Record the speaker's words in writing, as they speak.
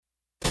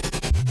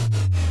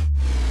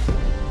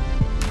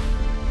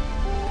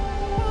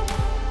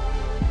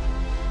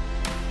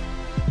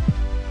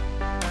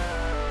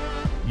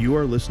You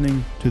are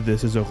listening to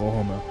This is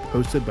Oklahoma,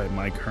 hosted by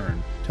Mike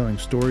Hearn, telling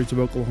stories of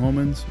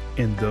Oklahomans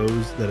and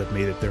those that have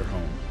made it their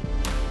home.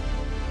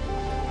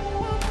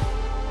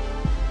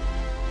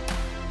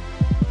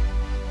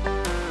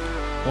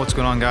 What's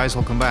going on, guys?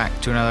 Welcome back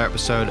to another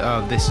episode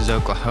of This is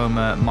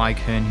Oklahoma. Mike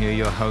Hearn here,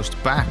 your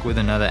host, back with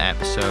another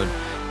episode.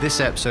 This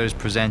episode is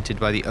presented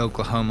by the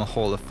Oklahoma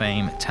Hall of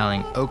Fame,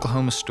 telling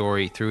Oklahoma's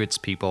story through its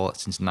people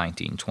since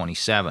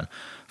 1927.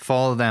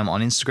 Follow them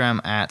on Instagram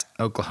at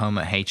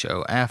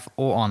OklahomaHOF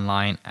or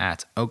online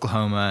at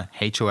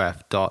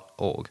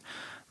oklahomahof.org.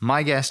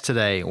 My guest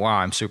today, wow,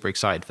 I'm super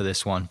excited for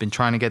this one. Been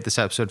trying to get this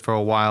episode for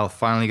a while.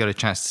 Finally got a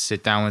chance to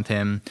sit down with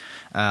him.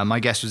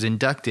 My guest was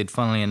inducted,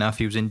 funnily enough,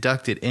 he was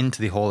inducted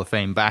into the Hall of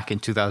Fame back in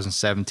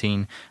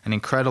 2017. An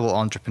incredible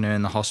entrepreneur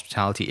in the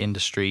hospitality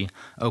industry,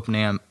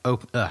 opening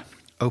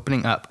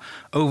up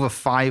over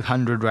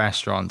 500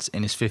 restaurants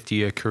in his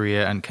 50-year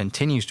career and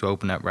continues to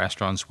open up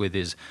restaurants with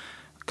his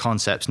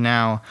concepts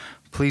now.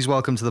 Please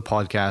welcome to the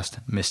podcast,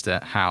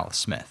 Mr. Hal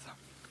Smith.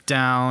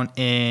 Down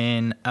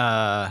in,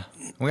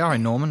 we are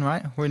in Norman,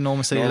 right? We're in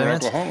Norman City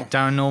Limits. Oklahoma.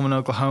 Down in Norman,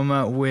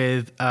 Oklahoma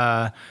with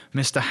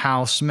Mr.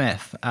 Hal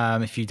Smith.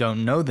 If you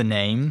don't know the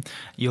name,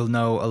 you'll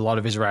know a lot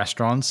of his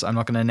restaurants. I'm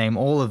not going to name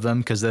all of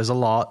them because there's a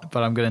lot,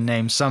 but I'm going to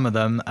name some of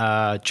them.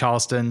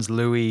 Charleston's,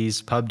 Louis,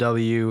 Pub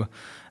W,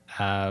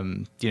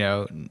 Hefner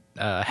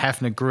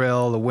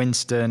Grill, the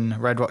Winston,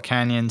 Red Rock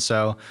Canyon.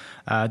 So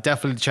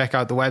definitely check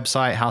out the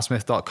website,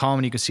 halsmith.com,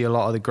 and you can see a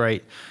lot of the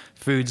great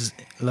foods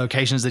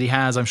locations that he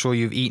has. I'm sure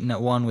you've eaten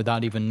at one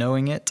without even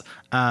knowing it.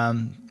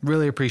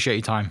 Really appreciate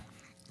your time.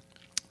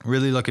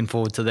 Really looking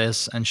forward to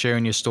this and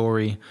sharing your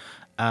story.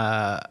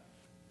 How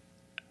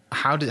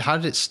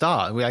did it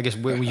start? I guess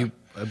were you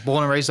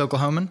born and raised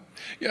Oklahoman?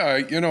 Yeah,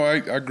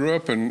 I grew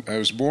up I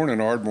was born in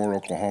Ardmore,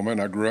 Oklahoma,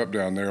 and I grew up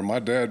down there. My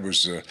dad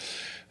was the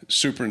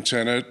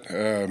superintendent,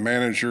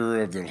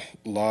 manager of the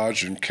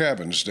lodge and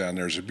cabins down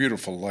there. It's a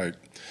beautiful lake.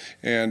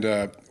 And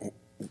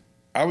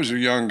I was a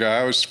young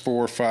guy. I was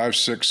 4, 5,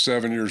 6,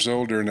 7 years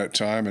old during that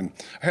time, and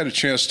I had a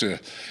chance to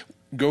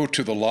go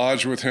to the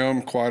lodge with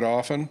him quite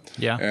often.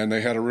 Yeah. And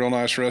they had a real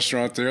nice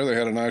restaurant there. They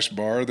had a nice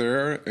bar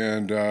there.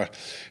 And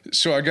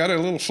so I got a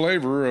little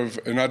flavor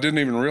and I didn't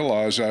even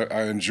realize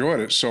I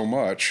enjoyed it so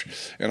much.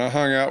 And I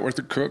hung out with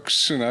the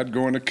cooks, and I'd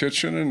go in the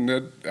kitchen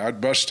and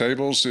I'd bust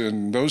tables.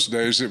 In those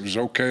days, it was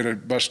okay to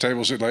bust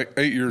tables at like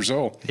 8 years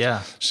old.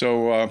 Yeah.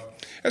 So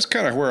that's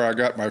kind of where I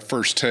got my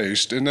first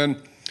taste. And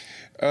then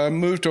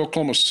moved to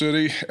Oklahoma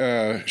City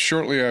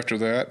shortly after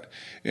that,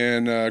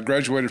 and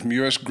graduated from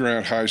U.S.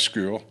 Grant High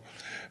School.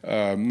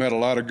 Met a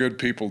lot of good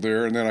people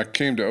there, and then I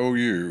came to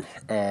OU,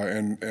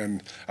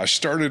 and I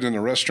started in the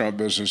restaurant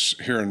business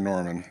here in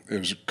Norman. It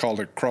was called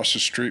a Cross the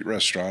Street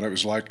Restaurant. It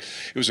was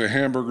a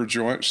hamburger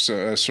joint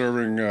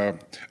serving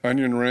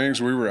onion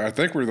rings. I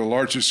think we were the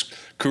largest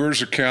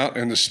Coors account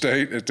in the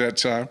state at that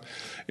time,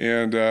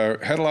 and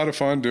had a lot of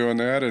fun doing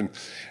that. And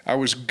I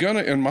was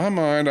in my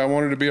mind, I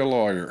wanted to be a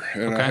lawyer,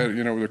 and okay. I had,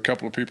 with a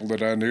couple of people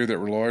that I knew that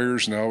were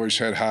lawyers, and I always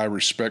had high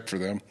respect for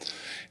them.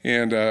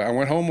 And I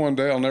went home one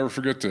day, I'll never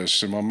forget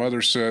this, and my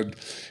mother said,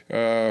 what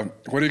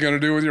are you going to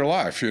do with your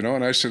life?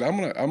 And I said, I'm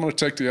going to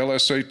take the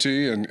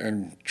LSAT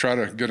and try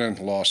to get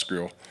into law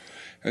school.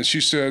 And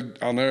she said,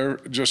 her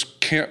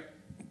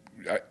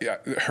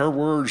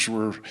words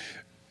were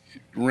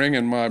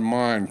ringing my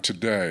mind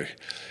today.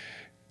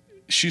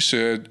 She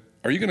said,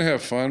 are you going to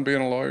have fun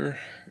being a lawyer?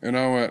 And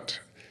I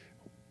went,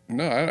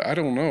 no, I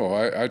don't know.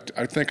 I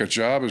think a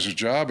job is a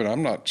job, and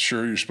I'm not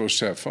sure you're supposed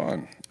to have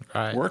fun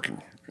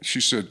working. She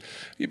said,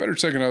 you better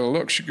take another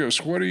look. She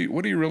goes, what do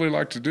you really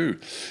like to do?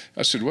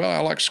 I said, well, I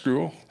like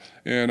school,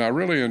 and I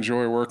really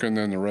enjoy working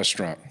in the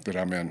restaurant that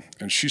I'm in.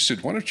 And she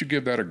said, why don't you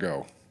give that a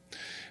go?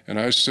 And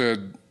I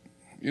said,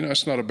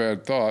 it's not a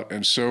bad thought.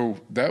 And so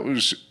that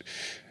was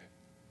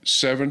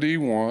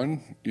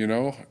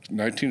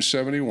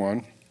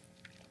 1971,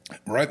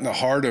 right in the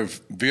heart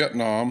of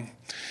Vietnam.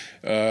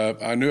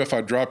 I knew if I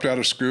dropped out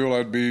of school,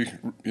 I'd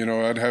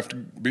have to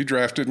be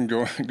drafted and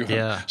go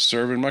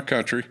serve in my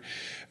country.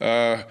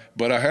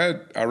 But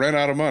I ran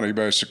out of money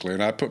basically,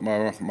 and I put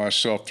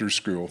myself through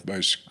school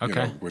basically.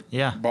 Okay.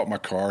 Bought my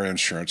car,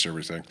 insurance,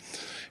 everything,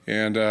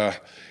 and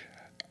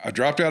I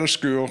dropped out of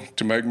school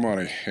to make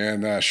money.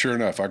 And sure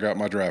enough, I got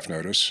my draft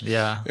notice.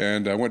 Yeah.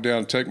 And I went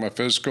down to take my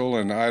physical,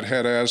 and I'd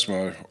had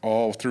asthma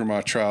all through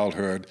my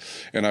childhood,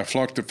 and I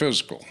flunked the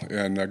physical.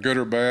 And good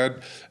or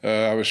bad,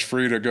 I was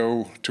free to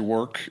go to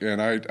work, and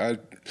I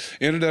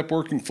ended up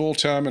working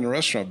full-time in the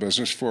restaurant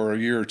business for a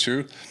year or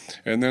two.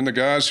 And then the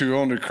guys who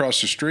owned it across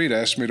the street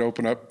asked me to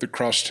open up the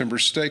Cross Timber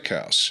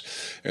Steakhouse.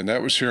 And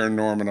that was here in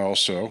Norman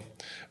also.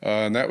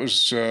 And that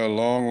was a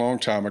long, long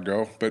time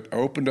ago. But I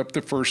opened up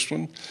the first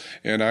one.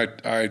 And I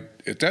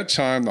at that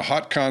time, the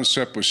hot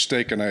concept was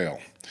steak and ale.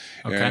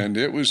 Okay. And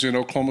it was in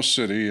Oklahoma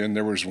City, and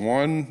there was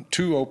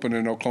 2 open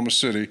in Oklahoma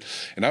City.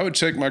 And I would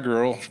take my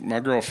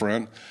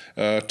girlfriend,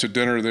 to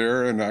dinner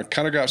there, and I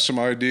kind of got some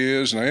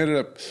ideas, and I ended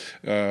up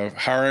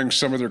hiring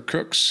some of their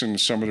cooks and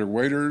some of their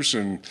waiters,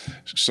 and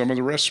some of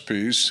the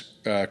recipes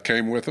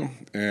came with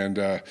them.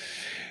 And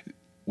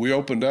we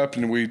opened up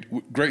and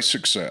great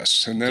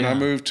success. And then I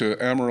moved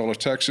to Amarillo,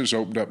 Texas,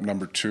 opened up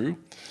number 2,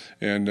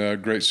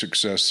 and great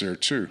success there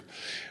too.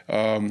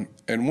 And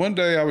one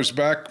day I was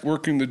back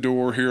working the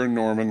door here in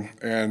Norman,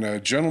 and a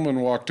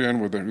gentleman walked in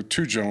with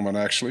 2 gentlemen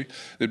actually.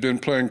 They'd been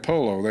playing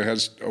polo. They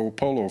had a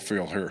polo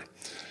field here.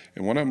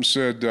 And one of them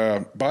said,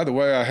 by the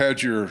way,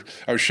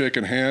 I was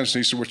shaking hands,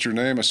 and he said, what's your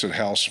name? I said,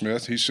 Hal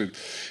Smith. He said,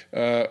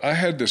 I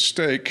had the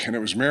steak, and it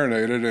was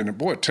marinated, and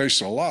boy, it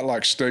tasted a lot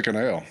like steak and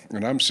ale.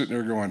 And I'm sitting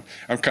there going,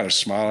 I'm kind of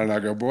smiling. I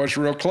go, boy, it's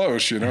real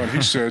close, And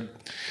he said,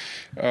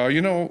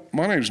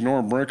 my name's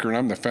Norm Brinker, and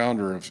I'm the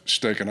founder of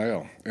Steak and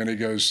Ale. And he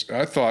goes,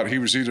 I thought he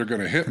was either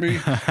going to hit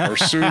me or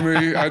sue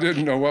me. I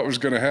didn't know what was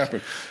going to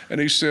happen. And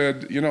he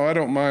said, I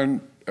don't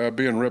mind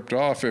being ripped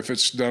off if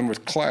it's done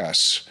with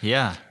class.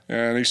 Yeah.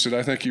 And he said,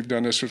 I think you've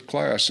done this with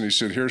class. And he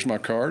said, here's my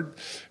card.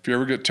 If you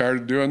ever get tired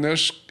of doing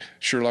this,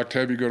 sure like to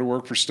have you go to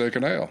work for Steak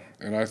and Ale.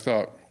 And I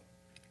thought,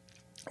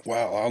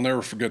 wow, I'll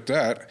never forget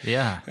that.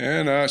 Yeah.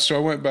 And so I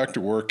went back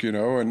to work,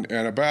 and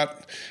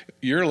about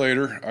a year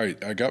later,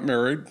 I got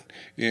married.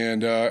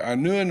 And I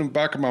knew in the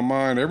back of my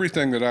mind,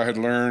 everything that I had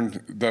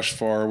learned thus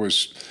far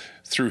was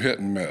through hit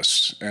and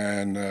miss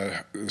and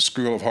the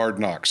school of hard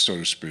knocks, so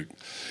to speak.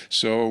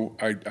 So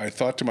I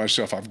thought to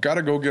myself, I've got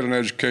to go get an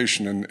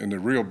education in the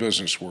real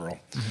business world.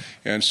 Mm-hmm.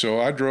 And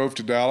so I drove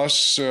to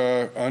Dallas,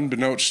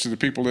 unbeknownst to the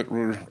people that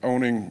were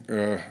owning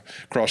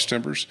Cross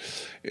Timbers.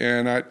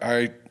 And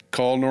I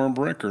called Norm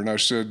Brinker, and I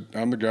said,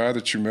 I'm the guy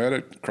that you met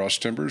at Cross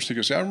Timbers. He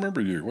goes, I remember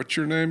you. What's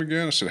your name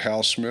again? I said,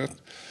 Hal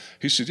Smith.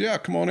 He said, yeah,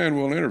 come on in,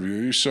 we'll interview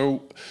you.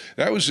 So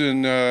that was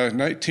in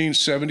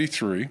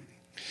 1973.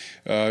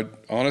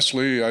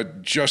 Honestly,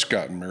 I'd just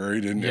gotten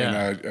married, and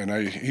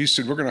he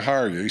said, we're going to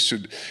hire you. He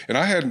said, and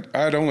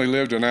I'd only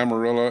lived in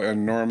Amarillo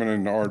and Norman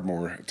and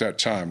Ardmore at that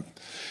time.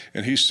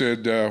 And he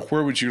said,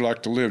 where would you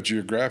like to live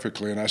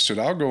geographically? And I said,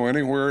 I'll go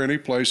anywhere, any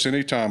place,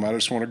 anytime. I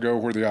just want to go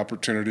where the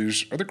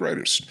opportunities are the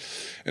greatest.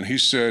 And he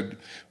said,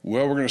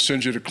 well, we're going to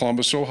send you to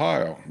Columbus,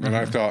 Ohio. Mm-hmm. And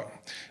I thought,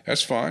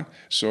 that's fine.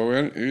 So,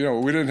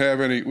 we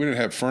didn't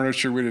have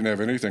furniture. We didn't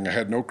have anything. I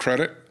had no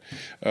credit.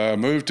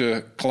 Moved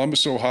to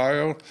Columbus,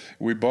 Ohio.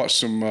 We bought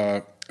some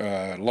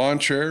lawn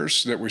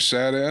chairs that we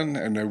sat in,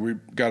 and then we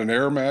got an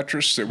air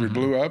mattress that we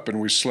blew up,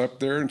 and we slept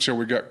there until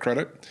we got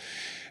credit.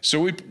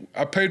 So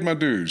I paid my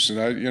dues, and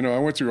I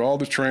went through all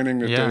the training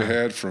that they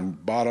had from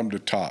bottom to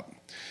top.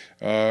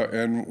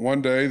 And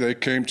one day they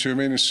came to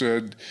me and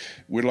said,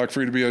 we'd like for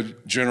you to be a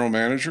general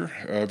manager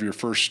of your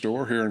first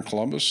store here in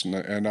Columbus.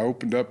 And I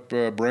opened up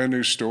a brand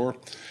new store.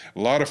 A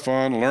lot of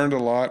fun, learned a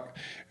lot,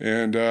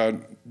 and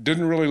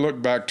didn't really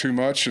look back too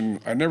much. And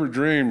I never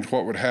dreamed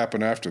what would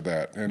happen after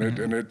that.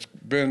 And it's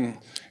been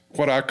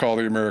what I call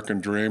the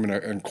American dream,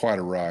 and quite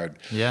a ride.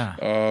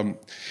 Yeah.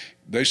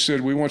 They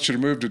said, we want you to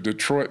move to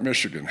Detroit,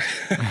 Michigan.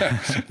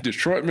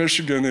 Detroit,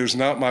 Michigan is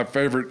not my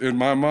favorite in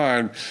my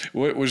mind.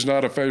 It was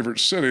not a favorite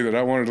city that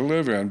I wanted to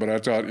live in, but I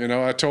thought,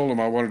 I told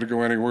them I wanted to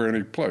go anywhere,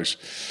 any place.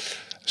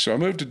 So I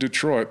moved to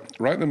Detroit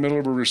right in the middle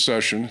of a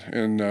recession,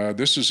 and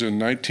this is in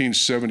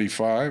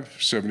 1975,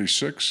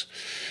 76.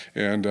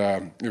 And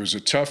it was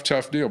a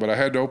tough deal, but I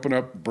had to open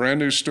up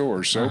brand new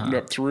stores. So I opened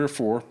up 3 or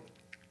 4.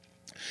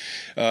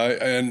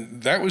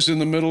 And that was in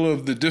the middle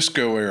of the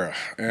disco era.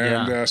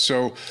 And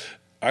so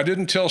I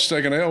didn't tell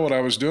Steak and Ale what I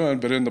was doing,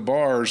 but in the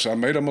bars, I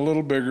made them a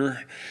little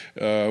bigger.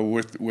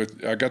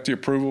 I got the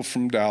approval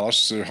from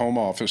Dallas, the home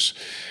office,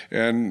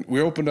 and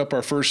we opened up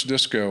our first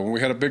disco. And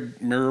we had a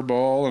big mirror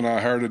ball, and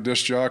I hired a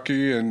disc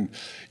jockey, and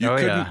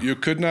you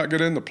could not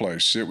get in the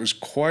place. It was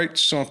quite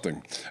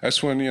something.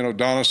 That's when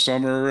Donna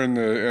Summer and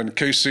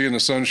KC and the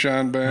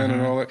Sunshine Band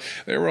and all that,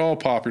 they were all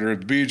popular.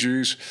 The Bee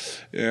Gees,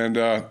 and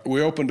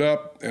we opened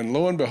up, and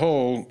lo and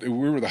behold,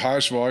 we were the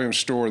highest volume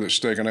store that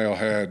Steak and Ale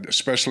had,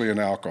 especially in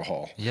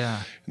alcohol. Yeah.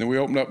 And then we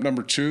opened up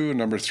number 2 and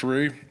number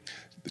 3.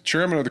 The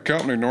chairman of the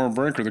company, Norm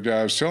Brinker, the guy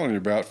I was telling you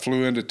about,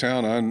 flew into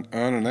town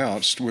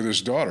unannounced with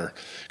his daughter,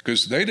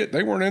 because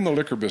they weren't in the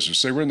liquor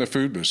business. They were in the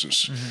food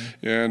business.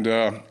 Mm-hmm.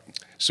 And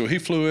so he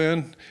flew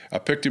in. I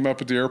picked him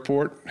up at the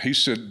airport. He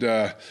said,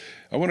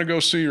 I want to go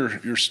see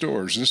your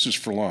stores. This is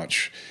for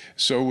lunch.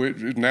 So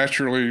it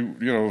naturally,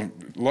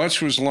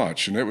 lunch was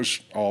lunch, and it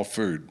was all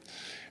food.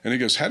 And he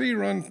goes, how do you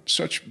run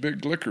such a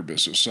big liquor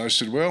business? And I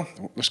said, well,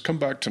 let's come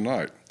back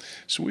tonight.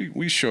 So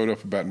we showed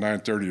up about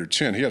 9:30 or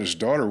 10. He had his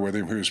daughter with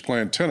him who was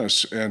playing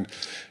tennis, and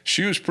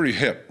she was pretty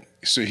hip.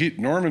 So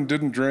Norman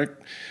didn't drink,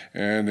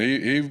 and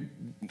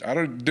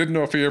I didn't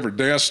know if he ever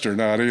danced or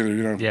not either,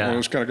 one of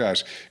those kind of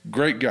guys.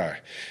 Great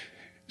guy.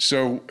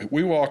 So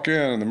we walk in,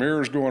 and the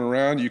mirror's going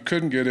around. You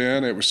couldn't get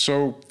in. It was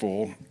so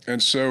full.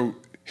 And so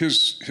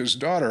his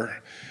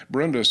daughter,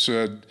 Brenda,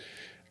 said,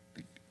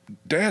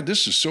 Dad,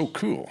 this is so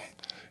cool.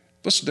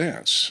 Let's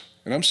dance.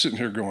 And I'm sitting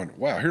here going,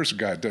 wow, here's a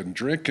guy that doesn't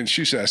drink, and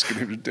she's asking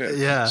him to dance.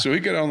 Yeah. So he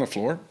got on the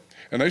floor,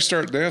 and they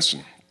start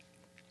dancing.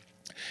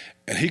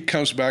 And he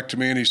comes back to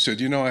me and he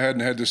said, I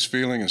hadn't had this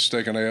feeling in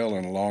Steak and Ale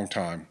in a long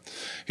time.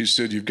 He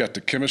said, you've got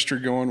the chemistry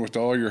going with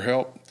all your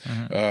help.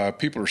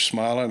 People are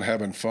smiling,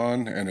 having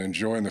fun, and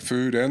enjoying the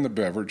food and the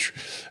beverage.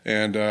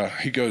 And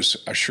he goes,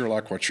 I sure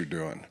like what you're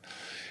doing.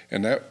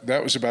 And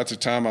that was about the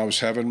time I was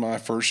having my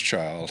first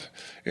child,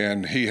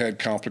 and he had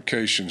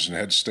complications and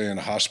had to stay in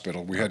the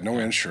hospital. We had no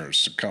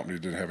insurance. The company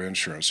didn't have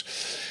insurance.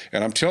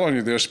 And I'm telling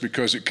you this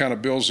because it kind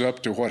of builds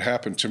up to what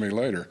happened to me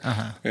later.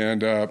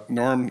 And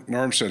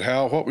Norm said,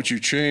 Hal, what would you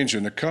change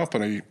in the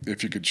company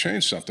if you could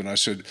change something? I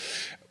said,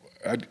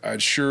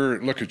 I'd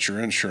sure look at your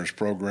insurance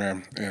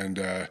program, and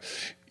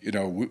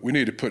we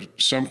need to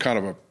put some kind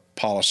of a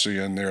policy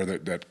in there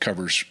that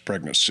covers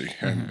pregnancy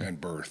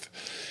and birth.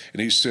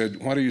 And he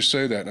said, why do you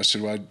say that? And I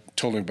said, well, I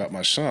told him about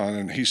my son.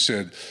 And he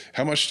said,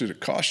 how much did it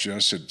cost you? And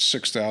I said,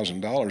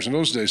 $6,000. In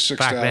those days,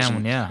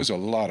 $6,000 was a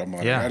lot of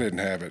money. I didn't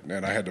have it,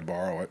 and I had to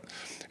borrow it.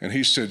 And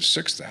he said,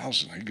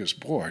 $6,000. He goes,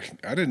 boy,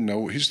 I didn't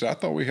know. He said, I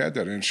thought we had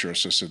that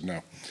insurance. I said,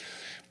 no.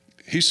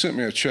 He sent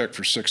me a check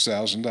for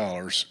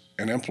 $6,000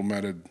 and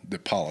implemented the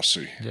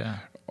policy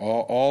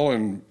all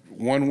in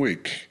 1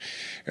 week.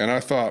 And I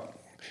thought,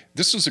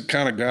 this is the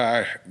kind of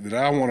guy that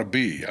I want to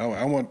be.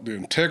 I want the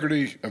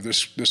integrity of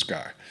this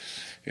guy.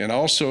 And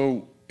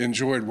also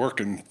enjoyed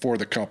working for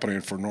the company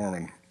and for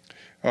Norman.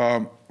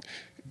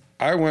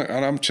 I went,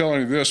 and I'm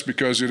telling you this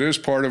because it is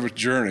part of a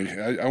journey.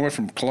 I went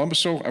from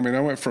Columbus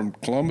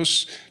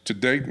to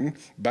Dayton,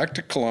 back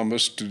to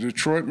Columbus to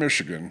Detroit,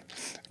 Michigan.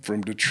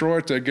 From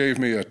Detroit, they gave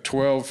me a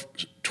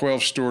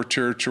 12-store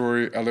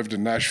territory. I lived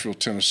in Nashville,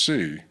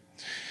 Tennessee.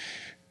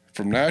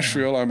 From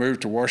Nashville, I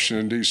moved to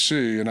Washington,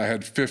 D.C., and I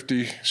had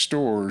 50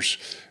 stores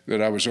that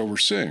I was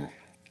overseeing.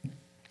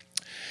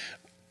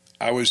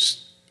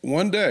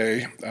 One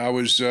day, I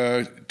was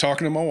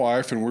talking to my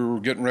wife, and we were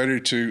getting ready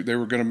they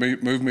were going to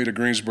move me to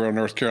Greensboro,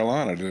 North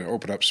Carolina to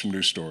open up some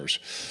new stores.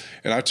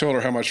 And I told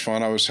her how much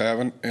fun I was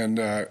having, and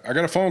I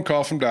got a phone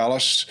call from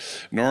Dallas.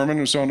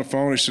 Norman was on the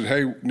phone. He said,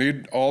 hey,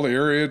 need all the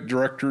area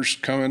directors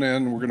coming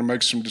in. We're going to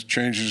make some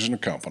changes in the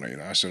company.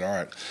 And I said, all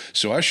right.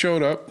 So I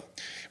showed up.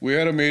 We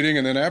had a meeting,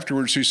 and then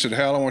afterwards he said,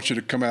 Hal, I want you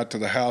to come out to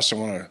the house. I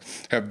want to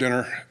have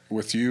dinner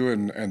with you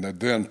and the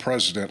then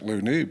president,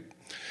 Lou Neeb.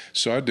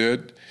 So I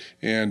did,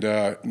 and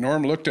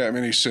Norm looked at me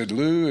and he said,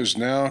 Lou is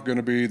now going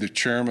to be the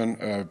chairman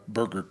of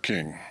Burger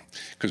King,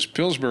 because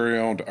Pillsbury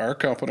owned our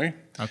company.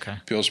 Okay.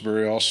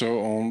 Pillsbury also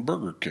owned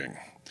Burger King.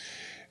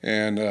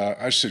 And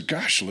I said,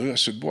 gosh, Lou, I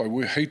said, boy,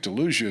 we hate to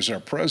lose you as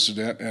our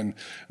president. And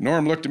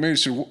Norm looked at me and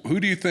said, who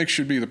do you think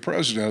should be the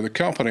president of the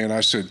company? And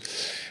I said,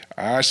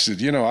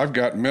 I've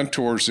got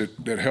mentors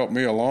that helped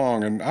me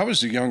along. And I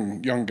was a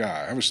young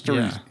guy. I was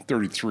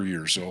 33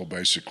 years old,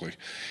 basically.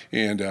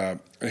 And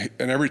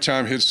every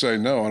time he'd say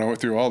no, and I went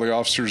through all the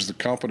officers of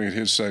the company, and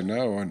he'd say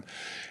no. And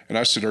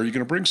I said, are you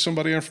going to bring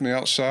somebody in from the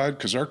outside?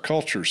 Because our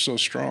culture is so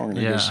strong.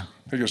 And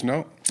he goes,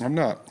 no, I'm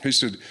not. He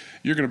said,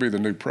 you're going to be the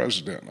new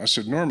president. I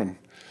said, Norman,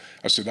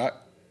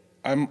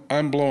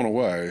 I'm blown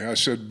away. I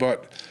said,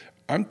 but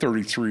I'm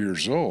 33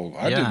 years old.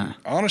 I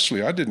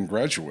didn't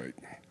graduate.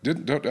 I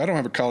don't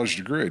have a college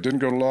degree. Didn't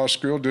go to law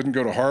school, didn't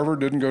go to Harvard,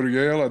 didn't go to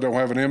Yale. I don't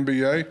have an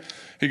MBA.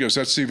 He goes,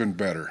 that's even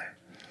better.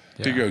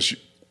 Yeah. He goes,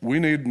 we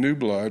need new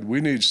blood.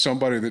 We need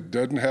somebody that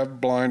doesn't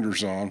have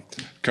blinders on,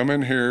 come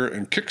in here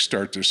and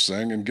kickstart this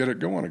thing and get it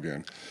going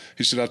again.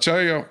 He said, I'll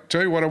tell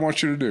you what I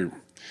want you to do.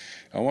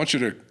 I want you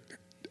to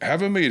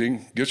have a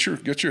meeting, get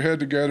your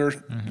head together,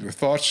 the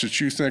thoughts that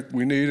you think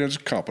we need as a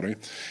company,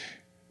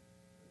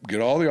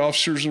 get all the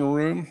officers in a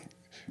room,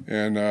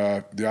 and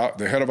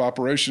the head of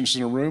operations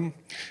in the room,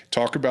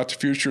 talk about the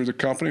future of the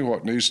company,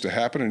 what needs to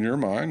happen in your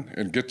mind,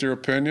 and get their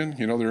opinion,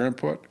 their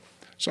input.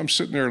 So I'm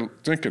sitting there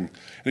thinking,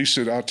 and he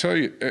said, I'll tell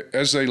you,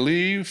 as they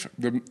leave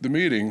the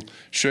meeting,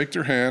 shake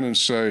their hand and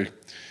say,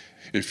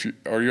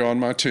 are you on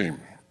my team?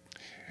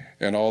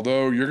 And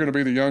although you're going to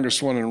be the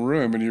youngest one in the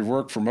room and you've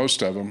worked for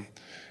most of them,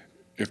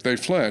 if they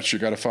flinch, you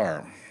got to fire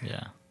them.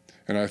 Yeah.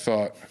 And I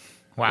thought,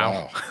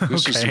 wow,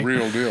 this is the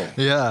real deal.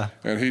 Yeah.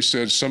 And he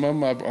said, some of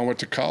them I went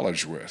to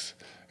college with,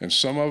 and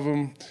some of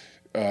them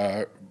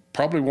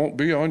probably won't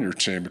be on your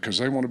team because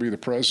they want to be the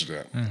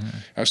president.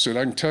 I said,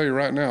 I can tell you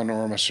right now,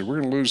 Norm, I said, we're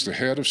going to lose the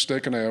head of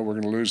Steak and Ale. We're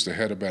going to lose the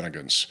head of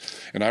Bennigan's.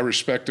 And I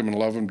respect him and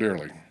love him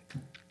dearly.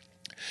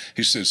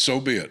 He said, so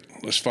be it.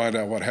 Let's find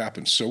out what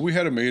happens. So we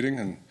had a meeting,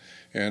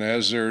 and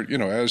as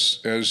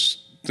as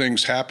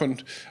things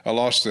happened, I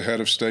lost the head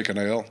of Steak and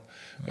Ale.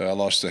 I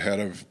lost the head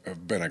of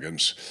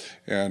Bennigan's.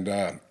 And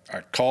I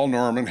called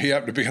Norman. He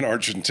happened to be in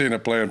Argentina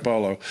playing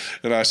polo.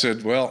 And I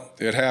said, well,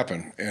 it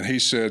happened. And he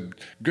said,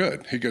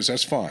 good. He goes,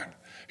 that's fine.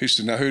 He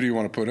said, now who do you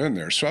want to put in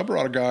there? So I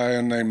brought a guy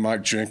in named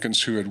Mike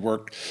Jenkins who had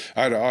worked.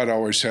 I'd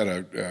always had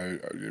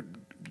a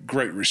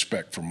great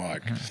respect for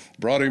Mike.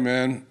 Brought him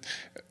in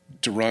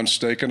to run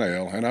Steak and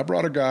Ale. And I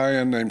brought a guy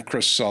in named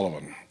Chris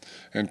Sullivan.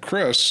 And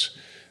Chris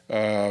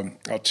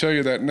I'll tell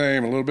you that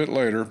name a little bit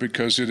later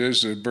because it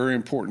is a very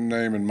important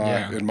name in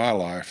my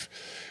life.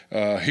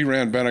 He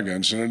ran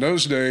Bennigan's, and in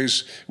those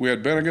days we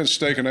had Bennigan's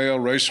Steak and Ale,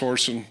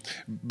 Racehorsing,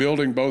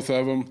 building both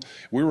of them.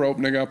 We were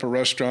opening up a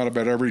restaurant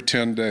about every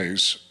 10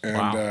 days,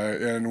 and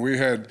and we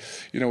had,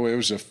 it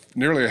was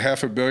nearly a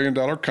 $500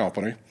 million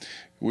company.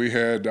 We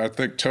had, I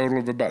think, total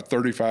of about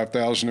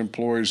 35,000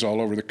 employees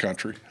all over the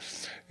country.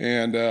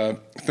 And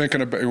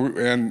thinking about,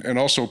 and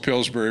also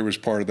Pillsbury was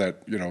part of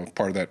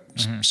that,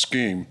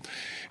 scheme.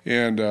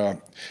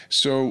 And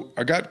so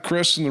I got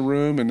Chris in the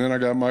room, and then I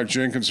got Mike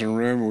Jenkins in the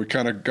room, and we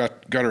kind of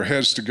got our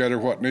heads together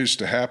what needs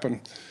to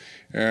happen.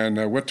 And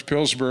I went to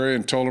Pillsbury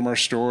and told them our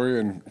story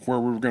and where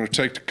we were going to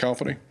take the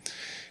company.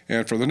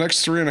 And for the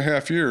next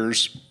 3.5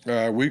 years,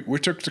 we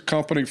took the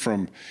company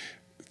from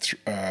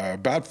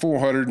about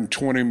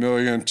 $420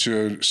 million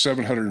to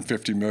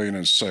 $750 million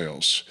in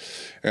sales,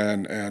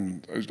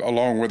 and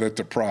along with it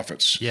the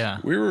profits. Yeah,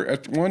 we were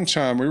at one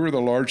time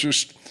the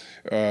largest.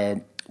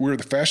 We were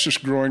the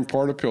fastest growing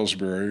part of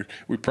Pillsbury.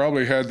 We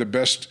probably had the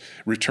best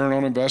return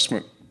on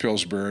investment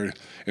Pillsbury,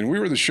 and we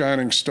were the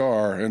shining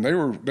star. And they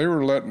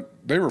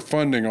were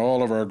funding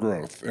all of our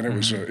growth, and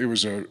it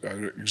was a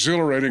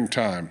exhilarating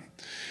time.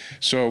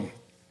 So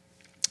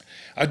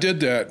I did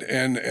that,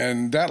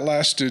 and that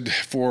lasted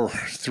for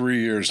 3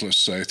 years, let's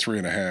say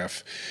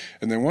 3.5.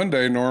 And then one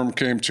day Norm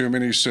came to me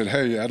and he said,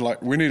 "Hey,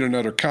 we need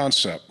another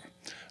concept."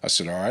 I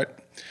said, "All right."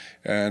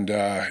 And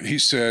he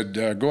said,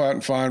 "Go out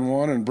and find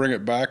one and bring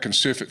it back and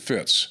see if it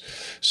fits."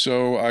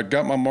 So I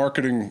got my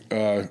marketing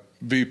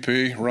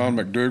VP, Ron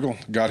McDougall,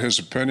 got his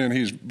opinion.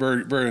 He's a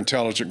very, very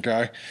intelligent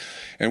guy.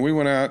 And we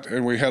went out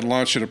and we had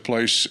lunch at a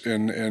place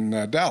in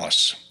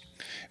Dallas.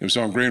 It was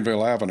on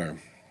Greenville Avenue.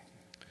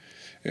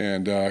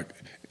 And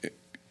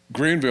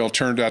Greenville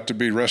turned out to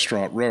be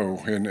Restaurant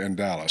Row in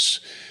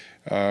Dallas.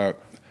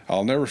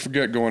 I'll never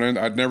forget going in.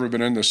 I'd never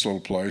been in this little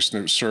place, and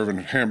it was serving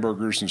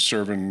hamburgers and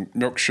serving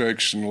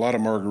milkshakes and a lot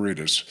of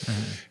margaritas.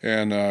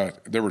 And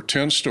there were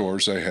 10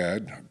 stores they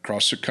had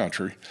across the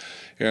country.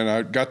 And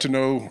I got to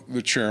know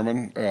the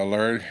chairman,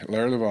 Larry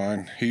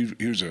Levine. He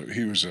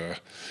was a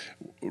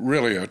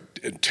really a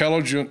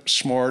intelligent,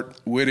 smart,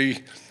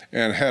 witty,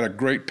 and had a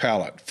great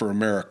palate for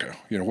America.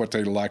 What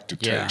they like to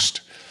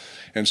taste.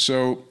 And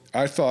so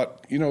I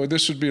thought,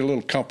 this would be a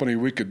little company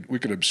we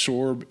could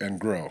absorb and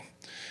grow.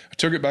 I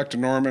took it back to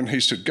Norman.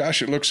 He said,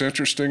 "Gosh, it looks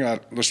interesting.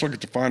 Let's look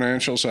at the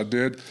financials." I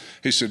did.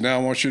 He said, "Now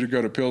I want you to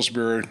go to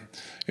Pillsbury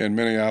in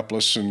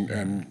Minneapolis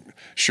and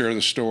share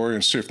the story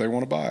and see if they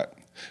want to buy it."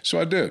 So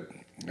I did,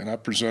 and I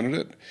presented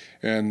it.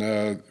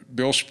 And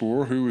Bill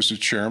Spoor, who was the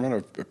chairman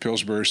of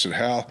Pillsbury, said,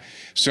 "Hal,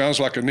 sounds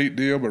like a neat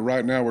deal, but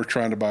right now we're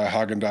trying to buy a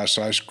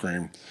Haagen-Dazs ice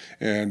cream,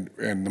 and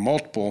the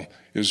multiple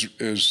is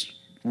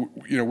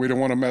we don't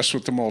want to mess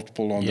with the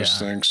multiple on this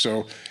thing.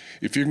 So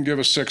if you can give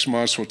us 6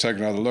 months, we'll take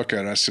another look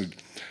at it." I said,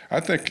 I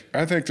think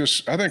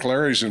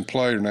Larry's in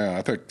play now.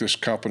 I think this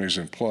company's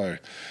in play."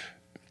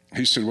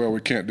 He said, "Well,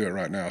 we can't do it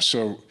right now."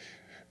 So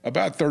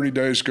about 30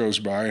 days goes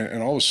by,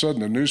 and all of a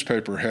sudden the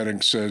newspaper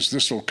heading says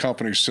this little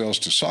company sells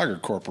to Saga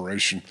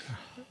Corporation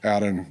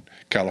out in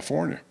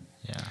California.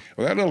 Yeah.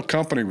 Well, that little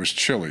company was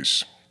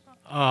Chili's.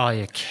 Oh,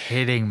 you're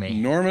kidding me.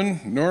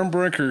 Norm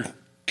Brinker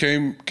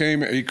came,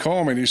 he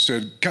called me and he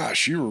said,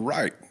 "Gosh, you were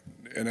right."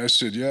 And I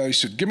said, "Yeah." He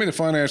said, "Give me the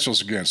financials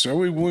again." So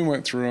we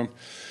went through them.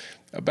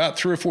 About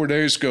 3 or 4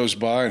 days goes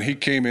by, and he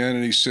came in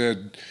and he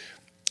said,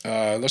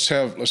 let's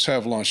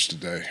have lunch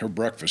today, or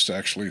breakfast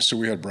actually." So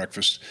we had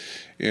breakfast,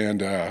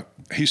 and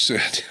he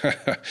said,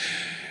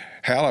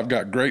 "Hal, I've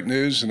got great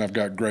news, and I've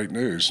got great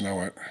news." And I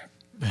went,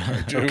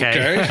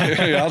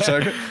 "Okay, yeah, I'll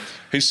take it."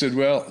 He said,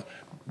 "Well,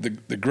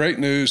 the great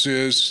news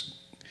is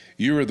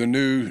you are the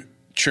new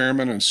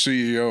chairman and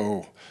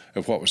CEO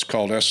of what was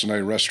called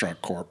S&A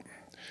Restaurant Corp.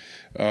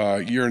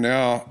 You're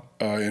now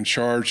in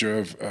charge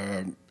of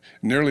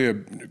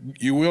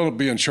you will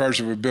be in charge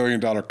of $1 billion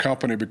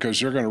company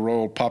because they're going to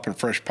roll Poppin'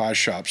 Fresh Pie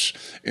shops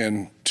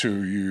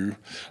into you.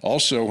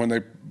 Also, when they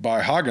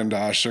buy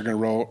Haagen-Dazs, they're going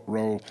to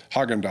roll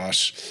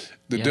Haagen-Dazs,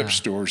 the dip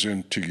stores,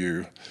 into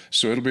you.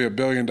 So it'll be $1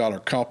 billion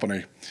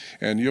company,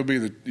 and you'll be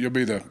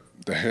the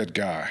head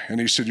guy." And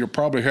he said,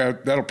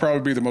 that'll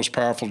probably be the most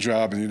powerful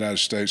job in the United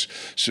States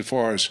so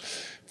far as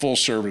full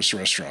service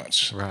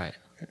restaurants. Right.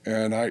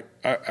 And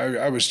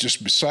I was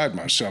just beside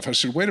myself. I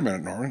said, "Wait a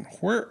minute, Norman,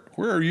 where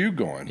are you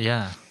going?"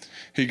 Yeah.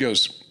 He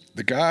goes,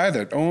 "The guy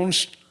that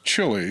owns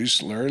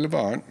Chili's, Larry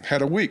Levine,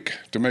 had a week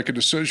to make a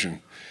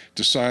decision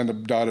to sign the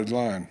dotted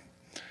line.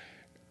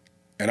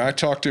 And I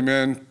talked him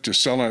into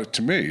selling it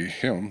to me,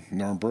 him,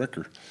 Norm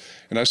Brinker.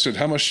 And I said,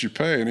 'How much did you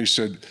pay?' And he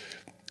said,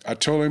 I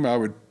told him I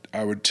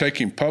would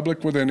take him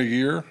public within a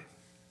year.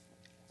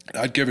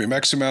 I'd give him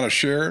X amount of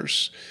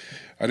shares.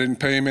 I didn't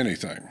pay him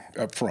anything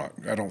up front.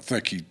 I don't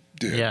think he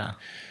did." Yeah.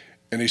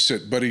 And he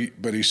said, but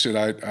he said,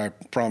 I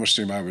promised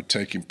him I would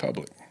take him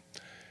public.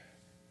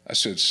 I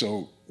said,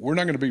 "So we're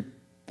not going to be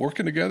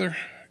working together?"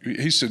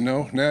 He said,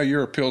 "No, now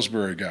you're a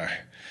Pillsbury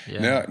guy.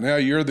 Yeah. Now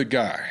you're the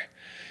guy."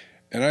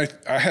 And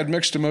I had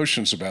mixed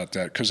emotions about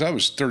that because I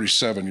was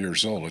 37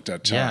 years old at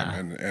that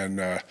time.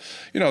 Yeah.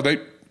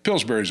 And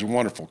Pillsbury's a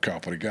wonderful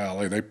company.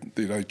 Golly,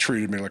 they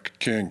treated me like a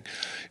king.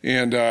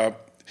 And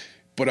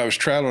but I was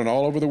traveling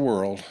all over the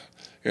world,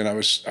 and I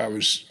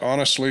was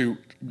honestly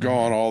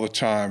gone all the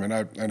time. And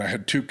I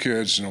had 2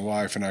 kids and a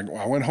wife. And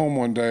I went home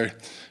one day.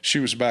 She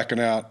was backing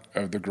out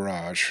of the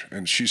garage,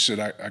 and she said,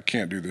 "I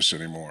can't do this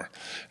anymore.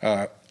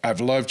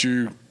 I've loved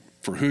you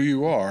for who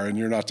you are, and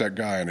you're not that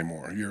guy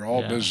anymore. You're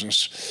all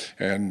business."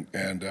 And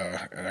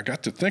I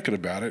got to thinking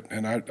about it,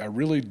 and I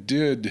really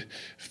did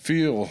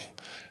feel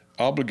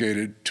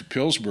obligated to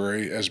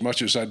Pillsbury as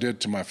much as I did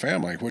to my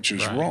family, which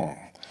is wrong.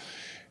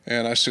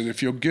 And I said,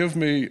 if you'll give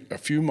me a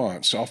few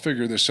months, I'll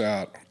figure this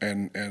out,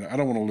 and I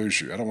don't want to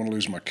lose you. I don't want to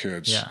lose my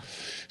kids. Yeah.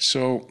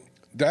 So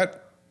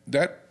that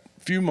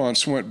few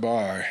months went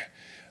by.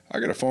 I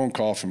got a phone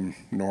call from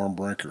Norm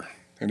Brinker,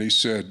 and he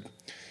said,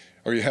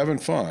 "Are you having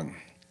fun?"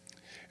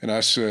 And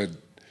I said,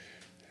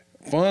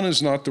 "Fun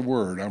is not the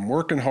word. I'm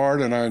working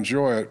hard and I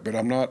enjoy it, but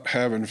I'm not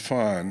having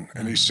fun."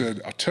 And he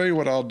said, "I'll tell you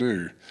what I'll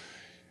do.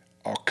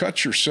 I'll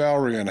cut your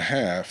salary in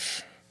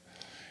half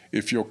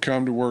if you'll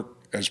come to work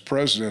as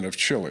president of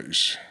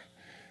Chili's."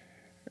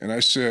 And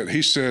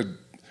he said,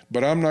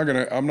 "But I'm not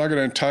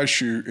gonna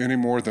entice you any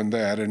more than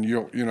that, and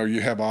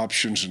you have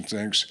options and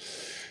things."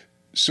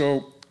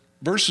 So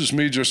versus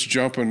me just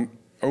jumping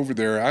over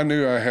there, I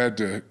knew I had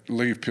to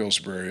leave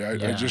Pillsbury.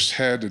 I just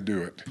had to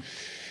do it,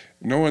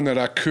 knowing that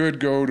I could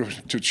go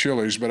to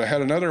Chili's, but I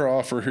had another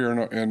offer here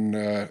in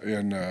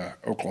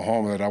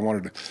Oklahoma that I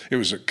wanted to. It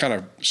was a kind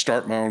of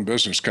start my own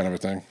business kind of a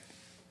thing.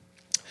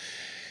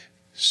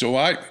 So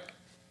I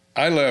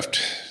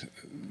left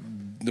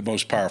the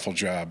most powerful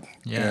job,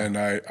 and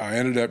I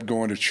ended up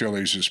going to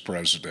Chili's as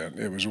president.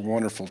 It was a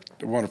wonderful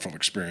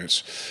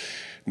experience.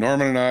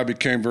 Norman and I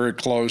became very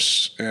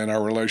close in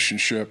our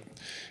relationship.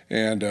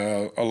 And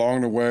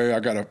along the way,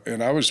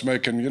 I was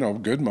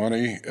making, good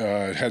money,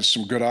 had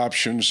some good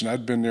options, and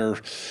I'd been there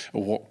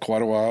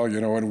quite a while,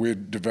 and we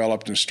had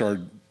developed and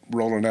started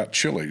rolling out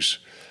Chili's.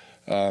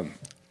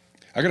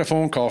 I got a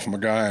phone call from a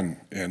guy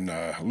in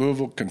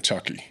Louisville,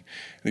 Kentucky,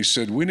 and he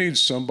said, "We need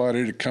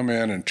somebody to come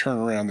in and turn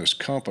around this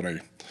company."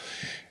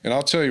 And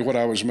I'll tell you what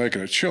I was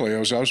making at Chili. I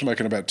was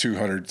making about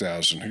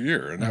 $200,000 a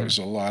year, and that was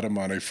a lot of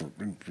money for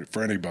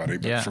anybody,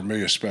 but for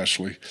me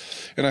especially.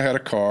 And I had a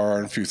car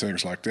and a few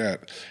things like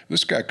that.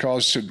 This guy called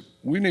and said,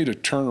 "We need a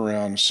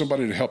turnaround,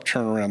 somebody to help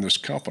turn around this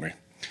company."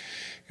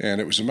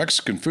 And it was a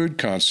Mexican food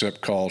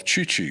concept called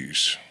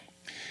Chi-Chi's.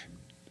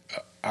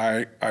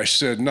 I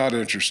said, "Not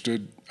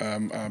interested.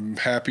 I'm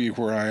happy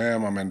where I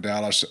am. I'm in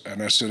Dallas."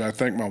 And I said, "I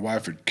think my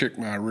wife would kick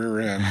my rear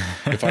end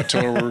if I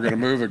told her we were going to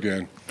move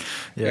again."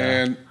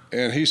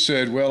 And he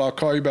said, "Well, I'll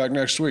call you back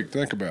next week.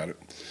 Think about it."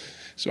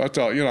 So I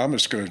thought, I'm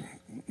just going to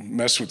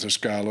mess with this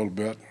guy a little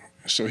bit.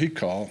 So he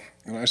called,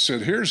 and I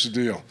said, "Here's the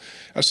deal."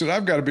 I said,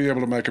 "I've got to be able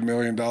to make $1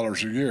 million a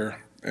year,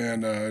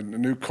 and a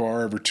new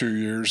car every 2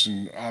 years,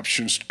 and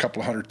options, a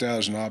couple of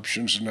 100,000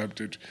 options." And I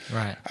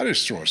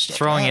just throw stuff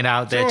throwing it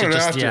out there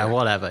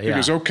whatever. He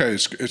goes, "Okay,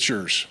 it's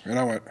yours." And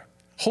I went,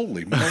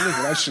 "Holy moly!"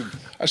 And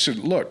I said,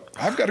 "Look,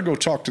 I've got to go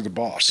talk to the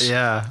boss."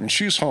 Yeah. And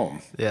she's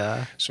home.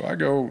 Yeah. So I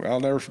go. I'll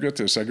never forget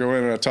this. I go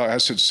in and I talk. I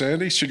said,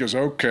 "Sandy." She goes,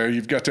 "Okay,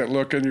 you've got that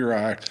look in your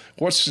eye.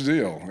 What's the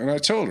deal?" And I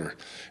told her,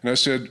 and I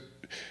said,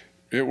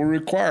 "It will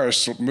require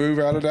us to move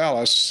out of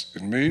Dallas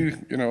and me,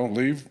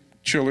 leave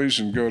Chili's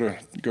and go to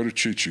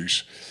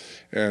Chi-Chi's."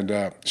 And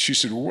she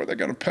said, "Well, what are they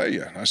going to pay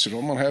you?" And I said,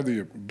 "Well, I'm going to have the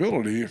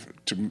ability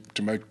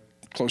to make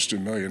close to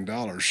 $1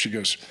 million." She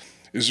goes,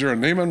 "Is there a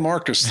Neiman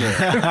Marcus there?"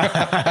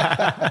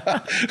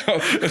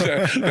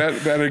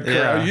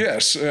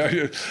 Yes.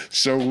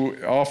 So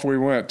off we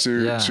went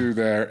to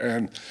there,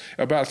 and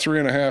took about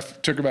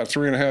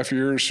 3.5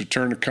 years to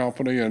turn the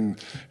company and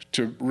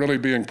to really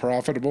being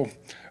profitable.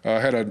 I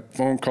had a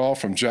phone call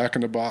from Jack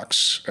in the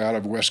Box out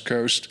of West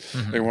Coast.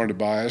 Mm-hmm. They wanted to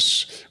buy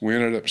us. We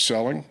ended up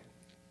selling.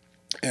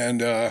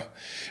 And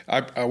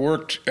I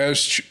worked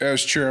as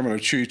chairman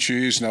of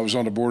Chi-Chi's, and I was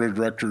on the board of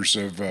directors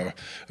of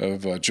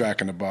Jack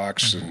in the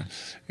Box, mm-hmm.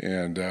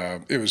 and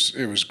it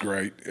was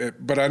great.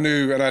 But I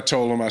knew, and I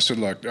told them, I said,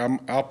 "Look,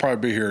 I'll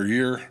probably be here a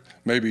year,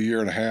 maybe a year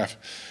and a half,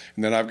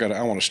 and then I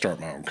want to start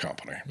my own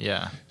company."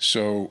 Yeah.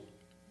 So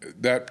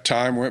that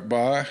time went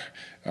by.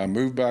 I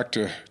moved back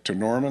to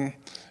Norman,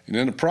 and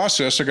in the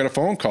process, I got a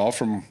phone call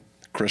from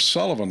Chris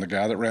Sullivan, the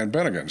guy that ran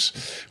Bennigan's.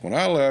 When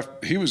I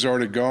left, he was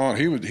already gone.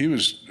 He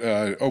was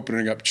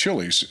opening up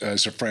Chili's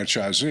as a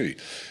franchisee.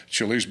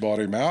 Chili's bought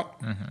him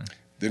out. Mm-hmm.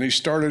 Then he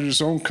started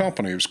his own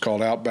company. It was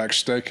called Outback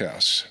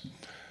Steakhouse.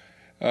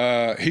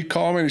 He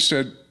called me and he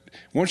said,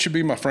 "Once you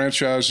be my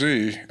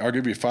franchisee, I'll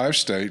give you 5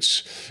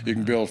 states. Mm-hmm. You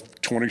can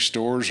build 20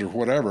 stores or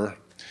whatever."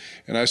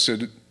 And I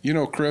said,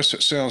 "Chris,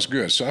 it sounds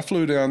good." So I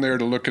flew down there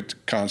to look at the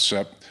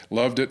concept,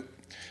 loved it,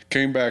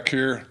 came back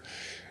here.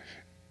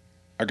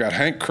 I got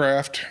Hank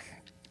Kraft,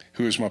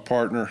 who is my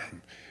partner,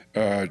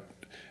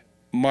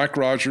 Mike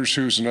Rogers,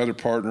 who's another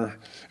partner,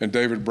 and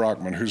David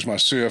Brockman, who's my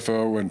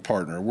CFO and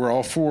partner. We're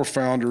all 4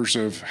 founders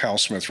of Hal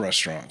Smith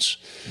Restaurants.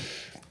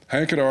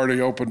 Hank had already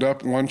opened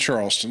up one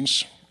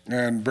Charleston's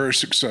and very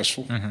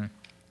successful. Mm-hmm.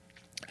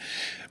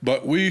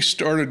 But we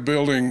started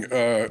building,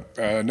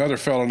 another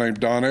fellow named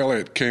Don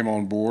Elliott came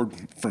on board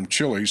from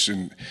Chili's,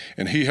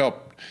 and he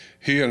helped,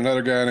 he and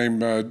another guy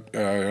named,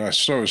 I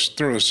throw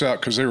this out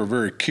because they were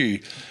very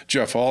key,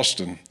 Jeff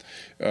Austin,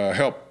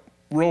 helped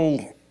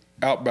roll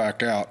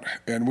Outback out,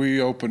 and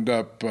we opened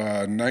up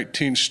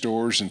 19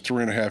 stores in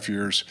 3.5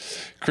 years.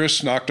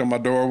 Chris knocked on my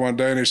door one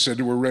day, and he said,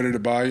 we're ready to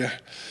buy you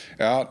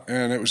out,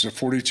 and it was a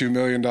 $42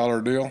 million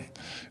deal.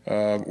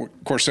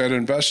 Of course, I had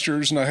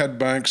investors and I had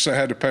banks. I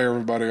had to pay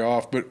everybody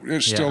off, but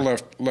it still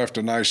left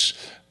a nice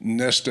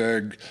nest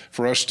egg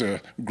for us to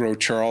grow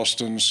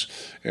Charleston's.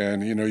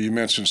 And you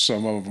mentioned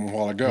some of them a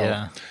while ago.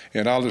 Yeah.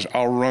 And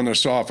I'll run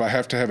this off. I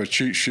have to have a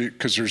cheat sheet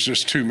because there's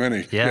just too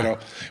many. Yeah.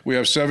 We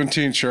have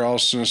 17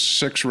 Charleston's,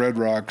 6 Red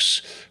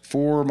Rocks,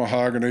 4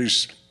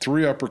 Mahoganies,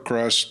 3 Upper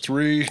Crust,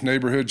 3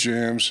 Neighborhood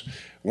Jams,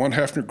 1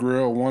 Hefner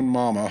Grill, 1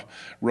 Mama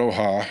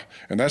Roja,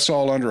 and that's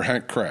all under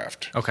Hank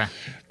Kraft. Okay.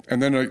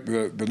 And then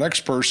the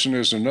next person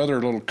is another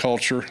little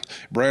culture,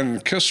 Brandon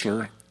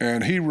Kistler,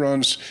 and he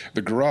runs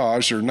the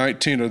garage. There are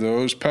 19 of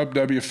those. Pub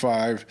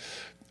W5,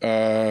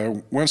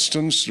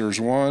 Winston's, there's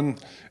 1.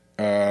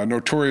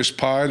 Notorious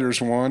Pie,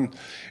 there's 1.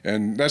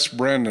 And that's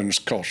Brandon's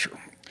culture.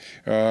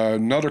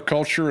 Another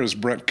culture is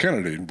Brent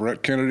Kennedy.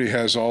 Brent Kennedy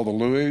has all the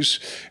Louis,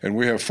 and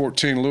we have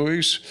 14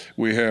 Louis.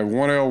 We have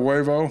 1 El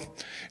Huevo,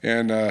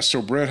 and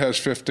so Brent has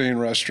 15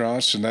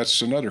 restaurants, and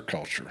that's another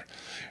culture.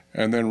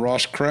 And then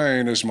Ross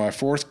Crane is my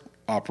 4th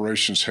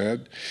operations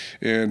head,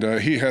 and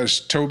he has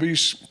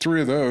Toby's,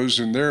 3 of those,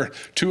 and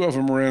 2 of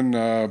them are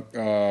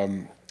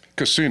in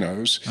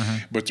casinos,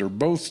 but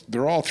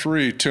they're all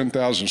 3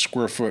 10,000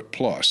 square foot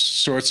plus,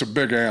 so it's a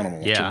big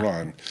animal to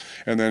run.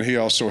 And then he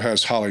also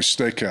has Holly's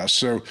Steakhouse.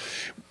 So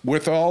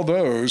with all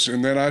those,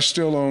 and then I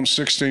still own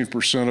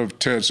 16% of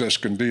Ted's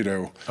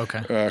Escondido,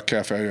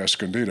 Cafe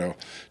Escondido.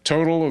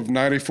 Total of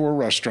 94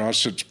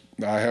 restaurants that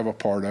I have a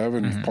part of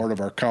and part of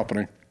our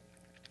company.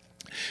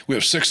 We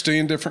have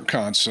 16 different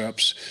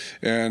concepts,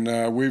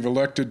 and we've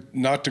elected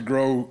not to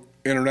grow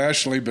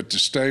internationally, but to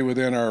stay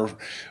within our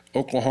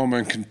Oklahoma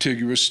and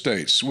contiguous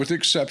states, with the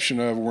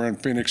exception of we're in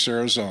Phoenix,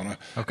 Arizona,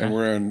 and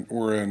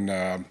we're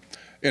in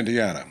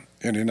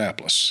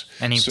Indianapolis.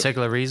 Any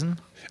particular reason?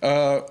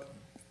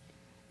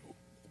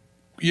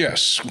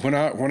 Yes, when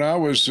I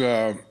was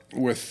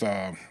with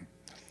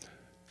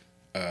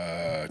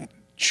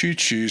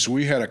Chi-Chi's,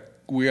 we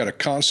had a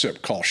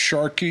concept called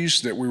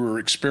Sharky's that we were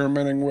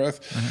experimenting with,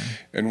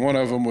 and one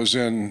of them was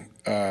in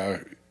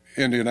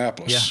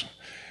Indianapolis.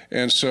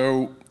 And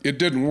so it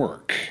didn't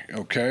work,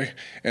 okay?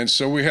 And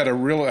so we had a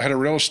real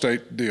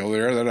estate deal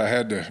there that I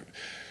had to,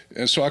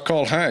 and so I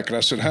called Hank, and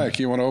I said, Hank,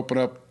 you want to open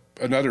up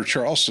another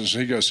Charleston's?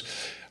 And he goes,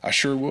 I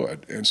sure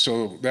would. And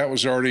so that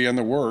was already in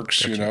the works,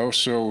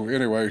 So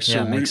anyway,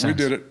 we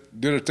did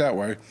it that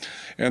way.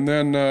 And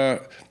then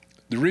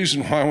the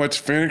reason why I went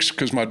to Phoenix,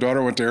 because my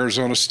daughter went to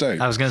Arizona State.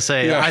 I was going to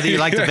say, either you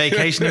like to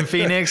vacation in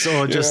Phoenix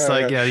or just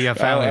you have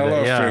family I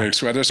there. love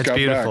Phoenix. I just got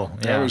beautiful.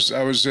 back. Yeah.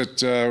 I was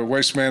at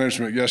Waste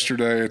Management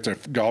yesterday at the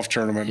golf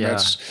tournament. Yeah.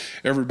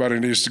 Everybody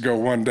needs to go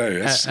one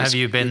day. Have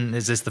you been?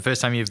 Is this the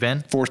first time you've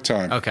been? 4th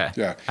time. Okay.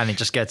 Yeah. And it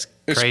just gets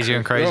crazier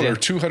and crazier. Well, there are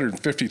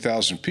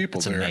 250,000 people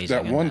there amazing,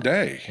 that one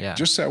day. Yeah.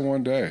 Just that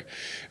one day.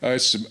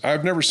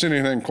 I've never seen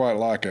anything quite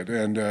like it.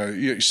 And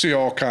you see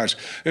all kinds.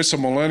 It's a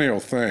millennial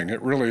thing.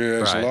 It really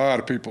is. Right. A lot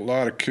of people, a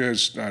lot of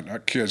kids,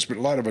 not kids, but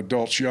a lot of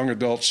adults, young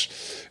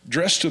adults,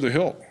 dressed to the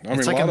hilt.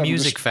 It's like a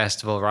music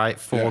festival, right?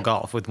 For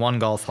golf, with one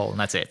golf hole, and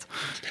that's it.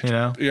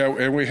 Yeah,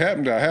 and I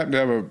happened to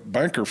have a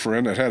banker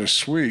friend that had a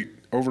suite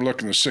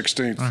overlooking the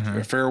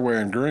 16th fairway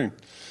and green.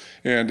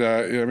 And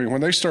when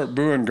they start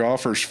booing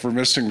golfers for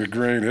missing the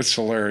green, it's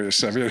hilarious.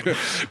 So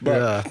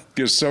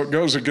it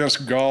goes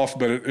against golf,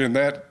 but in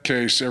that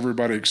case,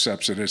 everybody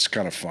accepts it. It's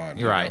kind of fun.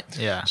 Right.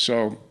 Yeah.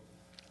 So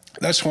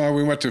that's why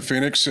we went to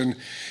Phoenix, and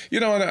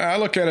and I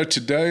look at it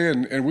today,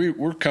 and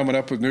we're coming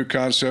up with new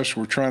concepts.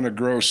 We're trying to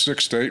grow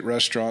 6 to 8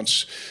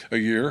 restaurants a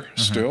year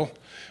still.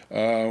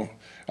 I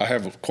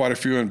have quite a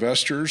few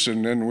investors,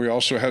 and then we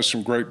also have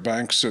some great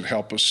banks that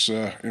help us,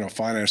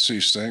 finance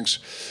these things.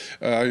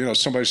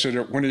 Somebody said,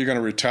 "When are you going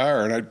to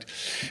retire?"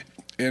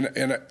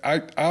 And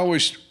I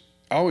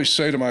always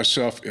say to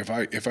myself,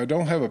 if I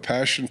don't have a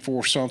passion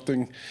for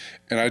something,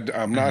 and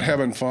I'm not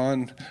having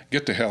fun,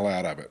 get the hell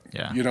out of it.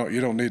 Yeah. You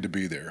don't need to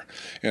be there.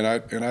 And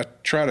I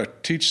try to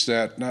teach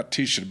that, not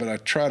teach it, but I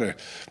try to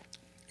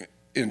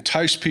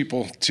entice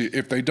people to,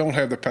 if they don't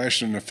have the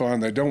passion and the fun,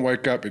 they don't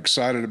wake up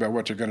excited about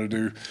what they're going to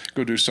do,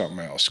 go do something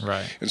else.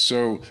 Right. And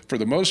so for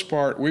the most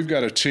part, we've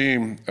got a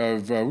team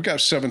of, we've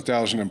got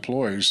 7,000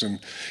 employees, and,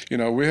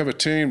 we have a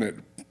team that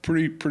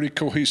pretty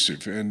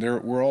cohesive, and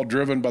we're all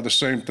driven by the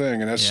same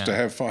thing, and that's to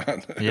have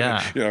fun.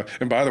 Yeah.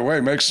 And by the way,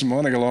 make some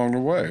money along the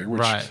way,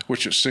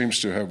 which it seems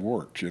to have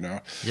worked,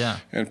 Yeah.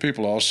 And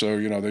people also,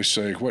 they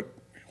say,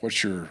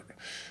 what's your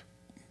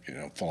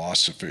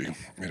philosophy.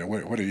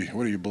 What do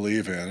you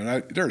believe in?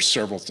 And there are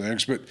several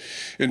things, but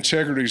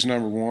integrity is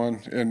number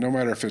one. And no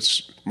matter if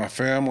it's my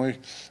family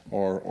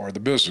or the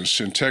business,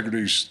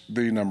 integrity is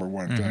the number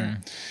one thing.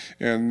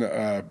 And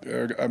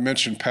I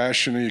mentioned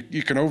passion.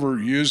 You can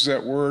overuse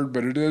that word,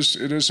 but it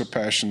is a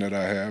passion that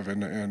I have.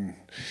 And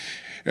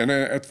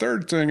a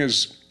third thing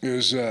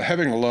is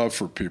having a love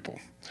for people.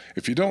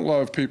 If you don't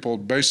love people,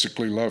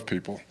 basically love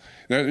people,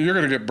 then you're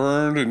going to get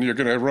burned and you're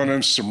going to run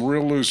into some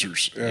real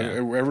losers.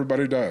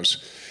 Everybody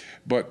does.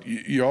 But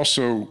you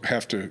also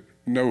have to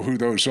know who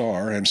those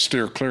are and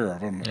steer clear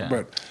of them. Yeah.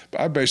 But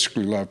I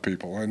basically love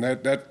people, and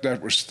that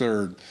was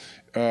third.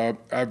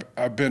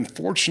 I've been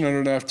fortunate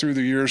enough through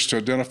the years to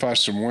identify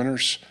some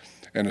winners,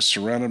 and have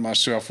surrounded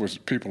myself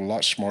with people a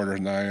lot smarter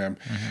than I am,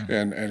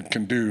 and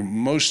can do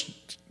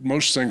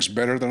most things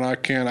better than I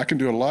can. I can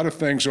do a lot of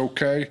things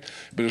okay,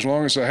 but as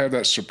long as I have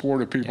that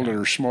support of people that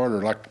are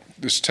smarter, like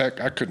this tech,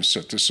 I couldn't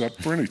set this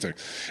up for anything.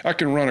 I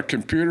can run a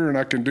computer, and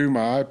I can do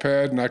my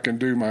iPad, and I can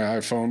do my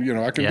iPhone.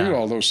 I can do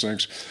all those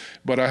things,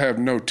 but I have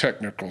no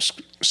technical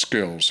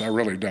skills. I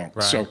really don't.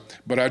 Right. So,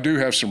 but I do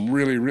have some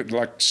really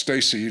like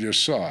Stacy you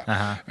just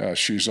saw.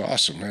 She's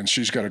awesome, and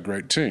she's got a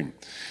great team.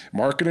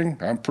 Marketing,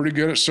 I'm pretty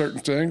good at certain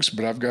things,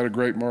 but I've got a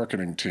great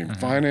marketing team.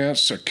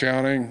 Finance,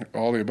 accounting,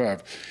 all the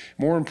above.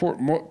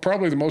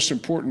 Probably the most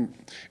important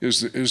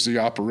is the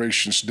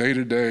operations,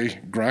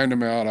 day-to-day, grind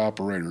them out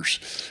operators.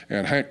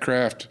 And Hank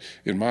Kraft,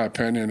 in my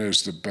opinion,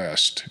 is the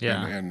best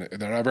and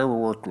that I've ever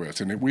worked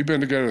with. And we've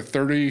been together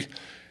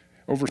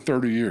over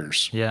 30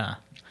 years. Yeah.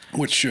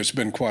 Which has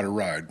been quite a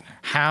ride.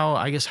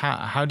 How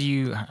do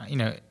you,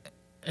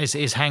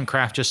 is Hank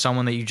Kraft just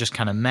someone that you just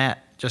kind of met?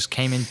 Just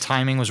came in,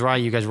 timing was right.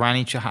 You guys ran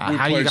each other.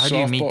 How do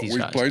you meet these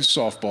guys? We played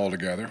softball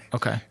together.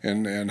 Okay.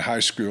 In high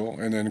school,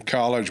 and then in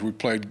college we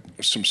played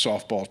some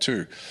softball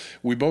too.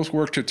 We both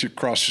worked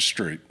across the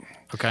street.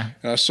 Okay.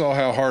 And I saw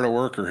how hard a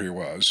worker he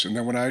was. And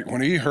then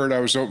when he heard I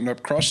was opening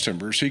up Cross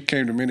Timbers, he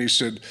came to me and he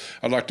said,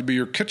 "I'd like to be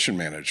your kitchen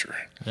manager."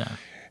 Yeah.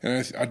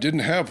 And I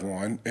didn't have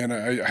one. And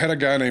I had a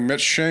guy named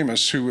Mitch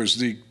Shamus who was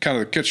the kind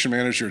of the kitchen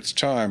manager at the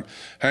time.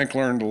 Hank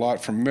learned a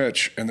lot from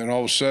Mitch, and then all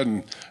of a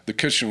sudden the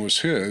kitchen was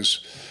his.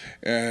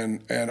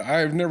 And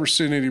I've never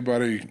seen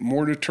anybody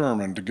more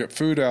determined to get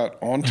food out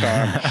on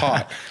time,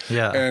 hot,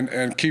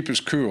 and keep his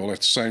cool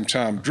at the same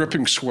time,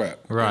 dripping sweat.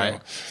 Right.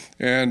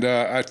 And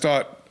I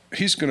thought,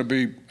 he's going to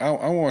be, I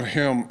want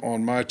him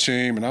on my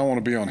team, and I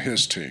want to be on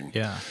his team.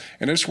 Yeah.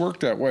 And it's worked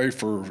that way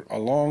for a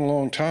long,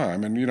 long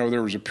time. And,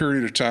 there was a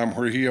period of time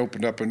where he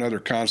opened up another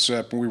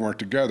concept and we weren't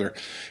together.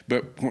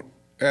 But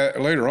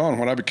later on,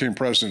 when I became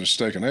president of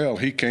Steak and Ale,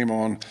 he came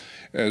on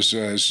as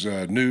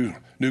new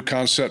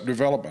concept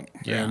development,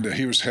 and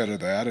he was head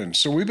of that. And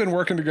so we've been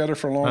working together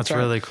for a long time. That's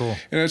really cool.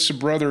 And it's a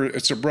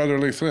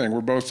brotherly thing.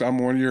 I'm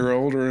 1 year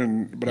older,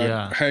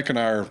 but Hank and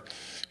I are,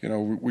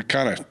 we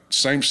kind of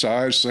same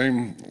size,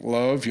 same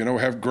love,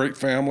 have great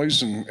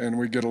families, and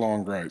we get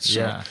along great.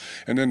 So,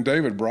 and then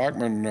David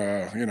Brockman,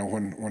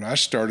 when I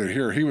started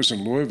here, he was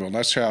in Louisville. And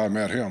that's how I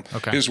met him.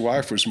 Okay. His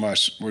wife was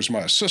my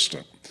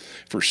assistant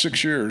for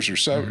 6 years or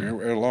so,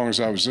 as long as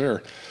I was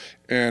there.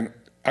 And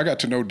I got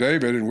to know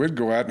David, and we'd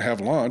go out and have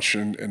lunch,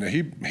 and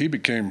he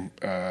became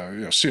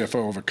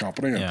CFO of a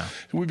company, and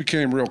we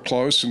became real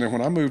close. And then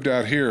when I moved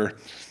out here,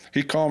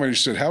 he called me and he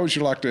said, "How would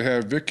you like to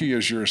have Vicky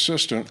as your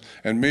assistant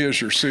and me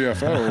as your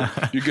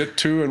CFO? You get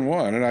 2 in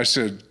 1." And I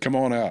said, "Come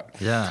on out."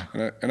 Yeah.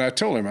 And I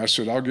told him, I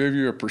said, "I'll give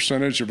you a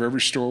percentage of every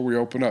store we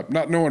open up,"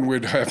 not knowing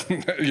we'd have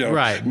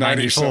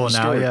 94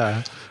 now,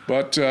 yeah.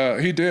 But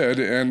he did,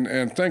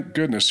 and thank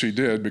goodness he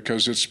did,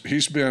 because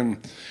he's been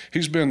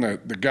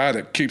the guy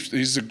that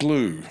he's the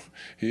glue.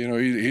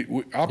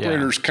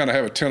 Operators kind of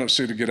have a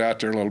tendency to get out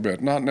there a little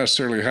bit. Not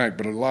necessarily Hank,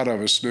 but a lot of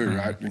us do,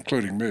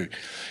 including me.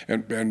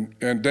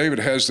 And David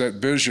has that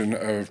vision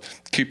of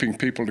keeping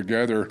people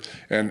together.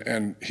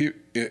 And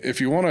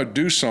if you want to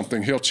do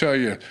something, he'll tell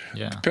you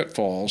the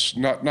pitfalls,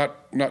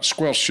 not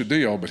squelch the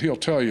deal, but he'll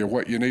tell you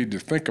what you need to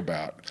think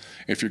about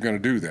if you're going to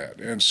do that.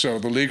 And so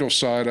the legal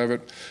side of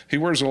it, he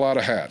wears a lot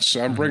of hats.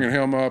 So I'm bringing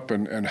him up,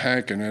 and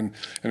Hank, and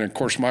of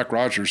course Mike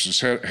Rogers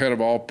is head of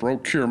all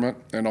procurement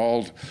and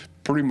all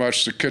pretty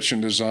much the kitchen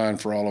design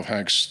for all of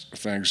Hank's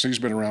things. He's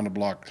been around the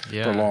block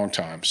for a long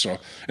time. So,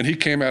 and he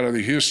came out of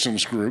the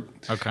Houston's group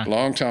a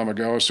long time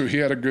ago. So he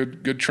had a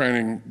good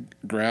training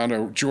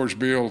ground. George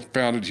Beale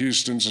founded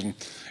Houston's, and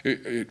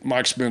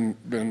Mike's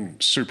been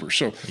super.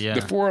 So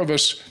the four of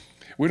us,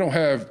 we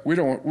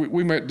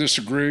might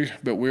disagree,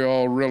 but we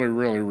all really,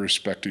 really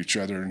respect each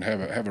other and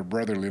have a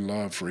brotherly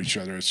love for each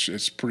other.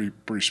 It's pretty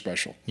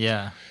special.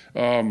 Yeah.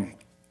 And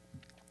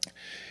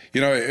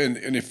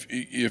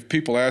if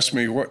people ask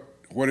me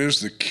what is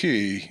the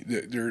key,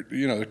 there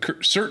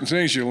certain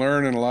things you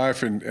learn in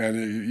life, and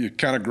you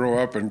kind of grow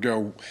up and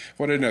go,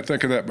 "Why didn't I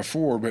think of that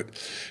before?" But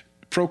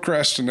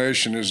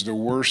procrastination is the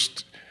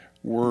worst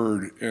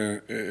word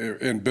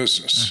in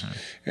business.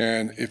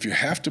 And if you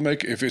have to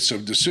if it's a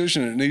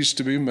decision that needs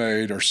to be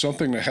made or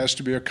something that has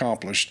to be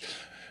accomplished,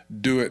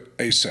 do it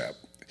ASAP.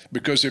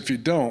 Because if you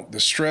don't,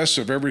 the stress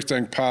of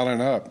everything piling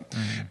up,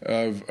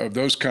 of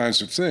those kinds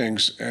of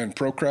things, and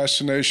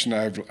procrastination,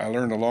 I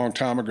learned a long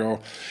time ago,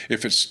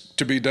 if it's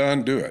to be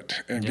done, do it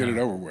and get it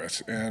over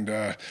with.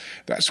 And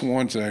that's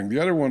one thing.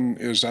 The other one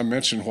is, I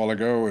mentioned a while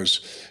ago,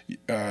 is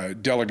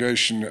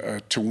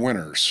delegation to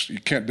winners. You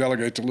can't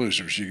delegate to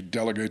losers. You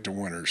delegate to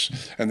winners.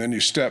 And then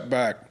you step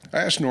back. I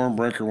asked Norm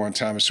Brinker one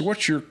time, I said,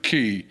 what's your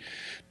key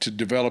to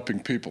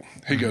developing people?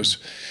 He goes,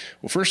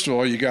 well, first of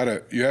all, you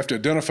have to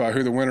identify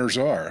who the winners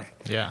are.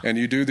 Yeah. And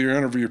you do the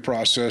interview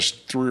process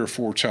 3 or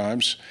 4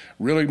 times.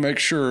 Really make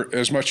sure,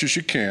 as much as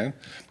you can,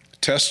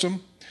 test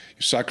them,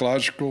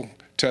 psychological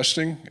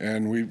testing,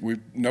 and we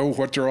know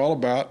what they're all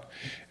about.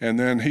 And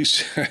then he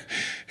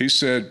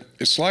said,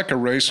 it's like a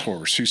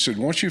racehorse. He said,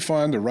 once you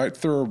find the right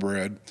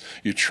thoroughbred,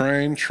 you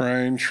train.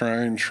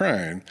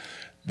 The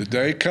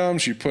day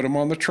comes, you put them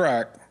on the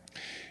track.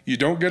 You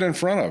don't get in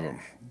front of them.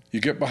 You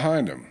get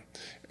behind them.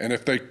 And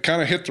if they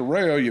kind of hit the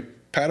rail, you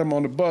pat them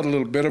on the butt a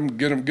little bit,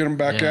 get them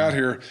back out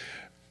here.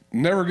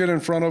 Never get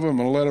in front of them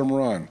and let them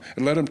run.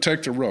 And let them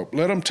take the rope.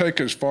 Let them take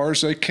as far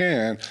as they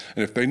can.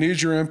 And if they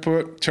need your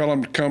input, tell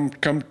them to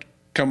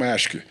come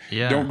ask you.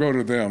 Yeah. Don't go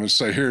to them and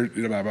say, here,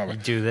 blah, blah, blah.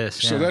 Do this.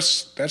 So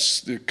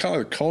that's the kind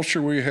of the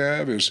culture we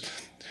have is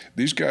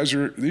these guys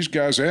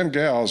and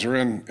gals are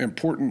in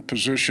important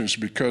positions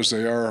because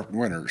they are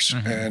winners.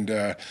 And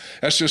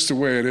that's just the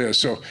way it is.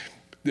 So,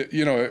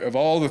 of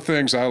all the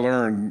things I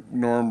learned,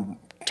 Norm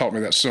taught me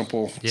that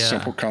simple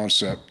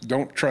concept.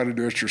 Don't try to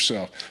do it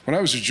yourself. When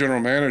I was a general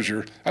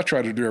manager, I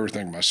tried to do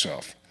everything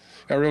myself.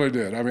 I really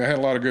did. I mean, I had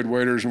a lot of good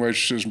waiters and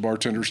waitresses and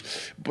bartenders,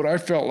 but I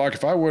felt like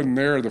if I wasn't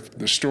there,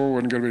 the store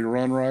wasn't going to be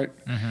run right.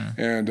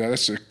 And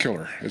that's a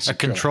killer. It's a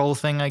control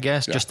thing, I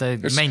guess, just to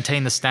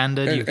maintain the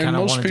standard. You kind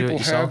of want to do it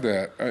yourself. And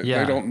most people have that.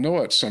 They don't know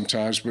it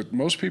sometimes, but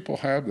most people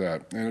have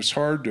that. And it's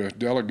hard to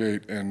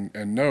delegate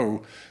and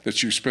know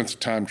that you spent the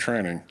time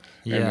training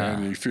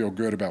and you feel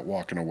good about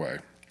walking away.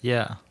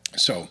 Yeah.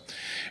 So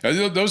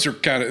those are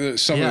kind of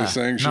some of the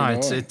things. No,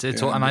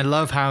 it's and I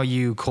love how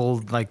you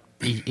called, like,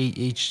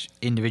 each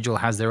individual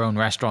has their own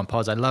restaurant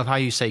pods. I love how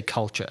you say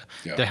culture.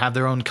 Yeah. They have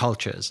their own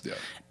cultures. Yeah.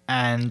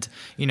 And,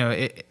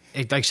 it,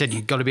 like I said,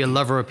 you've got to be a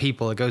lover of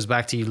people. It goes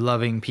back to you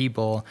loving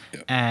people.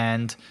 Yeah.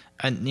 And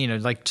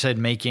like I said,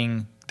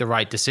 making the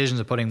right decisions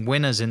of putting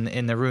winners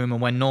in the room.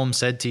 And when Norm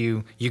said to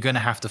you, you're going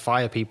to have to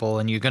fire people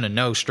and you're going to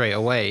know straight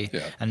away,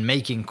 and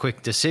making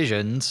quick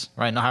decisions,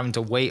 right? Not having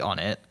to wait on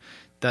it.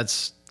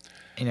 That's,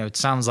 it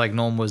sounds like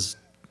Norm was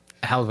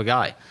a hell of a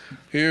guy.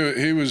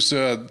 He was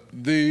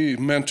the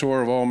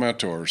mentor of all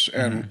mentors,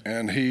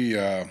 and he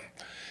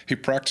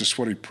practiced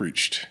what he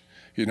preached.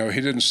 He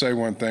didn't say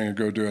one thing and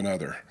go do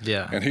another.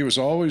 Yeah. And he was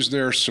always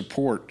there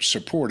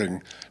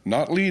supporting,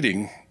 not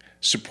leading,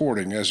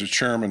 supporting as a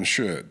chairman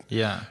should.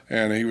 Yeah.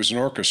 And he was an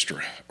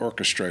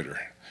orchestrator.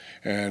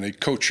 And he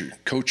coaching,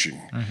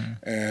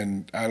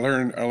 and I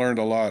learned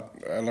a lot.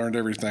 I learned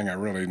everything I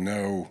really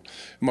know,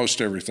 most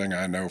everything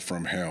I know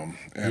from him.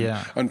 And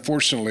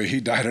unfortunately,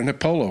 he died in a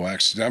polo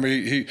accident. I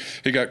mean,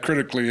 he got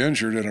critically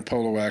injured in a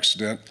polo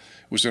accident.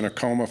 Was in a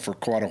coma for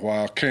quite a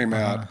while. Came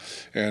out,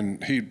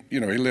 and he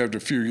lived a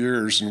few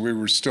years, and we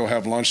would still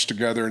have lunch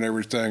together and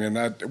everything.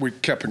 And we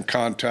kept in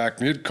contact.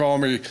 And he'd call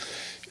me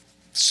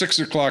 6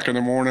 o'clock in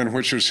the morning,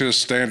 which was his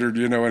standard,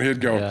 and he'd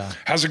go,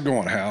 how's it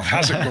going, Hal?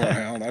 How's it going,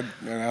 Hal?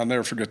 And I'll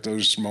never forget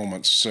those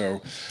moments.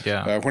 So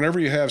whenever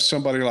you have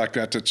somebody like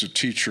that that's a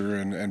teacher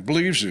and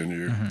believes in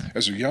you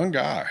as a young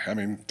guy, I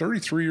mean,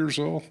 33 years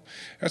old,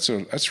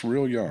 that's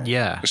real young.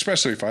 Yeah.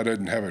 Especially if I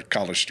didn't have a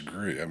college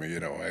degree. I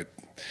mean,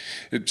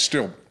 it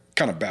still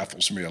kind of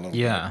baffles me a little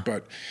bit.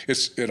 But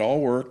it all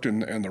worked,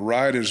 and the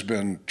ride has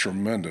been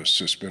tremendous.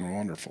 It's been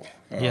wonderful.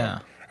 I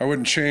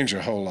wouldn't change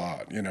a whole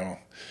lot,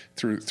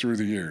 through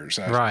the years.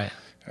 I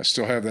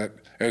still have that,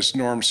 as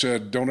Norm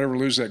said, don't ever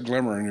lose that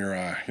glimmer in your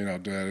eye,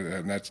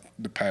 and that's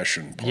the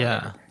passion part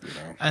of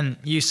it, And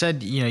you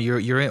said,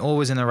 you're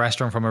always in the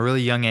restaurant from a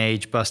really young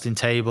age, busting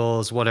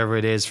tables, whatever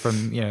it is,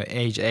 from,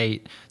 age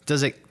 8.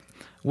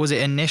 Was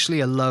it initially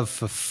a love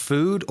for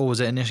food, or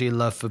was it initially a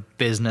love for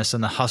business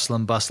and the hustle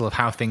and bustle of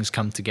how things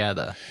come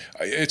together?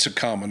 It's a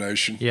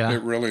combination. Yeah.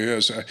 It really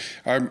is.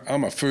 I'm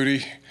a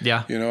foodie.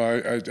 Yeah.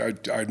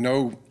 I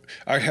know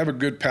I have a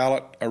good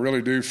palate. I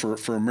really do for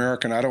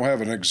American. I don't have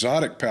an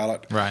exotic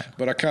palate. Right.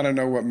 But I kind of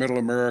know what Middle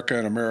America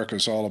and America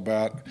is all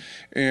about.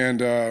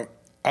 And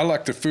I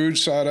like the food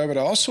side of it. I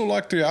also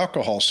like the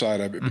alcohol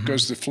side of it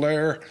because the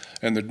flair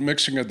and the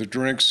mixing of the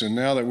drinks. And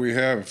now that we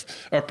have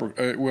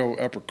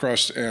upper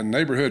crust and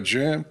neighborhood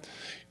gin,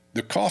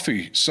 the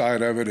coffee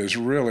side of it is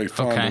really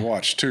fun to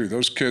watch too.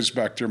 Those kids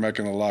back there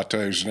making the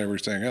lattes and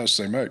everything else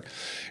they make.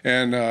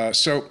 And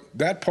so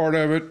that part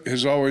of it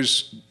has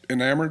always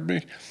enamored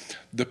me.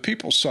 The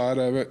people side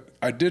of it,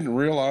 I didn't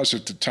realize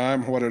at the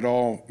time what it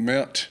all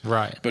meant.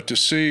 Right. But to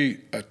see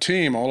a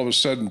team all of a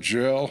sudden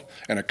gel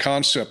and a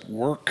concept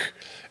work,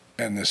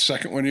 and the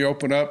second when you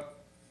open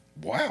up,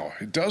 wow,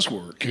 it does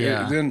work.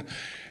 Yeah. Then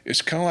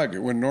it's kind of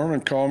like when Norman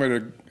called me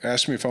to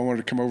ask me if I wanted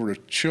to come over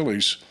to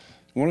Chili's,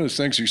 one of the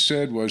things he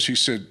said,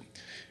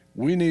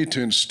 we need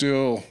to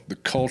instill the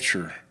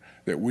culture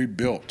that we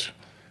built,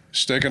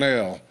 Steak and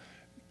Ale,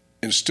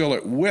 instill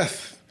it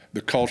with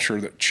the culture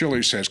that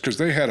Chili's has, because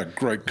they had a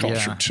great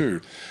culture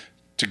too.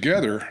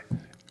 Together,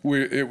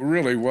 it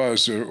really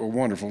was a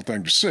wonderful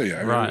thing to see.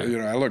 Right.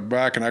 I look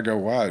back and I go,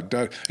 wow.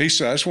 He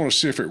said, I just want to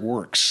see if it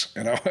works.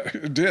 And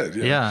it did.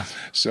 Yeah.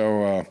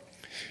 So,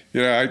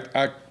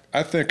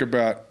 I think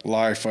about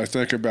life. I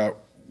think about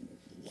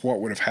what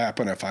would have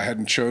happened if I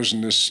hadn't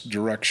chosen this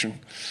direction.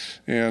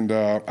 And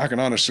I can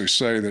honestly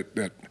say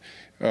that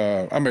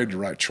I made the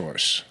right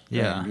choice.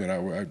 Yeah.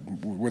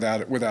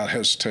 Without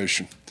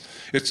hesitation.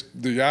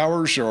 The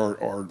hours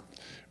are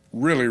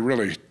really,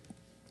 really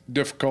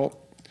difficult.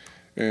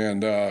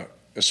 And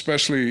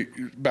especially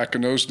back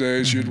in those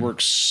days, you'd work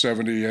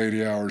 70,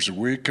 80 hours a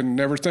week and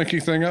never think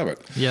anything of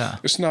it. Yeah.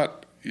 It's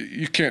not,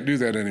 you can't do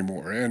that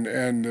anymore.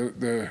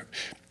 And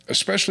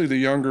especially the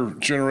younger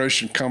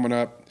generation coming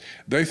up,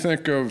 they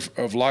think of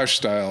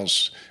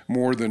lifestyles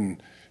more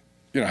than,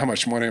 how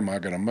much money am I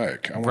going to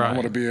make? I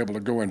want to be able to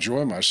go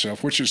enjoy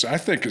myself, which I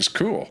think is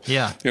cool.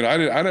 Yeah.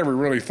 I never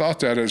really thought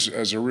that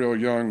as a real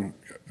young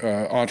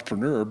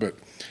entrepreneur, but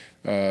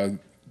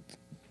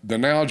the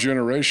now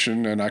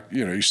generation, and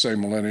you say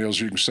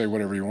millennials, you can say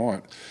whatever you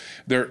want.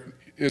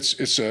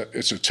 It's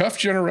a tough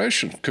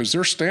generation because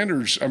their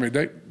standards. I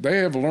mean, they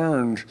have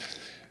learned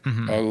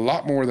a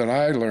lot more than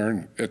I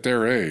learned at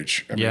their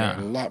age.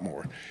 A lot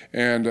more,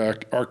 and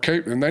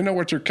and they know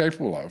what they're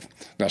capable of.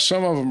 Now,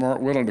 some of them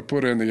aren't willing to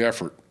put in the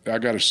effort. I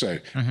got to say,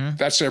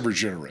 that's every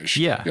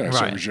generation. Yeah,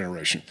 it's every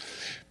generation.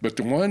 But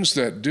the ones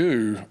that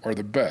do are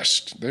the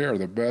best. They are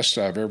the best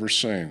I've ever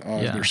seen.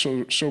 They're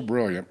so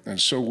brilliant and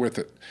so with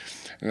it.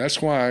 And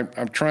that's why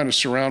I'm trying to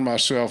surround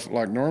myself,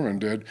 like Norman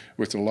did,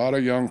 with a lot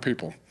of young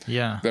people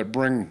that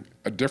bring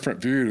a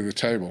different view to the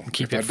table.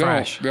 Keep if it I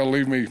fresh. don't, they'll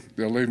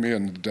leave me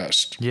in the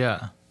dust.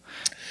 Yeah.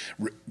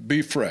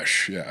 Be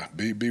fresh,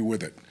 be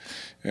with it.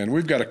 And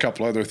we've got a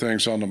couple other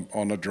things on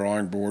the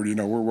drawing board.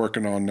 We're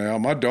working on now.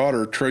 My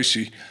daughter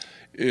Tracy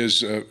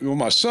is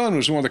my son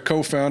was one of the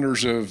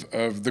co-founders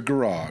of the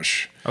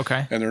Garage.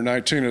 Okay. And there are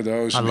 19 of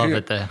those. I love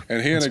it there.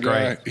 And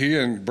he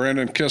and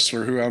Brandon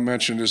Kistler, who I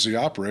mentioned is the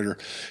operator,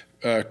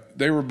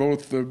 they were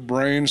both the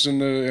brains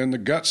and the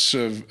guts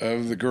of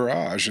the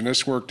Garage, and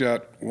it's worked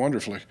out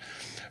wonderfully.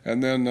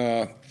 And then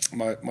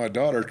my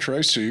daughter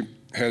Tracy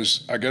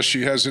I guess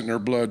she has it in her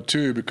blood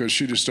too, because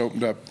she just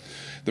opened up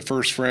the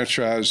first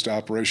franchised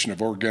operation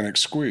of Organic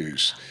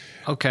Squeeze.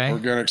 Okay.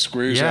 Organic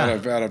Squeeze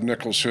out of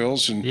Nichols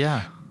Hills, and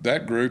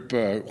that group,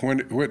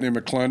 Whitney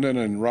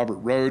McClendon and Robert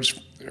Rhodes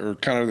are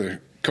kind of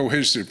the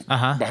cohesive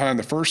behind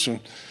the first one.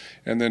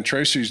 And then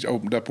Tracy's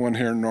opened up one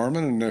here in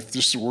Norman, and if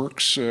this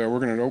works, she's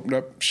going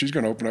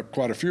to open up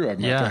quite a few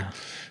of them, I think.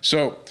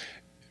 So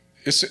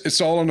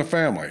it's all in the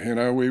family.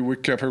 We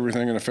kept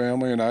everything in the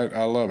family, and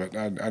I love it.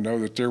 I know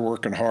that they're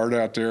working hard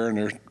out there, and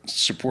they're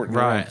supporting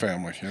their own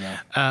family,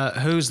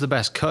 Who's the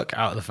best cook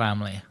out of the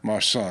family? My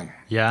son.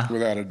 Yeah?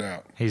 Without a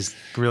doubt. He's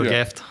a real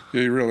gift.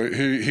 He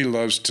really, he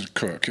loves to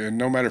cook, and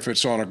no matter if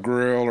it's on a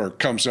grill or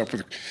comes up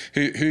with,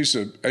 he's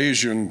an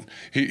Asian,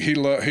 he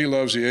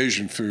loves the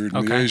Asian food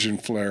and the Asian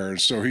flair, and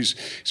so he's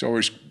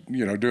always,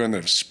 doing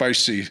the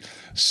spicy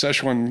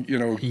Szechuan,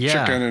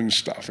 chicken and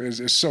stuff.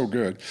 It's so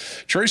good.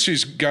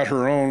 Tracy's got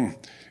her own.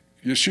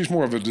 She's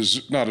more of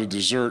not a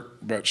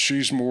dessert, but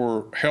she's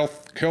more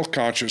health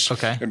conscious.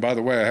 Okay. And by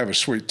the way, I have a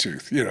sweet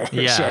tooth.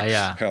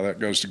 How that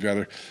goes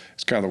together.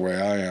 It's kind of the way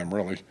I am,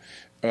 really.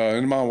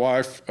 And my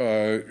wife,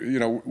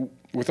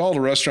 with all the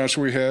restaurants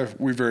we have,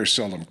 we very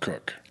seldom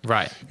cook.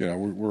 Right.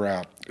 We're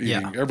out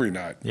eating every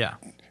night. Yeah.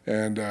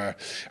 And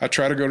I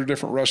try to go to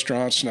different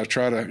restaurants, and I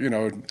try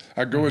to,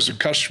 I go as a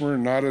customer,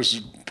 not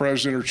as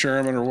president or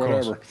chairman or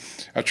whatever.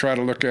 I try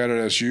to look at it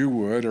as you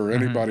would or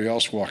anybody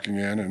else walking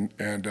in,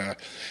 and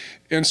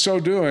in so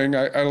doing,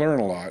 I learn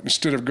a lot.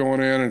 Instead of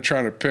going in and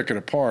trying to pick it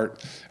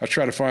apart, I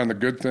try to find the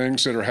good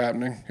things that are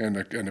happening and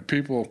the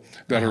people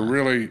that are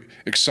really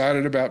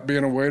excited about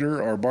being a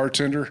waiter or a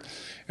bartender,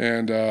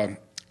 and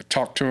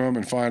talk to them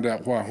and find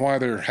out why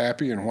they're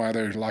happy and why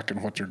they're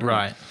liking what they're doing.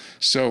 Right.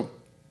 So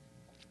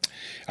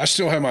I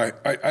still have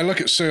I look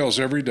at sales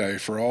every day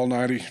for all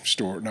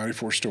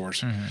 94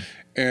 stores.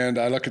 And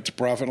I look at the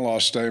profit and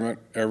loss statement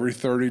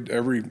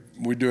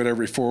we do it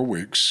every 4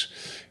 weeks.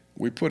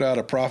 We put out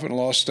a profit and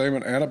loss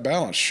statement and a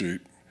balance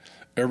sheet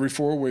every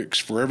 4 weeks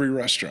for every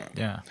restaurant.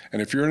 Yeah.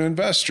 And if you're an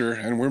investor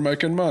and we're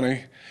making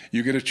money,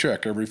 you get a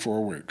check every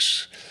 4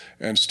 weeks.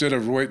 Instead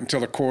of waiting until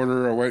the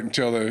quarter or waiting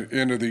until the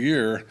end of the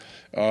year,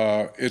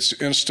 it's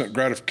instant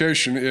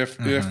gratification if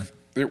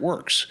it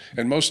works.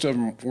 And most of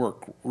them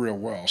work real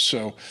well.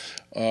 So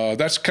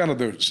that's kind of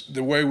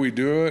the way we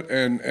do it.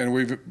 And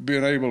we've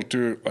been able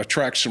to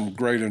attract some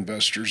great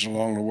investors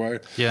along the way.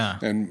 Yeah.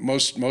 And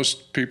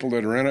most people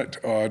that are in it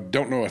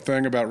don't know a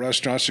thing about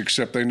restaurants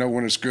except they know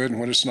when it's good and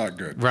when it's not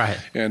good. Right.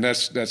 And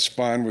that's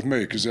fine with me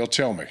because they'll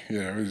tell me,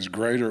 it was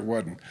great or it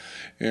wasn't.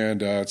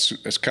 And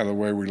it's kind of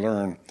the way we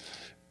learn.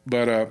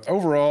 But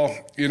overall,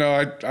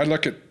 I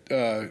look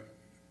at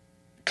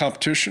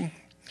competition.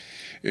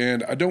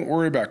 And I don't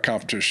worry about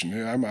competition.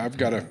 I've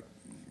got a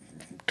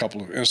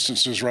couple of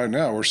instances right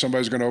now where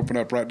somebody's going to open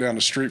up right down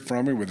the street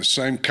from me with the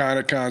same kind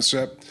of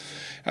concept.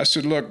 I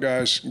said, look,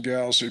 guys and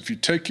gals, if you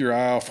take your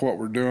eye off what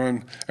we're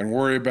doing and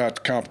worry about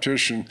the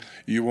competition,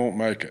 you won't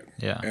make it.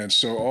 Yeah. And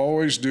so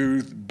always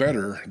do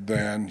better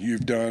than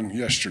you've done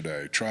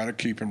yesterday. Try to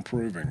keep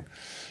improving.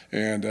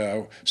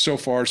 And so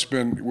far,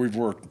 we've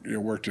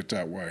worked it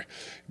that way.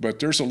 But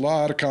there's a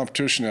lot of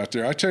competition out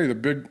there. I tell you,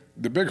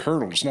 the big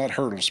hurdles, not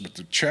hurdles, but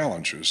the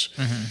challenges,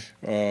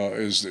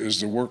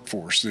 is the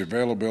workforce, the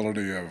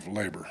availability of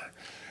labor,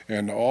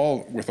 and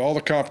with all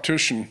the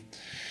competition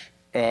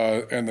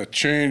and the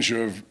change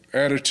of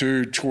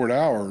attitude toward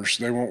hours.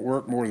 They won't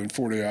work more than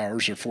 40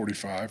 hours or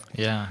 45.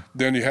 Yeah.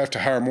 Then you have to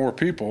hire more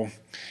people.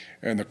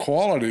 And the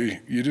quality,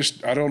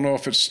 I don't know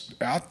if it's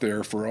out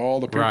there for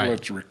all the people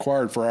that's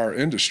required for our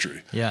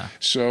industry. Yeah.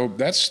 So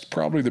that's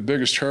probably the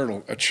biggest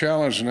hurdle. A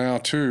challenge now,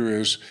 too,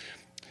 is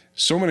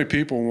so many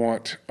people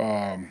want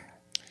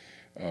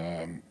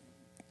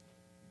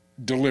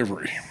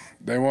delivery.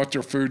 They want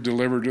their food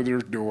delivered to their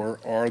door,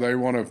 or they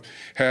want to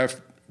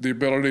have the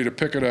ability to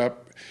pick it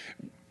up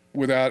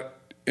without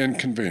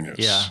inconvenience.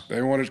 Yeah.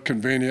 They want it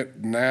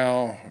convenient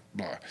now,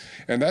 blah.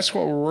 And that's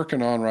what we're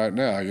working on right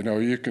now. You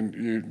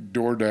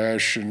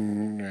DoorDash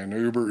and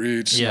Uber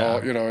Eats and all,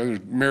 there's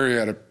a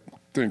myriad of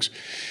things.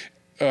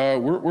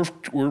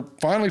 We're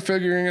finally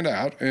figuring it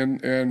out,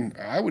 and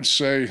I would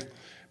say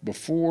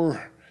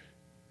before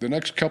the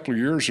next couple of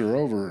years are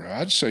over,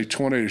 I'd say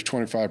 20 to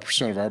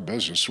 25% of our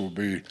business will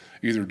be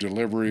either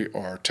delivery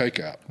or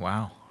takeout.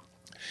 Wow.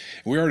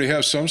 We already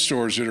have some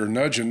stores that are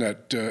nudging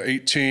that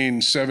 18,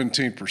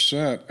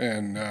 17%,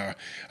 and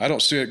I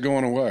don't see it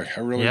going away. I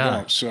really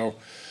don't. So,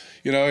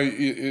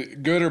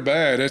 good or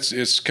bad,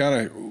 it's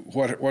kind of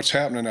what's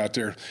happening out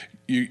there.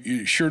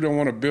 You sure don't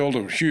want to build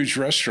a huge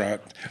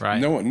restaurant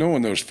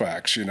knowing those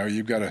facts.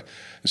 You've got to,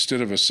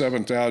 instead of a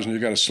 7,000,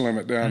 you've got to slim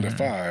it down to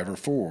 5 or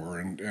 4,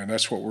 and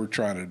that's what we're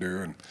trying to do,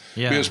 and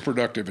be as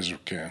productive as we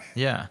can.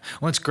 Yeah.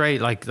 Well, it's great.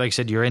 Like I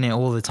said, you're in it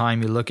all the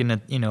time. You're looking at,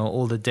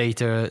 all the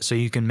data so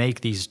you can make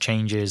these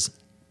changes,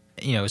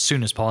 as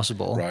soon as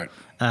possible. Right.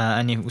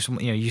 And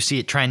you see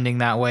it trending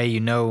that way,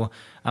 and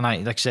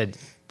like I said,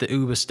 the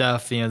Uber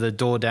stuff, the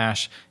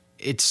DoorDash,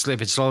 it's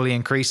slowly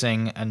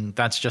increasing, and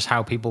that's just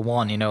how people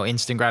want,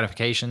 instant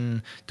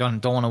gratification.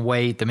 Don't want to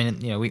wait. The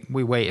minute,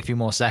 we wait a few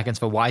more seconds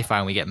for Wi-Fi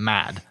and we get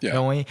mad,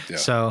 don't we? Yeah.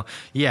 So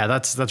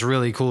that's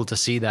really cool to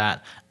see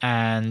that.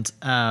 And,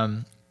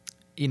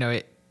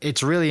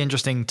 it's really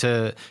interesting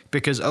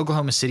because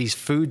Oklahoma City's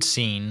food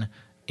scene,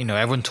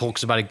 everyone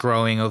talks about it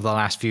growing over the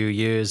last few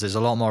years. There's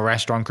a lot more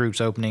restaurant groups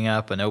opening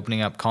up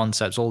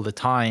concepts all the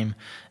time.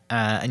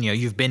 And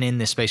you've been in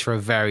this space for a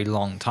very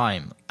long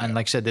time, and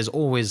like I said, there's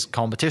always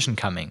competition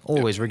coming,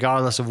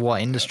 regardless of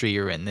what industry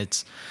you're in.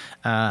 It's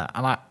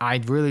and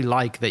I really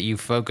like that you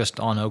focused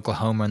on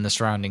Oklahoma and the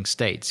surrounding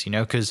states,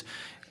 because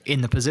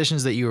in the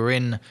positions that you were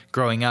in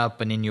growing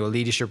up and in your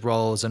leadership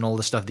roles and all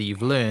the stuff that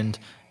you've learned,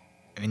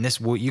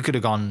 you could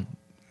have gone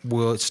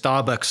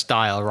Starbucks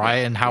style, right,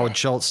 and Howard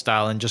Schultz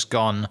style, and just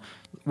gone,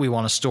 we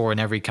want a store in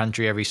every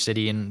country, every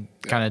city, and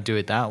kind of do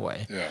it that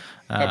way. Yeah.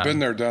 I've been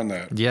there, done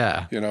that.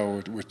 Yeah.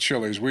 With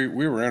Chili's, we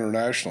were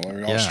international. I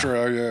mean,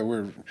 Australia,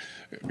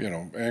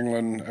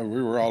 England,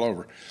 we were all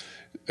over.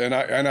 And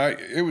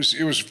it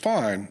was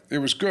fine. It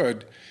was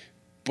good,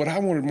 but I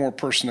wanted more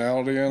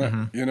personality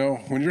in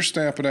it. When you're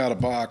stamping out a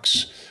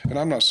box, and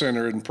I'm not saying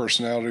there isn't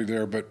personality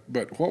there, but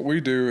what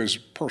we do is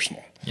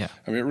personal. Yeah.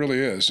 I mean, it really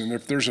is. And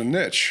if there's a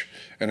niche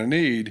and a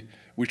need,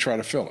 we try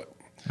to fill it.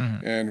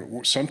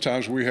 And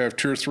sometimes we have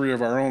 2 or 3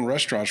 of our own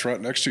restaurants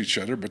right next to each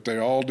other, but they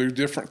all do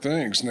different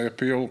things, and they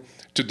appeal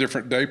to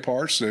different day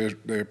parts.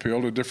 They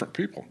appeal to different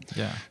people.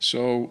 Yeah.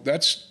 So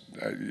that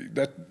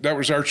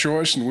was our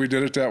choice, and we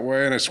did it that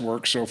way, and it's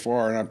worked so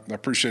far. And I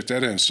appreciate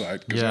that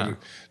insight, because it's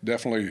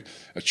definitely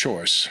a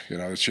choice,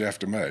 that you have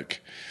to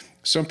make.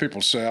 Some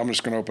people say, I'm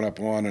just going to open up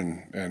one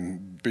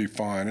and be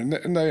fine,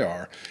 and they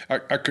are.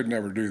 I could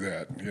never do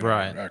that.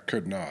 Right. I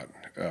could not.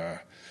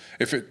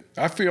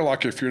 I feel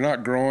like if you're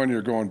not growing,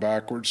 you're going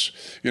backwards,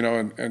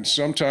 and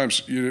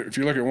sometimes if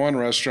you look at one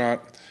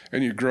restaurant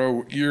and you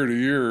grow year to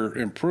year,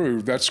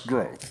 improve, that's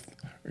growth.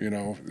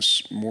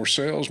 It's more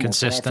sales, more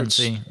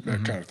consistency, profits,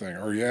 that kind of thing.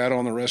 Or you add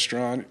on the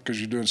restaurant because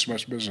you're doing so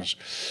much business.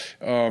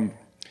 A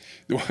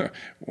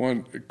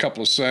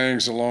couple of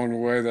sayings along the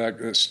way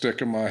that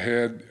stick in my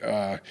head.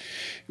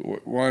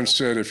 One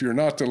said, "If you're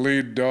not the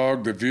lead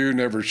dog, the view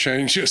never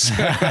changes."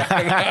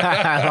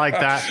 I like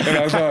that. And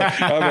I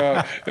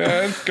thought,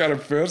 that kind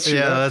of fits.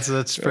 Yeah,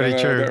 that's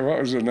pretty true. What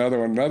was another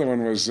one? Another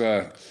one was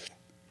a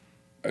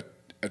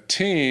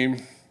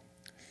team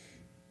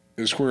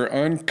is where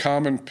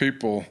uncommon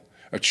people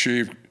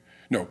achieve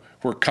No,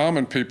 where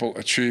common people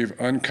achieve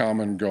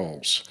uncommon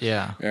goals.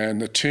 Yeah.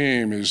 And the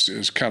team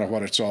is kind of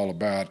what it's all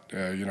about,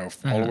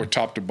 all the way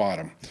top to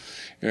bottom.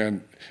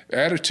 And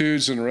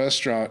attitudes in the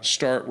restaurant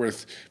start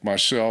with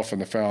myself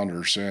and the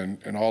founders,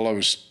 and all of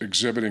us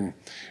exhibiting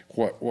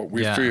what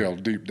we feel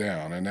deep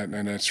down, and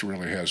that's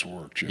really has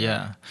worked.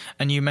 Yeah.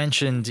 And you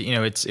mentioned,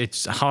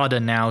 it's harder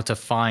now to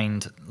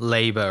find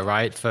labor,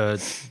 right, for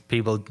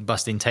people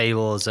busting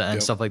tables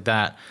and stuff like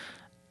that.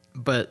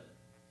 But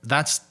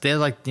that's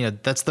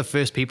the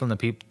first people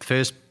and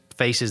first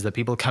faces that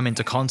people come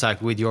into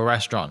contact with your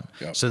restaurant.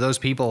 Yep. So those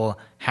people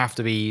have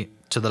to be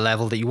to the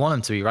level that you want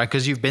them to be, right?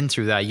 Because you've been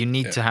through that. You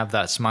need to have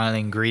that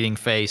smiling, greeting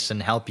face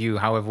and help you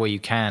however way you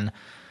can.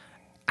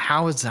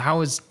 How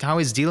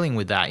is dealing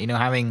with that?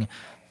 Having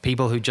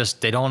people who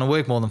they don't want to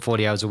work more than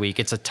 40 hours a week.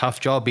 It's a tough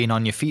job being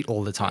on your feet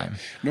all the time.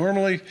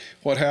 Normally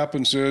what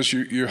happens is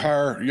you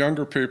hire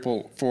younger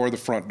people for the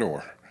front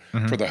door.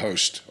 For the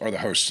host or the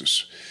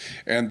hostess.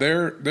 And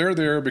they're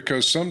there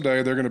because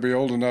someday they're going to be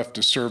old enough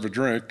to serve a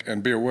drink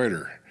and be a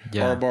waiter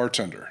or a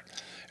bartender.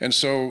 And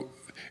so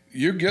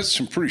you get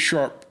some pretty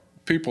sharp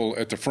people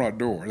at the front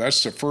door.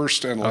 That's the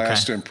first and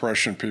last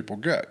impression people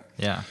get.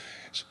 Yeah.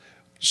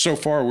 So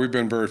far, we've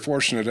been very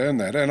fortunate in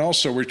that. And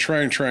also we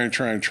train.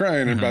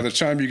 And by the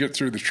time you get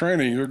through the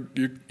training,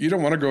 you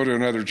don't want to go to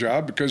another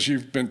job because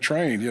you've been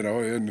trained,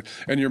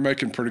 and you're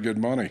making pretty good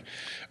money.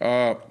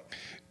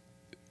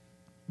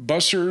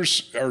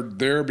 Bussers are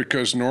there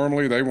because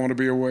normally they want to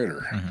be a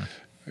waiter.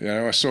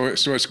 So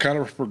it's kind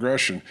of a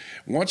progression.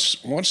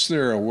 Once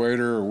they're a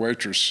waiter or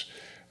waitress,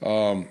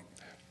 and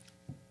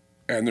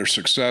they're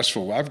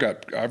successful. I've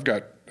got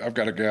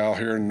a gal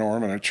here in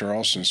Norman at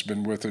Charleston that's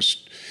been with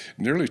us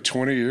nearly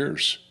 20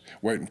 years,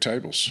 waiting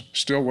tables,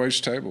 still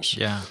waits tables.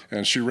 Yeah.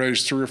 And she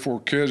raised 3 or 4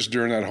 kids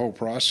during that whole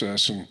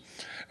process, and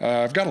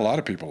I've got a lot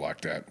of people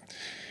like that.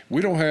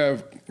 We don't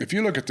have, if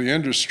you look at the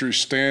industry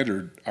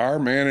standard, our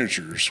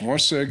managers,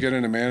 once they get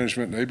into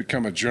management and they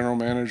become a general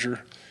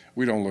manager,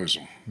 we don't lose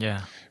them.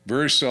 Yeah.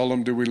 Very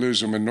seldom do we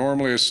lose them. And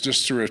normally it's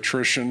just through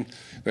attrition.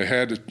 They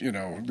had,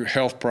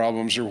 health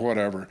problems or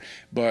whatever.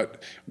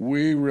 But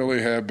we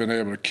really have been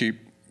able to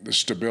keep the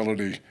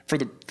stability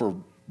for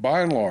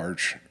by and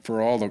large,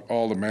 for all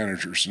the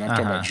managers. And I'm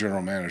talking about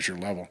general manager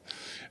level.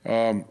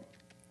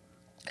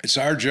 It's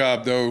our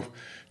job, though,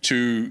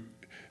 to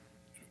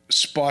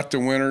spot the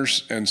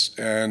winners and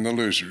the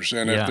losers.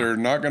 And if they're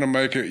not going to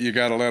make it, you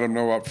got to let them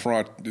know up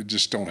front they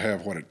just don't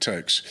have what it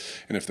takes.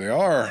 And if they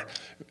are,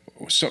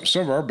 some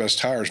of our best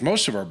hires,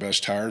 most of our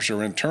best hires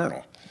are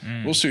internal.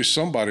 We'll see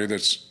somebody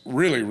that's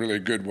really, really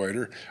good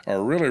waiter or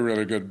a really,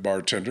 really good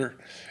bartender,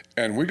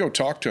 and we go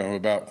talk to them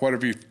about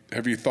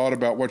have you thought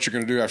about what you're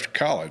going to do after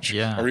college,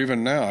 or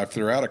even now if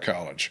they're out of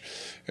college.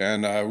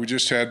 And we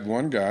just had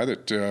one guy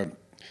that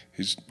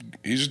he's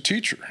a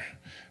teacher,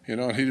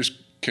 and he just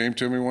came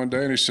to me one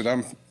day and he said,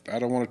 I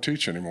don't want to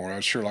teach anymore.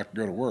 I'd sure like to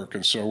go to work.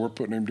 And so we're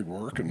putting him to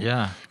work, and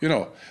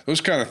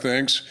those kind of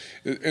things.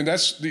 And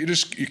that's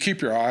you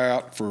keep your eye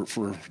out for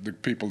the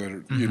people that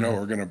are,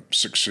 are going to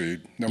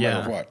succeed no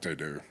matter what they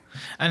do.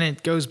 And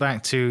it goes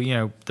back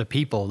to, the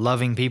people,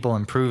 loving people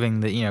and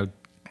proving that,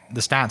 the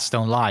stats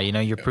don't lie.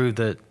 You prove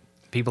that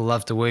people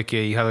love to work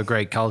here. You have a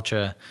great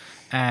culture.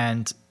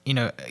 And,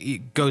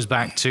 it goes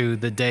back to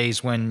the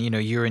days when,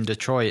 you're in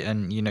Detroit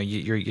and,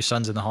 your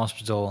son's in the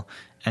hospital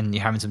and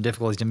you're having some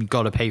difficulties and you've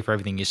got to pay for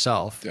everything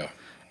yourself. Yeah.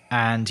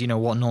 And,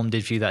 what Norm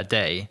did for you that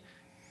day,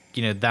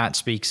 that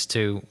speaks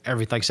to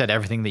everything, like I said,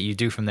 everything that you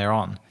do from there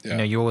on.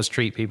 Yeah. You always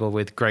treat people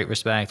with great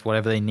respect,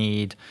 whatever they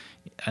need.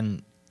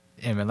 And,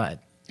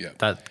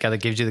 that kind of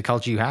gives you the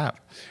culture you have.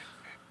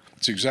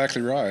 It's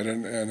exactly right.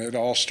 And it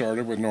all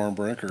started with Norm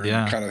Brinker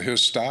and kind of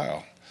his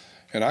style.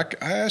 And I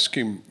asked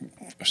him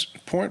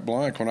point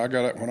blank when I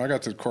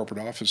got to the corporate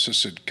office. I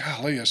said,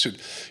 "Golly," I said,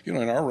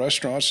 in our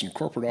restaurants and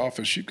corporate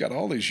office, you've got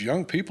all these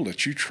young people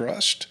that you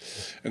trust."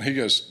 And he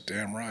goes,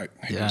 "Damn right."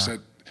 He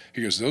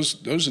goes,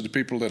 "Those are the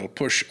people that'll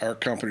push our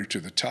company to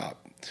the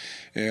top."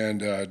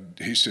 And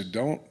he said,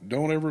 "Don't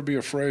ever be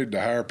afraid to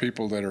hire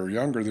people that are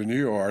younger than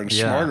you are and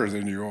smarter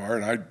than you are."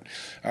 And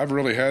I've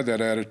really had that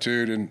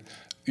attitude. And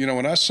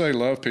when I say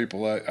love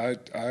people,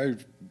 I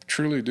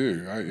truly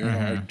do.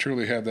 I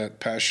truly have that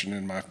passion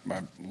in my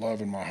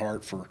love in my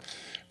heart for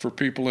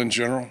people in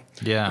general.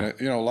 Yeah.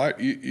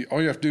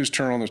 All you have to do is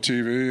turn on the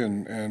TV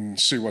and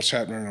see what's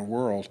happening in the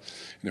world.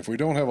 And if we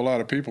don't have a lot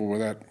of people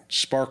with that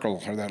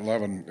sparkle or that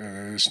loving,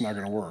 it's not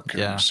going to work.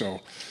 Yeah. So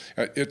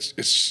it's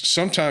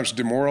sometimes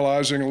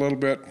demoralizing a little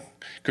bit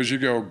because you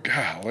go,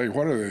 "Golly,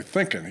 what are they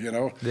thinking?"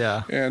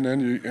 Yeah. And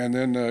then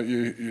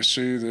you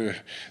see the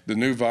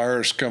new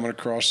virus coming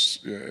across.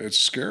 It's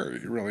scary.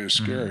 It really is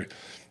scary.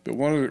 But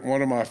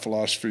one of my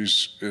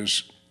philosophies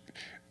is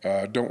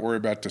don't worry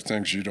about the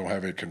things you don't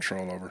have any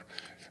control over.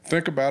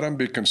 Think about them,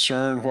 be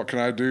concerned, what can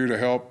I do to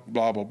help,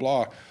 blah, blah,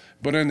 blah.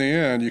 But in the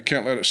end, you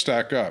can't let it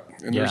stack up.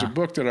 And there's a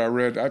book that I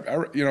read.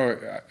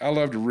 I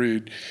love to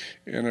read,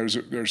 and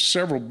there's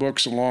several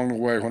books along the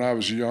way when I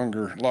was a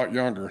lot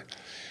younger.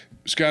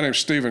 This guy named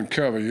Stephen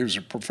Covey. He was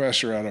a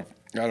professor out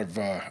of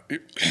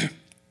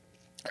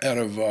out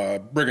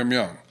of Brigham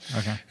Young.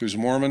 Okay. He was a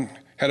Mormon,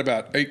 had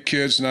about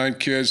 9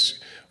 kids,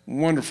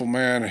 wonderful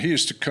man. He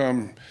used to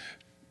come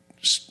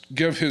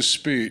give his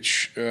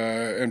speech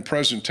and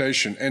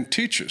presentation and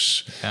teach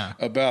us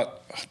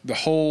about the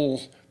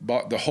whole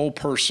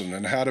person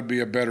and how to be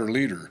a better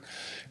leader.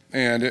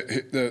 And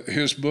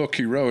his book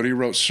he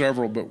wrote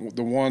several, but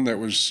the one that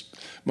was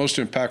most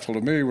impactful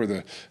to me were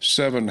the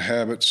 7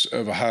 Habits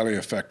of a Highly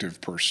Effective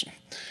Person.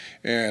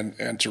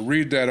 And to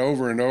read that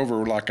over and over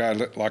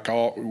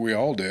we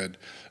all did,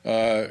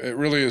 it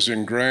really is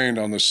ingrained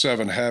on the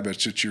 7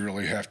 habits that you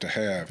really have to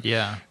have.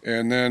 Yeah.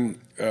 And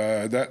then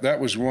that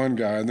was one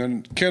guy. And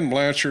then Ken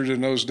Blanchard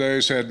in those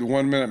days had the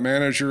 1 Minute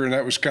Manager, and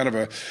that was kind of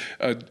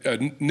a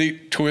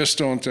neat twist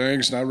on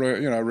things. And I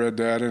read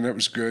that, and it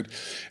was good.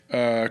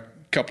 A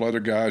couple other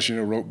guys,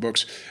 wrote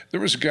books. There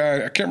was a guy,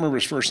 I can't remember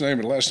his first name,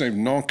 but last name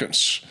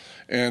Nonkens,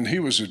 and he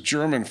was a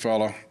German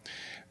fellow,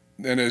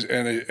 and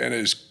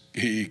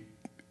the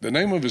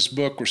name of his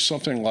book was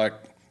something like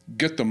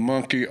 "Get the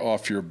Monkey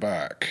Off Your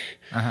Back."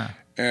 Uh-huh.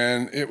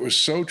 And it was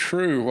so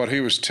true what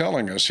he was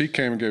telling us. He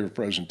came and gave a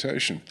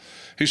presentation.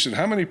 He said,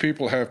 how many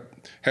people have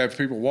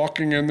people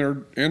walking in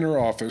their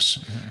office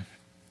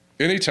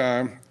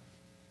anytime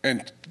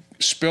and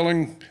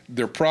spilling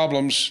their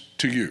problems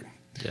to you?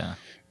 Yeah.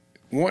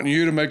 Wanting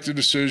you to make the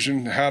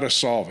decision how to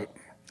solve it.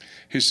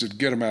 He said,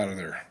 get them out of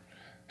there.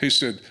 He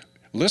said,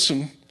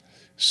 listen,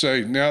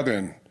 say, now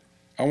then,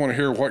 I want to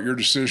hear what your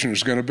decision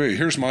is going to be.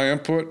 Here's my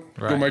input.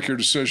 Right. Go make your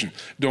decision.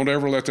 Don't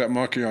ever let that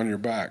monkey on your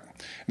back.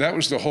 That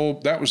was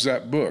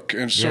that book.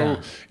 And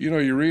so,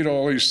 you read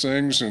all these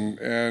things,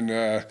 and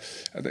I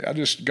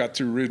just got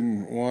through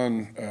reading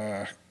one,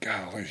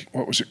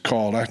 what was it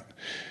called?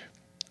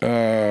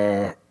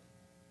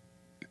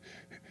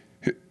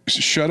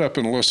 Shut Up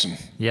and Listen.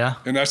 Yeah.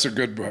 And that's a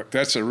good book.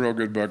 That's a real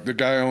good book. The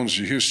guy owns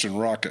the Houston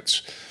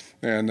Rockets.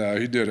 And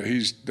he did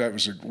it. That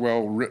was a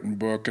well-written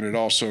book, and it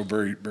also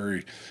very,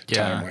 very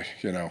timely.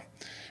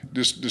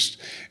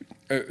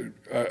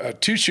 A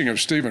teaching of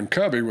Stephen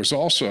Covey was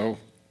also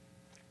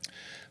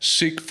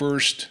seek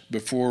first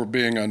before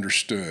being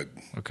understood.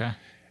 Okay.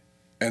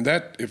 And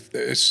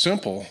it's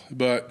simple,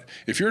 but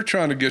if you're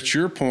trying to get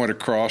your point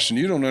across and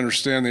you don't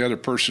understand the other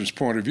person's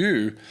point of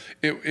view,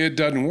 it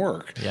doesn't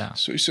work. Yeah.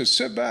 So he said,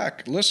 sit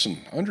back,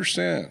 listen,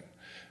 understand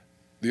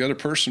the other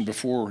person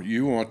before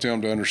you want them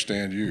to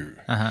understand you.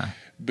 Uh-huh.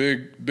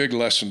 Big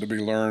lesson to be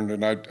learned,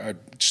 and I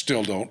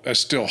still don't. That's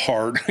still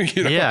hard,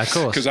 Yeah, of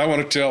course. Because I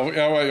want to tell.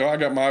 I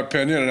got my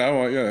opinion, and I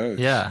want.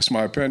 It's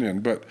my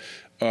opinion. But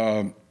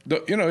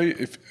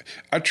if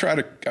I try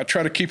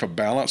to keep a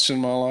balance in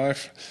my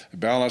life. A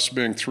balance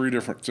being 3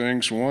 different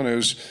things. One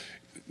is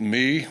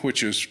me,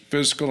 which is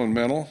physical and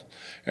mental.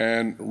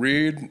 And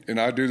read, and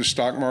I do the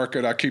stock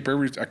market. I keep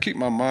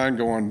my mind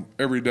going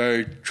every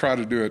day. Try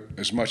to do it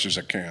as much as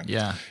I can.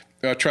 Yeah.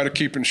 I try to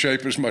keep in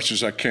shape as much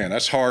as I can.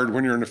 That's hard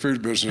when you're in the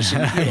food business.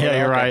 And,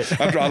 you're right.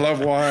 I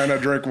love wine. I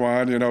drink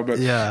wine.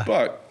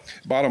 But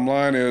bottom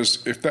line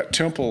is, if that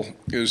temple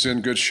is in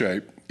good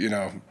shape,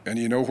 and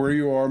you know where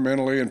you are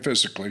mentally and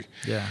physically,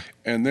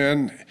 and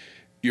then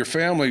your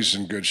family's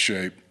in good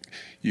shape.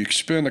 You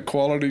spend the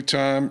quality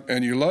time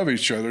and you love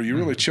each other. You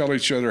really tell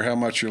each other how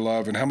much you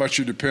love and how much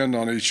you depend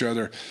on each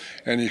other,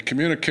 and you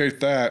communicate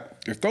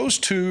that. If those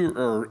 2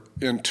 are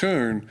in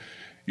tune,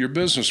 your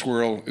business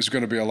world is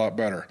going to be a lot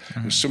better.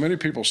 Mm-hmm. So many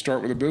people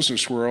start with a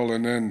business world,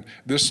 and then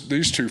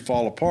these 2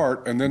 fall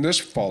apart, and then this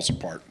falls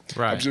apart.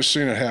 Right. I've just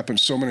seen it happen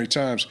so many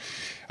times.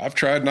 I've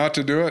tried not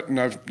to do it, and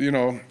I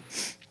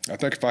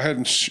think if I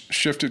hadn't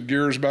shifted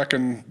gears back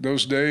in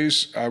those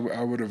days, I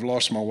would have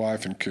lost my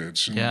wife and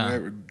kids.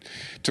 And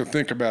to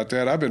think about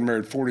that, I've been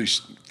married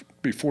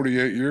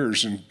 48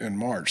 years in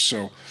March.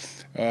 So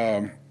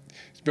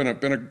it's been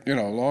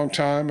a long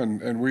time,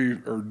 and we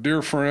are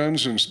dear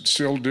friends and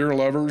still dear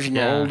lovers and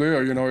the whole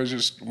deal. It's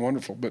just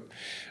wonderful. But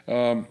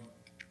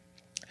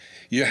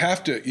you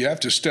have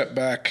to step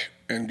back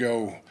and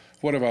go,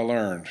 what have I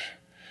learned?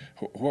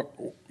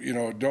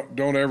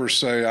 Don't ever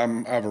say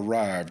I've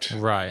arrived.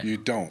 Right. You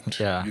don't.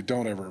 Yeah. You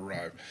don't ever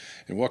arrive.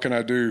 And what can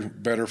I do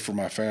better for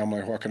my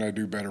family? What can I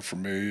do better for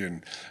me?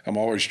 And I'm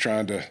always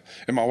trying to.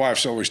 And my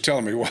wife's always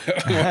telling me,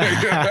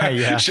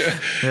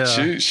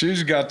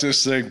 she's got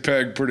this thing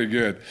pegged pretty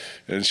good,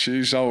 and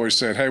she's always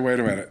saying, "Hey, wait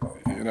a minute,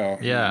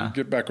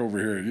 get back over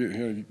here.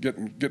 You're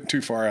getting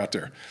too far out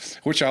there,"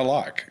 which I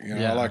like.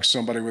 I like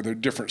somebody with a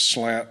different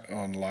slant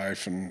on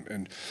life,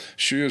 and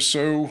she is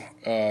so.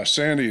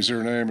 Sandy is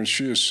her name, and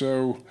she is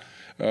so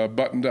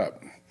buttoned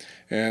up,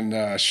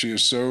 and she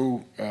is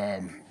so.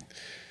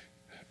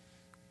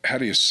 How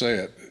do you say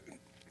it?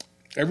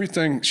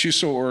 Everything, she's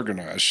so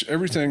organized.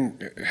 Everything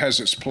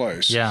has its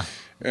place. Yeah.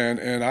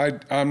 And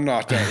I'm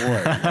not that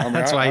way. I mean,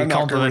 that's why I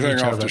knock everything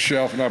off the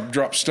shelf, and I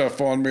drop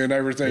stuff on me and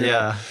everything.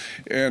 Yeah.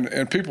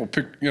 And people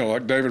pick,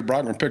 like David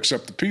Brockman picks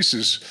up the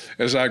pieces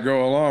as I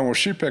go along. Well,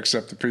 she picks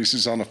up the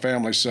pieces on the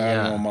family side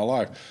and on my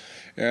life.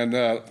 And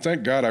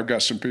thank God I've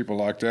got some people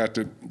like that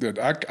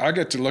I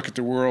get to look at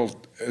the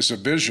world as a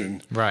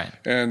vision, right,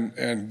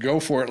 and go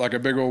for it like a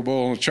big old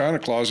bull in a china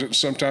closet. And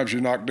sometimes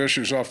you knock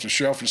dishes off the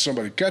shelf and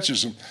somebody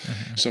catches them.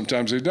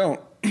 Sometimes they don't.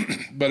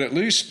 But at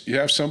least you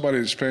have somebody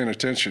that's paying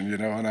attention, you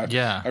know. And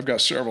I've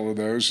got several of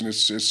those, and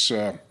it's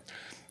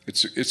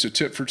a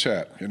tit for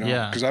tat, you know,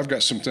 because I've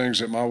got some things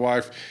that my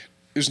wife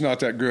is not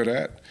that good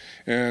at,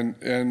 and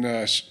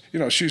you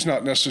know, she's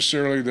not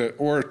necessarily the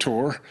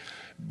orator,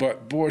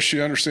 but boy,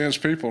 she understands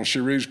people and she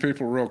reads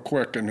people real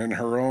quick, and in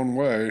her own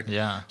way,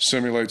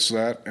 simulates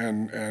that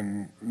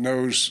and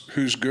knows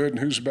who's good and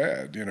who's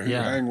bad, you know, who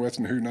to hang with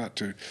and who not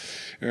to.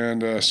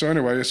 And so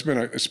anyway, it's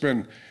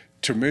been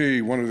to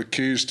me one of the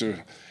keys to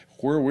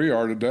where we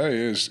are today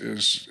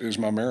is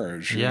my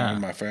marriage, you know, and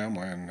my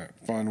family, and the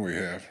fun we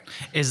have.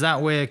 Is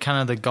that where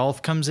kind of the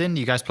golf comes in?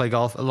 You guys play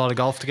golf, a lot of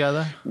golf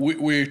together?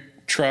 We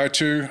try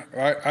to.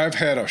 I've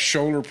had a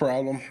shoulder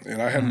problem,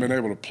 and I hadn't been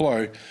able to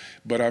play,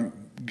 but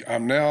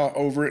I'm now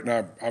over it,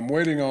 and I'm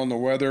waiting on the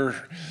weather.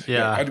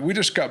 Yeah. We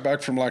just got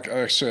back from, like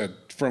I said,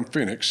 from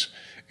Phoenix,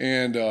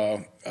 and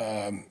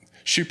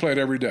she played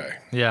every day.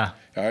 Yeah.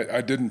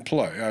 I didn't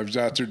play. I was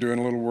out there doing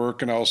a little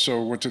work, and I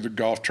also went to the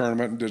golf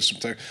tournament and did some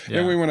things. Yeah.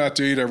 And we went out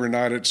to eat every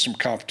night at some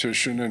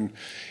competition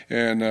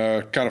and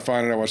kind of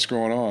finding out what's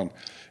going on.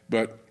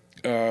 But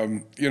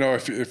you know,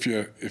 if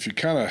you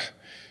kind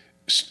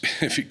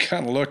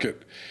of look at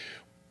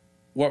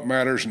what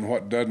matters and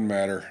what doesn't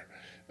matter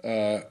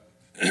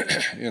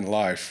in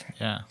life,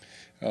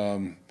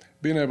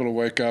 being able to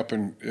wake up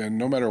and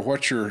no matter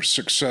what your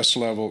success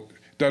level.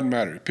 Doesn't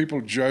matter.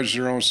 People judge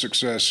their own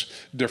success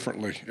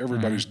differently.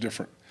 Everybody's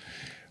different.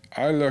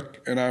 I look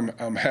and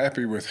I'm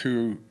happy with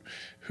who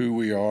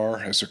we are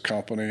as a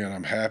company, and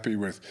I'm happy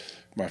with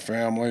my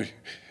family.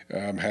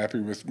 I'm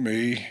happy with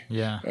me.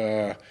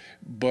 Yeah.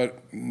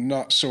 But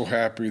not so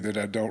happy that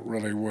I don't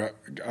really.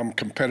 I'm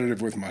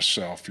competitive with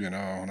myself, you know,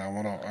 and I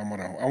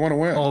want to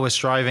win. Always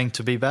striving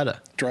to be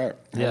better. Try it.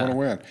 I want to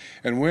win,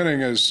 and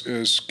winning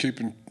is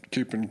keeping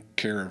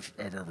care of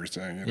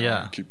everything. You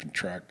know, keeping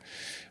track.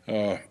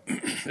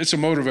 It's a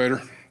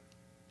motivator.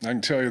 I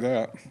can tell you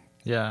that.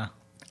 Yeah.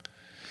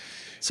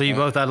 So you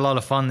both had a lot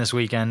of fun this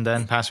weekend,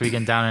 then, past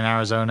weekend down in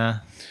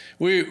Arizona.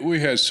 We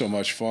had so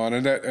much fun,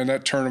 and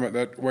that tournament,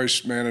 that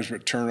waste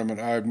management tournament,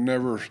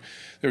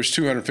 there was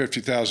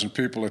 250,000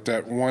 people at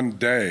that one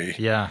day.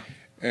 Yeah.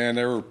 And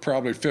there were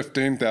probably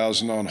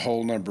 15,000 on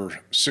hole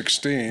number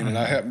 16, and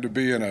I happened to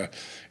be in a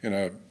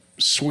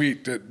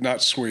suite,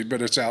 not suite,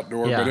 but it's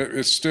outdoor, but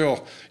it's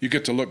still, you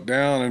get to look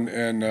down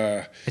and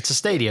it's a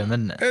stadium,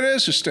 isn't it? It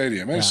is a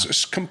stadium.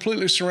 It's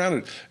completely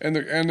surrounded, and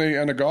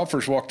the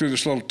golfers walk through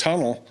this little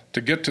tunnel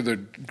to get to the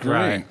green.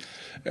 Right.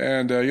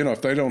 And you know,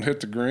 if they don't hit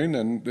the green,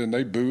 then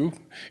they boo.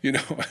 You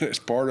know, it's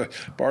part of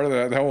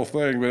that the whole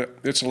thing. But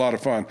it's a lot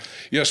of fun.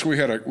 Yes, we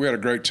had a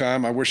great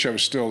time. I wish I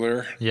was still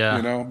there. Yeah.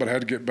 You know, but I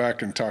had to get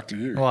back and talk to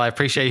you. Well, I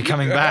appreciate you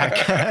coming back.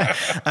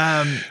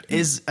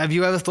 Have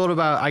you ever thought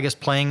about, I guess,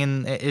 playing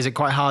in? Is it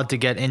quite hard to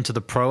get into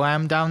the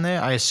Pro-Am down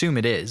there? I assume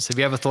it is. Have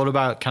you ever thought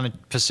about kind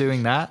of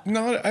pursuing that?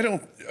 No, I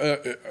don't.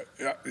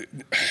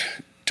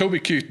 Toby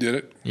Keith did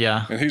it.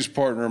 Yeah. And he's a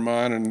partner of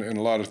mine in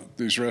a lot of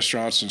these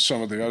restaurants and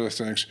some of the other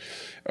things.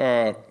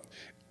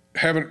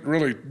 Haven't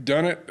really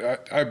done it.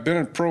 I've been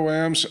in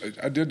Pro-Ams.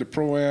 I did the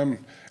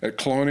Pro-Am at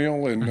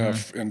Colonial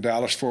in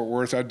Dallas, Fort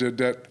Worth. I did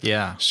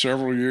that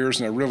several years,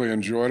 and I really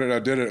enjoyed it. I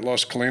did it at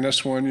Las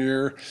Colinas one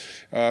year.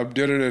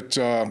 Did it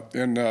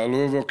in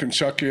Louisville,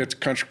 Kentucky at the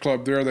country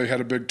club there. They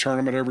had a big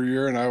tournament every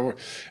year, and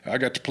I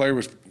got to play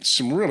with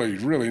some really,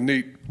 really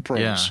neat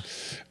pros.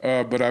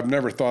 Yeah. But I've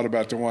never thought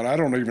about the one. I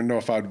don't even know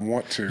if I'd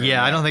want to.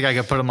 Yeah, I don't think I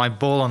could put my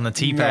ball on the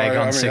tee bag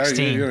on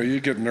 16.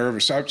 You get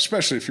nervous,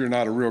 especially if you're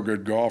not a real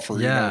good golfer.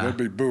 Yeah. You know, they'd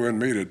be booing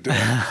me to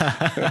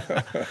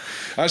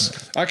death.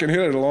 I can hit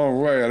it a long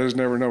way. I just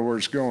never know where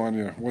it's going,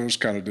 you know, one of those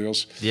kind of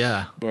deals.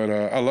 Yeah. But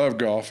I love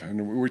golf,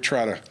 and we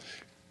try to,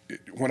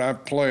 when I'm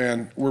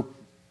playing,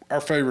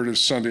 our favorite is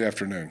Sunday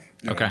afternoon.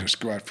 You know, just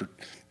go out for,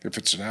 if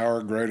it's an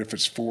hour, great. If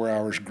it's 4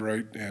 hours,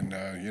 great. And,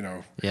 you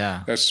know,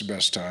 that's the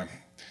best time.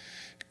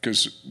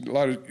 Because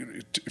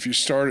if you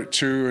start at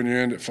 2 and you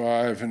end at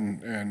 5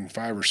 and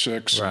 5 or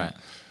 6, right,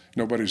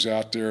 nobody's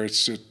out there,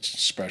 it's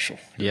special.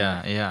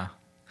 Yeah, yeah.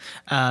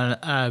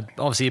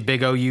 Obviously a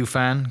big OU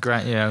fan.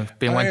 Grant, you know,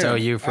 went to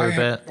OU for a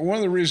bit. One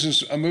of the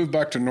reasons I moved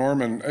back to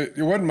Norman, it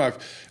wasn't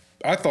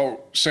I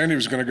thought Sandy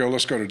was going to go,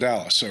 let's go to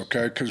Dallas,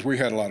 okay, because we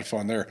had a lot of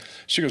fun there.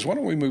 She goes, why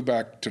don't we move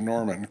back to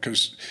Norman?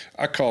 Because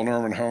I call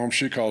Norman home,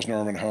 she calls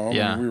Norman home.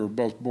 Yeah. And we were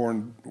both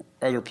born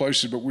other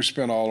places, but we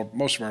spent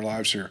most of our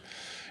lives here.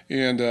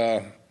 And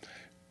the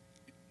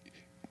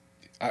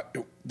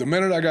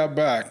minute I got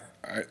back,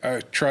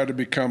 I tried to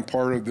become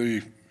part of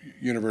the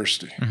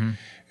university. Mm-hmm.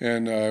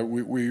 And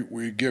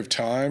we give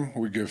time,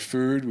 we give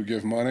food, we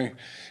give money,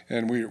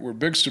 and we're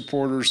big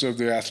supporters of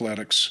the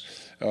athletics.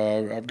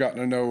 I've gotten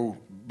to know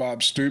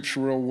Bob Stoops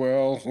real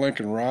well,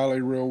 Lincoln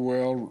Riley real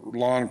well,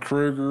 Lon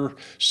Kruger,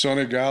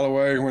 Sonny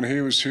Galloway when he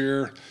was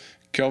here,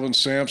 Kelvin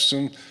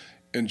Sampson.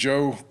 and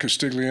Joe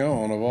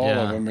Castiglione, of all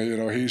of them,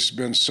 he's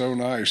been so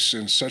nice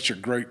and such a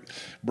great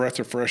breath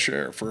of fresh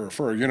air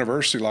for a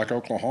university like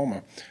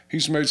Oklahoma.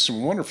 He's made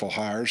some wonderful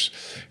hires,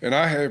 and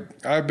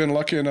I've been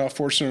lucky enough,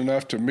 fortunate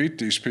enough to meet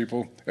these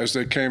people as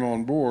they came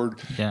on board.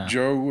 Yeah.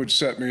 Joe would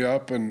set me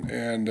up,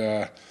 and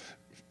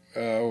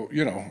I'll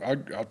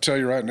tell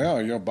you right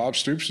now, Bob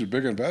Stoops is a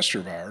big investor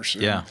of ours.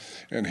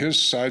 And his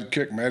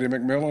sidekick, Matty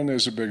McMillan,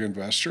 is a big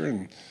investor,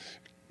 and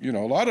a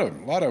lot of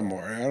them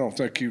are. I don't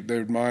think they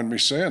would mind me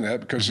saying that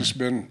because it's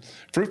been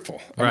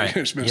fruitful.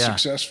 It's been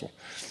successful.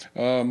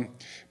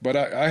 But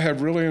I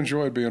have really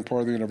enjoyed being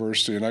part of the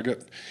university, and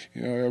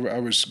I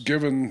was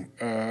given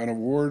an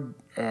award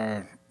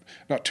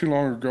not too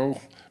long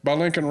ago by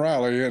Lincoln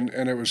Riley,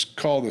 and it was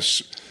called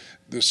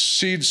the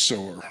Seed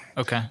Sower.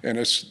 Okay. And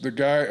it's the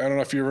guy, I don't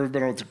know if you've ever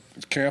been on the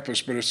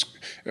campus, but it's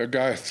a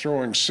guy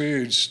throwing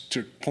seeds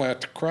to plant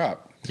the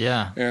crop.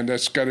 Yeah. And they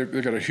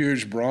got a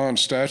huge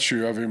bronze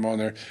statue of him on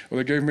there. Well,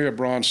 they gave me a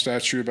bronze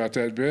statue about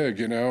that big,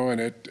 and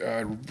it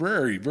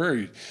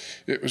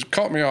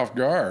caught me off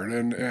guard.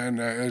 And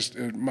as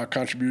my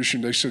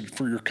contribution, they said,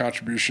 for your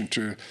contribution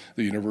to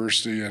the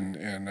university,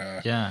 and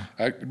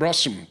I brought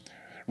some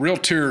real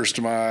tears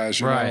to my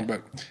eyes, you know.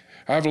 But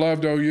I've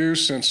loved OU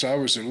since I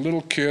was a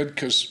little kid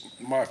because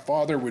my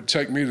father would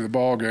take me to the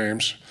ball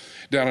games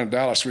down in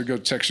Dallas. We'd go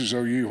to Texas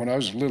OU when I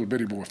was a little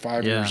bitty boy,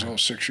 5 years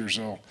old, 6 years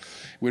old.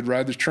 We'd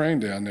ride the train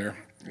down there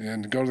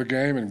and go to the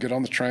game and get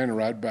on the train and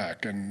ride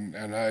back. And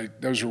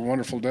those were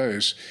wonderful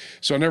days.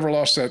 So I never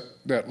lost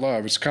that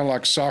love. It's kind of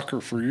like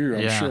soccer for you,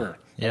 I'm sure.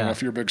 I don't know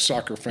if you're a big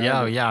soccer fan.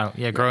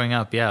 Yeah. Growing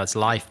up, it's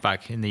life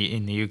back in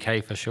the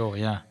UK for sure.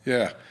 Yeah.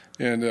 Yeah.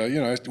 And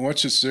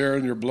once it's there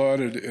in your blood,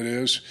 it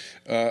is.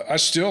 I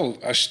still,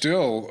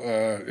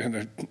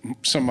 and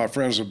some of my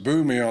friends will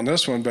boo me on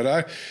this one,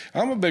 but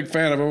I'm a big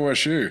fan of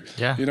OSU.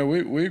 Yeah.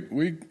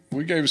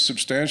 We gave a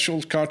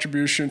substantial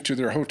contribution to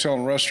their hotel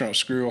and restaurant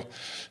school,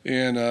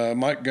 and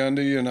Mike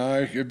Gundy and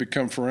I have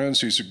become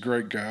friends. He's a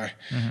great guy.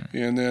 Mm-hmm.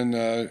 And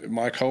then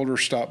Mike Holder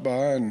stopped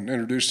by and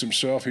introduced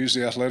himself. He's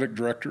the athletic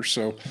director.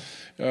 So,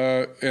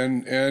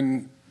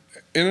 and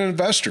an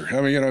investor.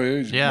 I mean,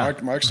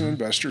 Mike's an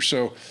investor.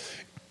 So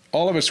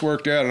all of it's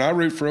worked out, and I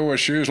root for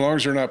OSU as long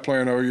as they're not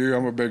playing OU.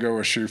 I'm a big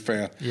OSU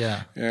fan.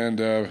 Yeah. And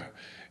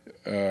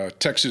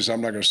Texas, I'm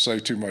not going to say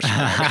too much.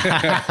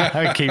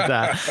 I keep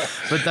that.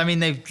 But I mean,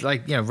 they've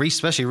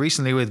especially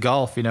recently with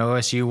golf.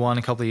 OSU won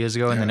a couple of years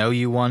ago, and then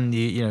OU won.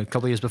 A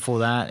couple of years before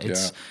that.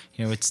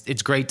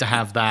 It's great to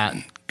have that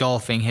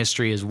golfing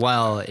history as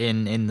well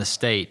in the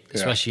state.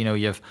 Especially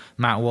you have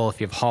Matt Wolff,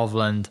 you have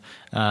Hovland,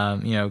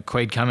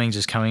 Quade Cummings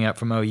is coming up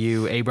from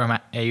OU. Abraham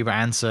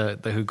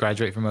Anser, who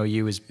graduated from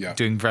OU, is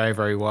doing very,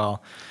 very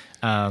well.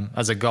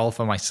 As a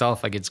golfer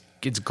myself,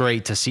 it's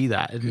great to see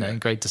that, isn't it? And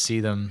great to see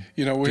them.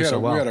 We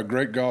had a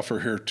great golfer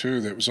here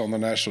too that was on the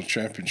national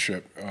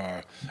championship,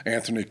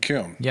 Anthony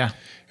Kim. Yeah.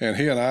 And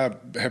he and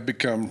I have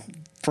become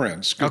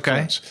friends, good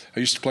friends. I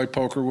used to play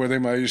poker with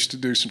him. I used to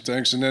do some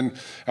things, and then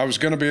I was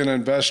going to be an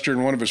investor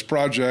in one of his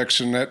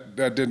projects, and that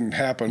didn't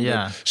happen.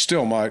 Yeah. But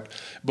still might.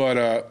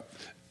 But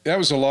that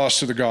was a loss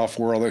to the golf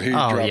world that he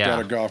dropped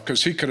out of golf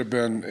because he could have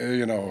been,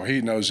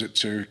 he knows it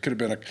too. Could have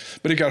been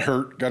but he got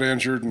hurt, got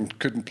injured, and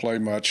couldn't play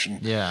much. And,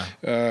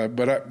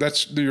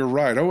 but you're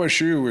right.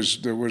 OSU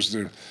was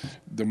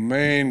the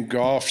main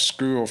golf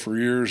school for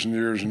years and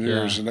years and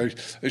years, and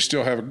they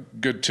still have a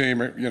good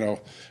team,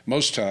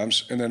 most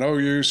times. And then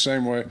OU,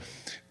 same way.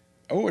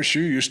 OSU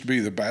used to be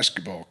the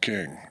basketball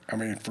king. I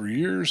mean, for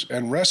years,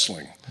 and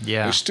wrestling.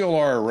 Yeah, they still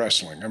are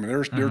wrestling. I mean,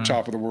 they're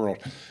top of the world.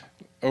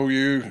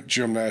 OU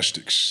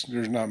gymnastics.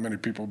 There's not many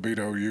people beat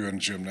OU in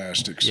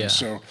gymnastics. Yeah. And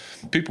so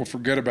people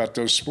forget about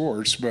those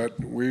sports, but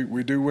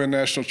we do win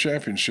national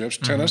championships.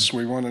 Tennis,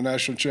 we won a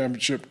national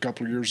championship a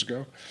couple of years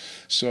ago.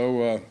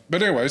 So,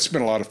 but anyway, it's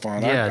been a lot of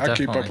fun. I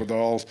keep up with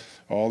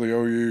all the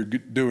OU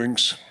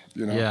doings,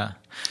 Yeah.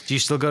 Do you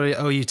still go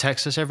to OU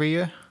Texas every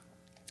year?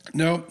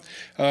 No.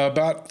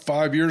 About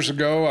 5 years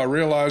ago, I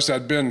realized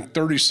I'd been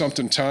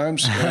 30-something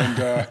times,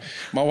 and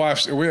my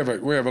wife. We have a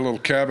little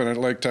cabin at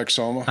Lake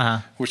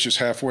Texoma, which is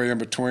halfway in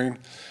between.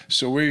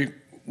 So we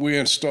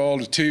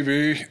installed a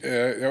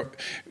TV.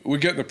 We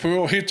get in the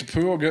pool, heat the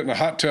pool, get in the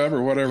hot tub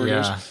or whatever it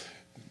is.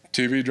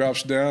 TV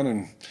drops down,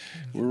 and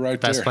we're right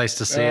there. Best place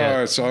to see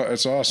it.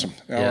 It's awesome.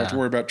 I don't have to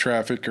worry about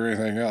traffic or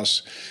anything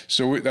else.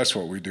 So that's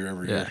what we do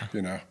every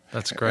year.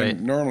 That's great.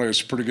 And normally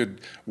it's pretty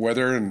good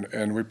weather,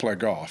 and we play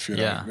golf,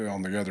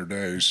 on the other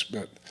days.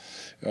 But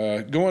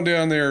going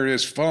down there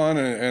is fun,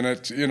 and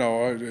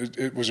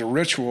it was a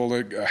ritual,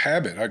 a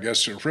habit, I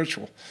guess, a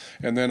ritual.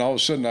 And then all of a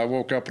sudden I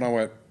woke up and I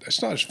went, it's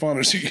not as fun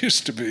as it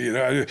used to be.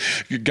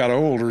 You got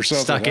old or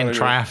something. Stuck in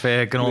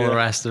traffic and all the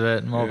rest of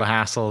it, more of a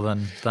hassle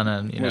than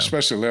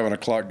especially 11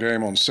 o'clock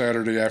game on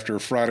Saturday after a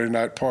Friday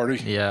night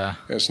party. Yeah.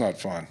 It's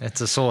not fun.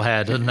 It's a sore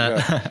head, isn't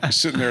it? You're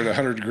sitting there in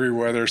 100-degree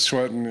weather,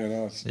 sweating,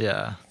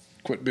 Yeah.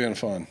 Quit being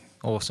fun.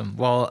 Awesome.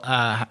 Well,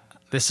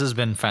 this has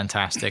been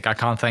fantastic. I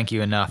can't thank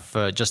you enough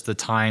for just the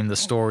time, the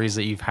stories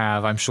that you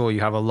have. I'm sure you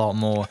have a lot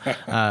more,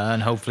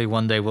 and hopefully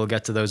one day we'll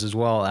get to those as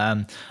well.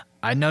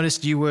 I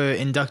noticed you were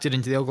inducted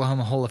into the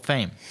Oklahoma Hall of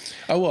Fame.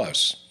 I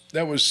was.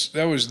 That was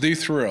the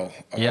thrill.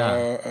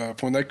 Yeah.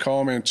 When they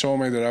called me and told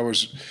me that I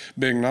was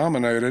being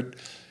nominated,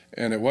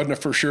 and it wasn't a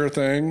for sure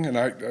thing, and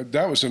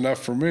that was enough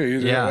for me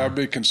that I'd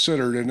be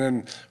considered. And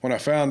then when I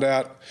found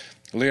out,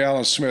 Lee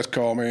Allen Smith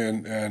called me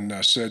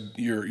and said,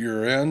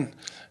 "You're in."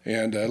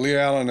 And Lee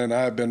Allen and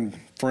I have been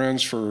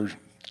friends for,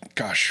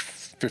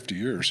 50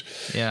 years.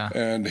 Yeah.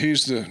 And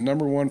he's the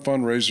number one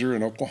fundraiser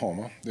in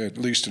Oklahoma, at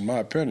least in my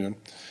opinion.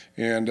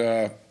 And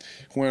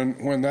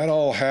when that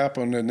all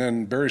happened, and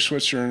then Barry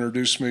Switzer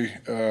introduced me,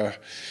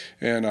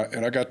 and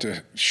I got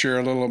to share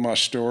a little of my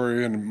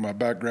story and my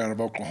background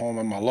of Oklahoma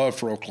and my love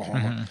for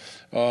Oklahoma.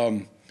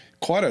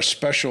 Quite a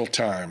special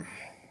time.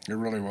 It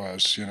really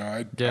was.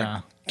 I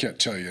can't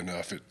tell you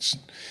enough.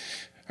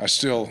 I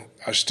still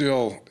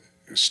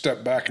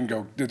step back and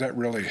go, did that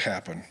really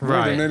happen? Right.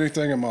 More than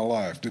anything in my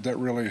life, did that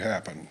really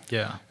happen?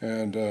 Yeah.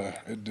 And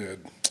it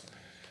did.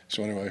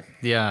 So anyway.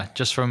 Yeah,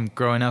 just from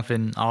growing up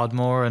in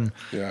Ardmore and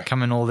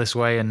coming all this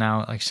way, and now,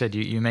 like I said,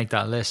 you make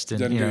that list, and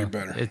doesn't get any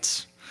better.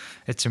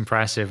 It's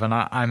impressive, and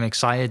I'm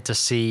excited to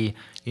see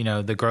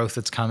the growth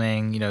that's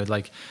coming.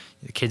 Like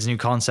the kids' new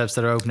concepts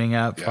that are opening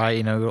up,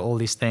 right? All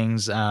these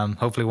things.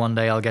 Hopefully one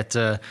day I'll get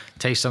to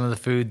taste some of the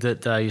food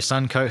that your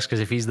son cooks, because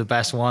if he's the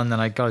best one, then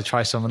I got to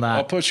try some of that.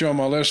 I'll put you on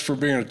my list for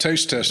being a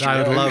taste tester.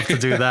 I would love to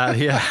do that.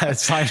 Yeah,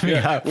 sign me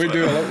up. We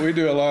do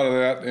a lot of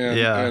that,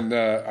 and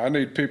I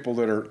need people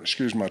that are.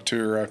 Excuse my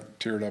tear. I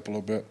teared up a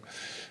little bit.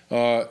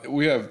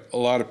 We have a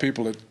lot of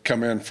people that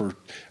come in for.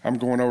 I'm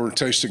going over and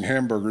tasting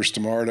hamburgers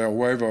tomorrow at El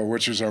Huevo,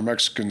 which is our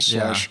Mexican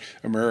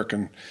 /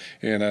 American,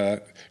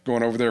 and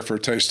going over there for a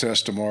taste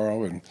test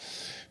tomorrow.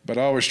 But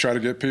I always try to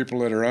get people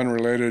that are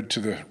unrelated to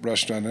the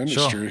restaurant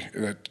industry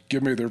that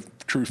give me their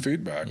true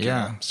feedback.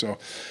 Yeah. So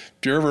if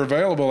you're ever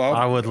available,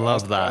 I would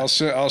love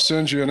that. I'll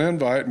send you an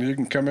invite and you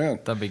can come in.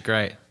 That'd be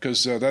great.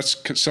 Because that's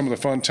some of the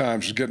fun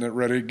times, getting it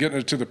ready, getting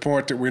it to the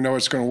point that we know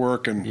it's going to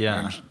work and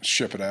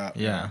ship it out.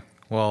 Yeah.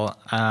 Well,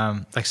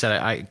 like I said,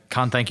 I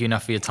can't thank you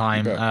enough for your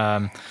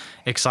time.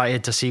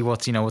 Excited to see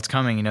what's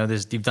coming.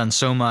 You've done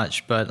so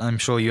much, but I'm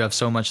sure you have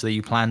so much that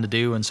you plan to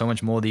do and so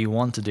much more that you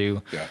want to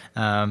do. Yeah.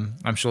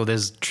 I'm sure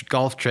there's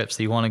golf trips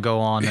that you want to go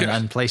on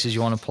and places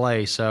you want to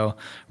play. So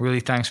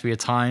really thanks for your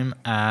time.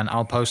 And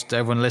I'll post,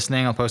 everyone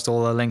listening, I'll post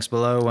all the links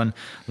below and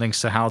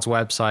links to Hal's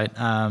website.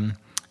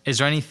 Is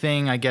there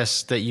anything, I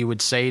guess, that you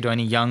would say to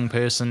any young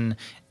person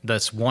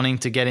that's wanting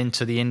to get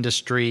into the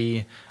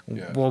industry?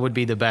 What would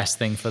be the best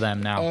thing for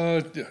them now?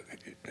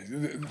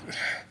 The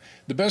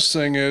best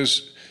thing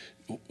is,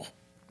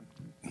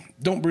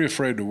 don't be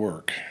afraid to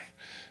work.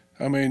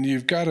 I mean,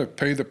 you've got to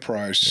pay the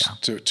price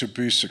to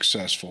be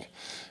successful.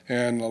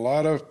 And a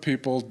lot of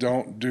people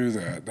don't do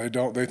that.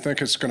 They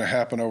think it's going to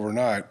happen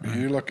overnight.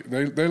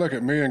 Mm-hmm. They look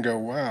at me and go,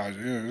 "Wow!"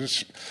 And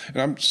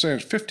I'm saying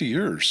 50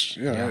 years.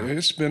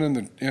 It's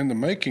been in the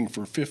making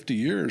for 50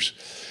 years.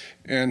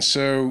 And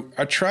so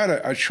I try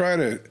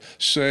to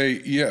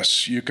say,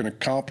 yes, you can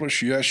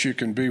accomplish. Yes, you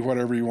can be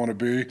whatever you want to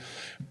be,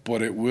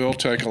 but it will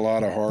take a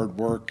lot of hard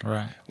work,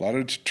 a lot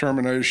of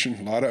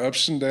determination, a lot of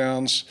ups and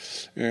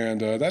downs, and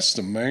that's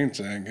the main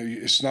thing.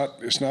 It's not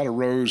a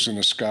rose in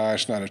the sky.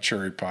 It's not a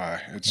cherry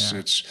pie.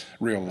 It's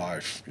real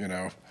life,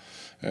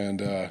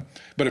 And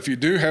but if you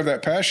do have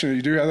that passion,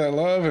 you do have that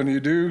love, and you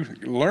do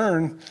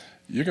learn,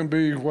 you can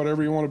be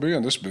whatever you want to be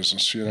in this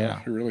business, You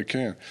really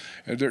can.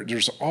 And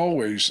there's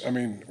always,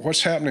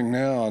 what's happening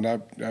now,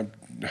 and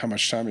how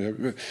much time you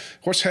have, but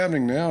what's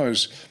happening now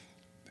is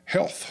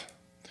health.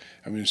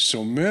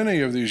 So many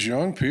of these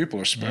young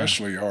people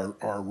especially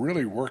are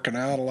really working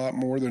out a lot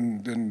more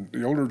than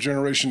the older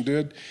generation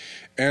did,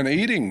 and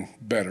eating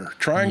better,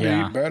 trying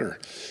to eat better.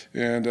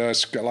 And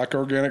it's like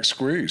Organic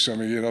Squeeze.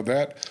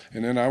 That,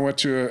 and then I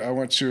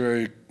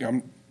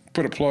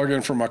put a plug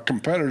in for my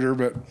competitor,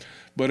 but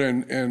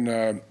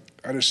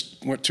I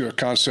just went to a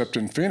concept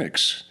in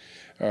Phoenix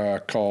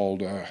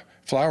called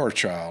Flower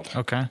Child.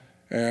 Okay.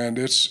 And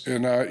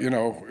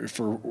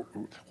for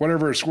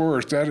whatever it's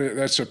worth,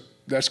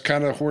 that's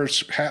kind of where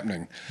it's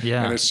happening.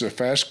 Yeah. And it's a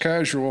fast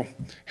casual,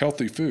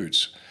 healthy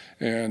foods.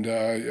 And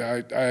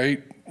I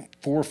ate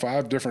 4 or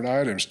 5 different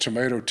items: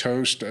 tomato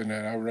toast, and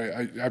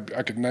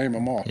I could name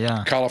them all.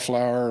 Yeah.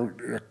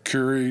 Cauliflower,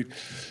 curry.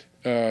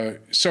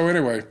 So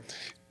anyway.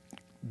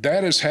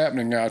 That is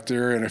happening out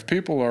there, and if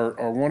people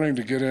are wanting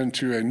to get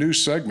into a new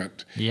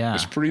segment,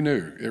 it's pretty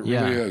new. It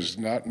really is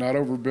not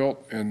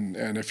overbuilt, and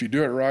if you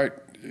do it right,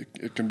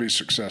 it can be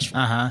successful.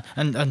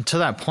 And to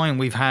that point,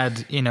 we've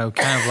had kind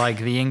of like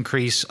the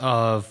increase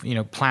of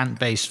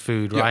plant-based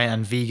food, right,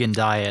 and vegan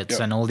diets,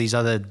 and all these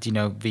other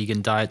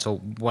vegan diets or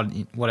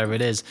whatever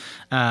it is.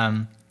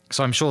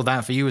 So I'm sure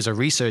that for you as a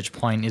research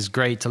point is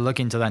great to look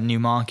into that new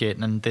market,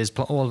 and there's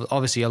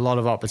obviously a lot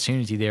of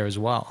opportunity there as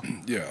well.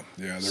 Yeah,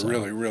 there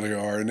really, really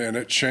are, and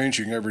it's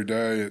changing every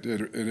day. It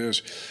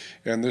is,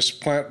 and this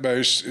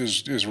plant-based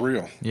is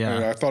real.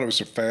 Yeah, I thought it was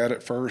a fad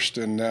at first,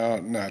 and now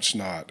it's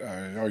not.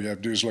 All you have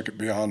to do is look at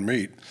Beyond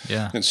Meat,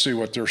 and see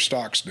what their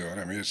stock's doing.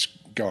 It's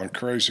gone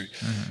crazy.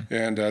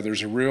 And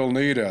there's a real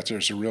need out there.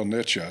 There's a real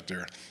niche out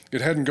there.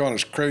 It hadn't gone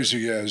as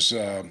crazy as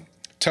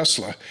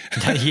Tesla.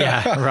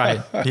 Yeah,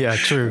 right. Yeah,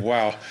 true.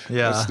 Wow.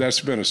 Yeah.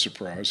 That's been a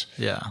surprise.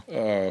 Yeah.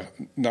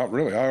 Not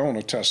really. I own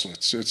a Tesla.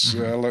 It's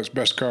the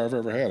best car I've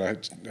ever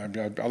had.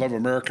 I love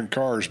American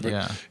cars,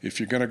 but if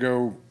you're going to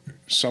go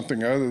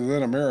something other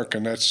than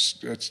American, that's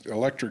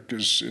electric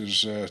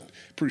is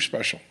pretty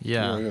special.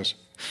 Yeah. It really is.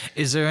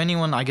 Is there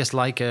anyone, I guess,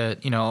 like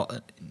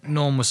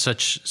Norm was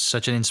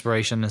such an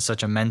inspiration and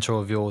such a mentor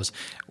of yours.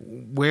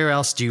 Where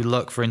else do you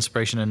look for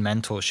inspiration and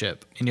mentorship?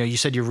 You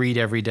said you read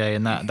every day,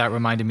 and that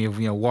reminded me of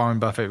Warren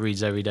Buffett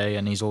reads every day,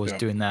 and he's always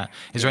doing that.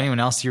 Is there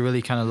anyone else you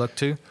really kind of look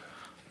to?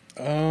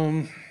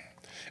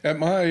 At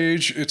my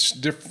age, it's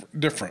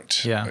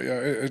different. Yeah.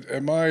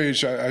 At my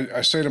age,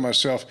 I say to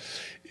myself,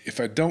 if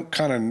I don't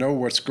kind of know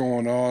what's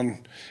going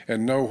on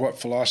and know what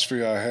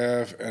philosophy I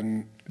have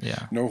and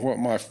know what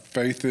my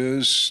faith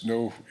is,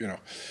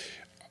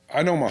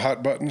 I know my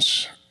hot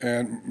buttons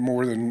and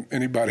more than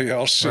anybody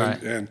else.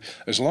 Right. And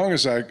as long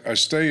as I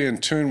stay in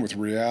tune with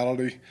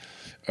reality,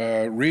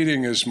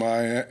 reading is my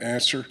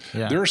answer.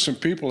 Yeah. There are some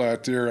people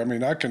out there,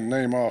 I can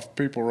name off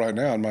people right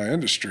now in my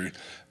industry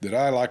that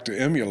I like to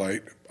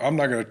emulate. I'm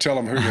not going to tell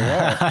them who they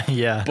are,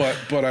 yeah.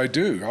 but I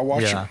do. I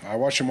watch them. I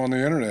watch them on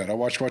the internet. I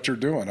watch what they're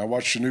doing. I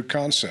watch the new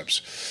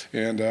concepts.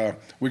 And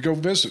we go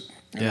visit.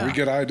 And we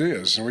get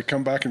ideas, and we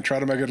come back and try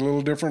to make it a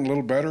little different, a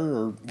little better,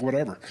 or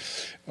whatever.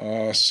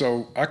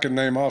 So I can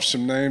name off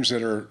some names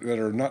that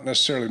are not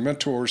necessarily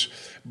mentors,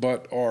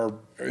 but are,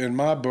 in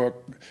my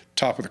book,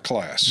 top of the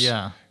class.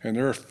 Yeah. And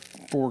there are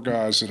 4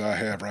 guys that I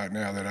have right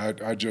now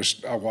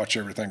that I watch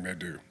everything they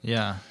do.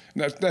 Yeah.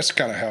 That's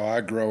kind of how I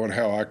grow and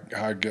how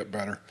I get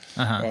better.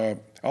 I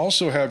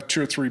also have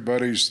 2 or 3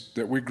 buddies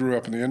that we grew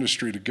up in the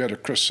industry together,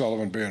 Chris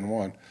Sullivan being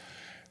one,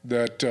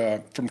 that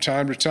from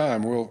time to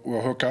time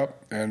we'll hook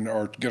up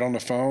or get on the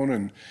phone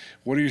and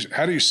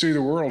how do you see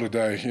the world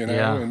today?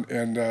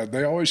 And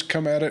they always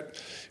come at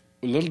it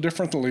a little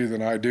differently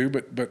than I do,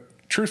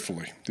 but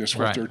truthfully, that's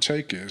what their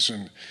take is,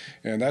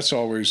 and that's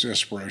always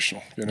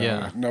inspirational.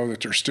 Know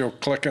that they're still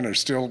clicking, they're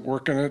still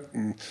working it,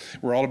 and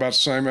we're all about the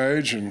same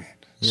age and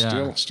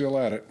still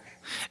at it.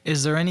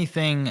 Is there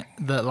anything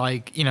that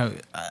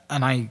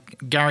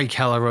Gary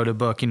Keller wrote a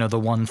book, The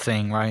One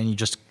Thing, right? And you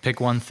just pick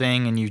one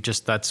thing and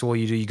that's all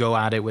you do. You go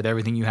at it with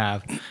everything you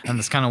have. And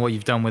that's kind of what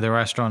you've done with the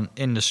restaurant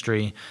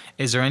industry.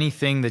 Is there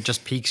anything that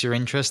just piques your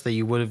interest that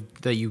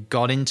you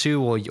got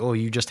into, or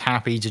you just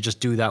happy to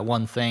just do that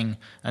one thing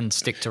and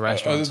stick to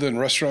restaurants? Other than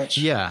restaurants?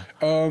 Yeah.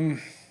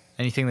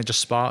 Anything that just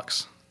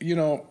sparks?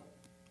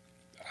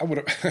 I would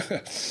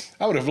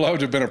have loved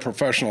to have been a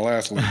professional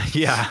athlete.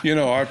 Yeah.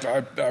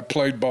 I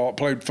played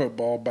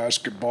football,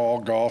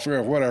 basketball, golf,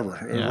 whatever.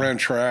 I ran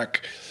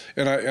track,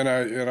 and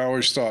I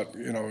always thought,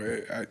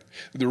 the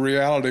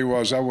reality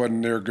was I wasn't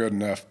near good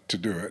enough to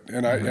do it.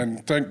 And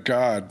and thank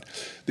God.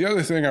 The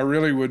other thing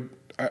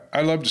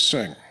I love to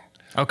sing.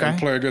 Okay. And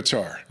play a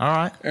guitar. All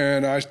right.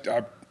 And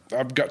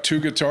I've got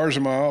 2 guitars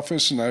in my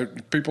office,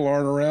 and people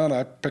aren't around.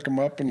 I pick them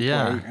up and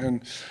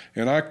play.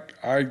 And I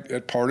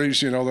at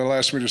parties, they'll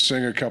ask me to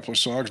sing a couple of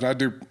songs, and I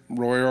do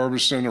Roy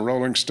Orbison, the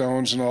Rolling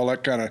Stones, and all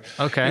that kind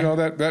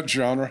of, that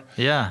genre.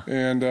 Yeah.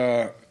 And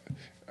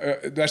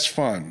that's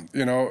fun,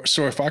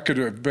 So if I could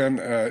have been,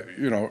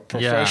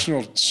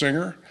 professional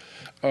singer,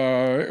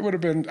 it would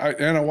have been.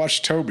 And I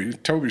watched Toby.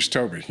 Toby's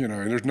Toby, and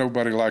there's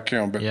nobody like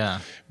him.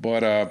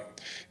 But I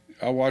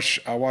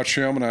watch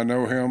him, and I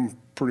know him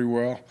pretty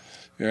well.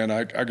 And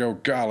I go,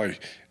 golly,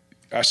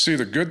 I see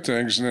the good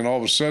things, and then all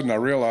of a sudden I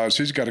realize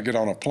he's got to get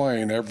on a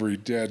plane every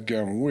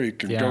dadgum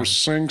week and go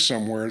sing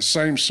somewhere,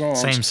 same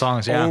songs,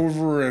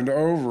 over and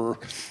over.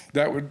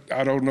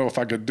 I don't know if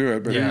I could do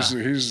it, but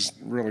he's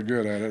really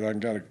good at it. I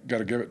got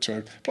to give it to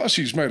him. Plus,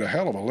 he's made a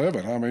hell of a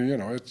living.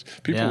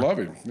 People love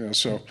him.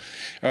 So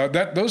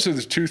those are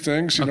the 2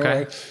 things.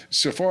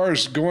 So far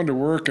as going to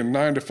work and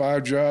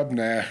 9-to-5 job,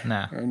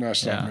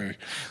 that's not me.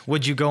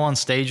 Would you go on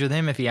stage with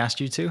him if he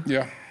asked you to?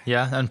 Yeah.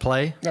 Yeah, and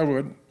play? I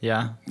would.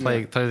 Yeah,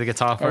 play the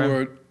guitar for him? I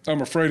would. I'm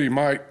afraid he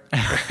might.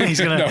 He's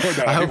gonna.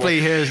 Hopefully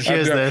he hears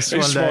this one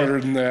day. He's smarter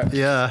than that.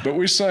 Yeah. But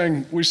we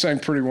sang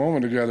Pretty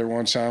Woman together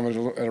one time at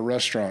a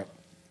restaurant,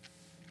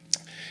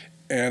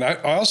 and I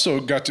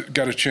also got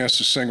a chance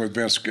to sing with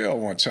Vince Gill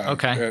one time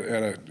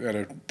at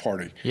a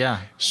party. Yeah.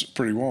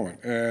 Pretty Woman,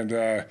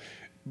 and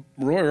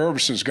Roy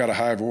Orbison's got a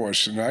high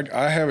voice, and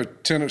I have a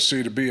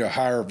tendency to be a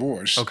higher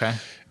voice. Okay.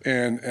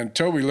 And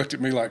Toby looked at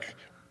me like,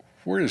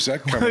 where is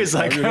that coming from? Where is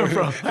that coming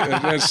from?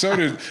 And so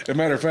did, as a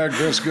matter of fact,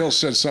 Vince Gill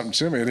said something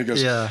to me, and he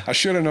goes, I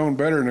should have known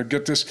better. And to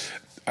get this,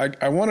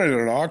 I wanted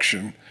an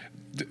auction,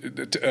 the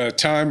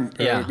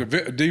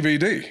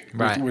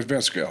DVD with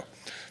Vince Gill.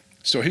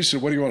 So he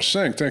said, what do you want to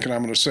sing? Thinking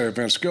I'm going to say a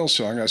Vince Gill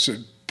song. I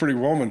said, Pretty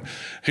Woman.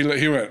 He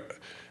went,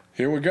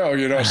 here we go,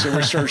 So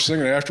we started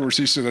singing. Afterwards,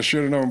 he said, I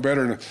should have known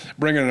better than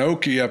bringing an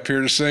Okie up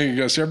here to sing. He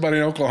goes, everybody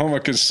in Oklahoma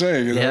can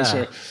sing,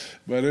 So,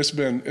 but it's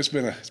been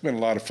a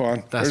lot of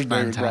fun. That's There's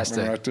fantastic.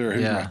 David Brockman right there.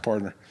 He's my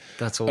partner.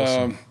 That's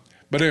awesome.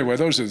 But anyway,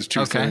 those are the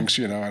 2 things,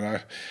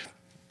 And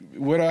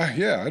Would I?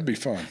 Yeah, that'd be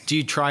fun. Do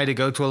you try to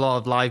go to a lot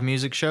of live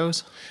music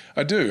shows?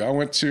 I do. I'm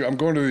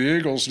going to the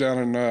Eagles down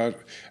in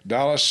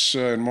Dallas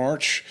in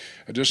March.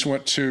 I just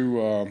went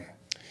to,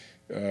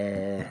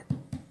 I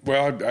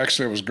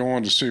was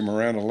going to see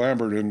Miranda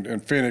Lambert in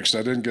Phoenix.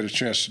 I didn't get a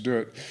chance to do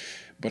it.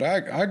 But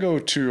I go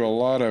to a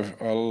lot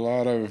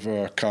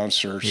of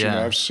concerts. Yeah. You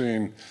know, I've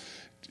seen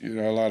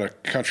a lot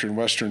of country and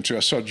western too. I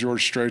saw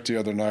George Strait the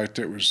other night.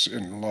 That was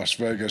in Las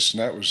Vegas,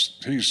 and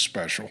he's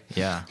special.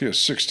 Yeah. He has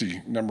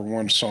 60 number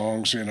one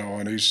songs,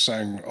 and he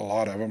sang a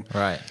lot of them.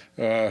 Right.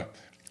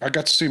 I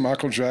got to see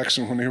Michael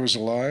Jackson when he was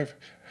alive.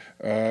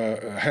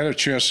 I had a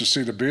chance to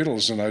see the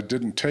Beatles, and I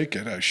didn't take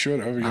it. I should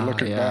have.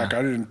 Looking back,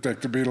 I didn't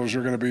think the Beatles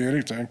were going to be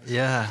anything.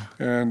 Yeah.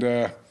 And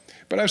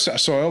but I saw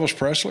Elvis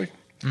Presley.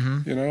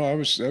 Mm-hmm. That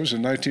was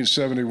in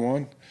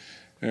 1971.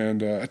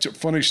 And it's a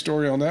funny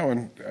story on that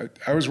one.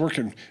 I was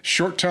working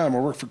short time. I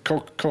worked for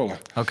Coca-Cola.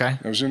 Okay.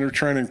 I was in their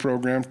training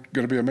program,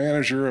 going to be a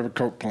manager of a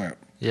Coke plant.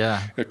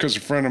 Yeah. Because a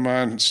friend of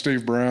mine,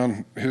 Steve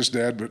Brown, his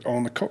dad would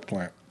own the Coke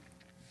plant.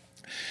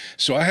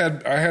 So I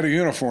had a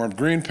uniform,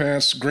 green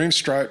pants, green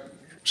striped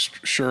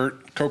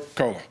shirt,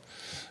 Coca-Cola.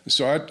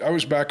 So I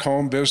was back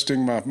home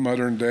visiting my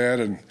mother and dad,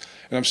 and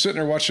I'm sitting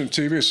there watching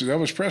TV. So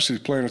Elvis Presley's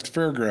playing at the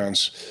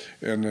fairgrounds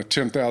in the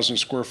 10,000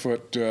 square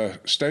foot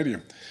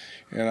stadium.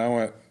 And I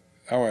went,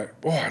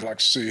 boy, I'd like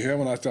to see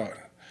him. And I thought,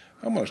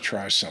 I'm going to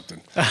try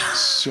something.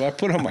 So I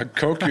put on my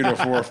Coke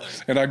uniform,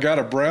 and I got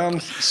a brown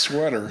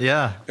sweater.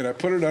 Yeah. And I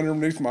put it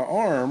underneath my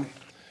arm,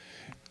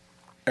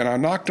 and I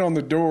knocked on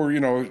the door,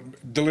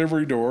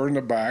 delivery door in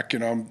the back,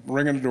 and I'm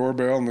ringing the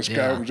doorbell, and this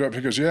guy opens up.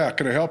 He goes, yeah,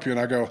 can I help you? And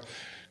I go,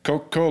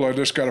 Coca-Cola, I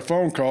just got a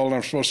phone call, and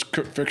I'm supposed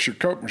to fix your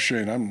Coke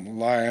machine. I'm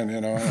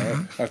lying,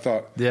 I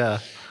thought,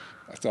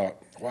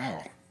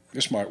 wow,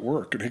 this might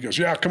work. And he goes,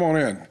 yeah, come on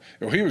in.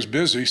 Well, he was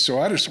busy, so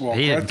I just walked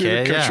right through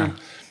the kitchen,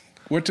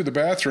 went to the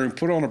bathroom,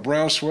 put on a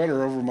brown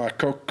sweater over my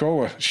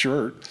Coca-Cola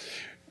shirt,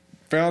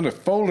 found a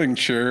folding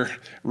chair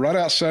right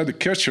outside the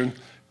kitchen,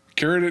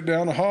 carried it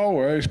down the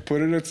hallway,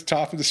 put it at the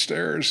top of the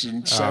stairs,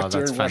 and sat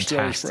there and watched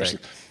Elvis Presley.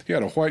 He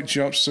had a white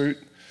jumpsuit,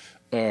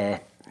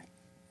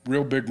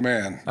 real big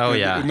man. Oh,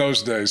 yeah. In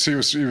those days, he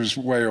was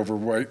way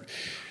overweight.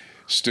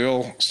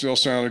 Still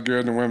sounded good,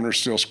 and the women are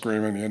still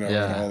screaming, and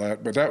all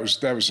that. But that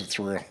was a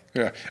thrill.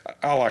 Yeah,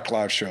 I like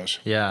live shows.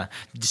 Yeah.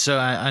 So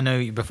I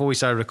know before we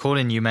started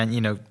recording, you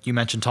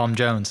mentioned Tom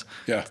Jones.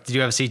 Yeah. Did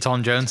you ever see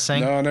Tom Jones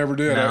sing? No, I never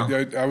did.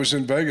 No? I was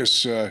in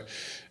Vegas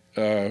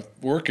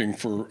working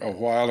for a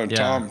while, and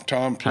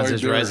Tom played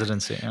his there,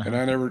 residency, and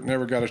I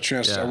never got a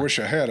chance. I wish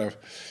I had a.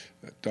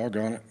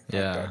 Doggone it.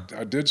 Yeah.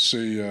 I did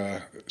see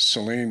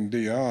Celine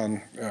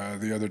Dion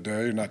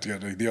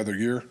the other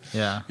year.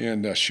 Yeah.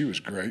 And she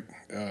was great.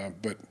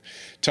 But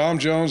Tom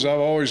Jones, I've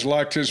always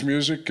liked his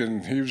music,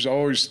 and he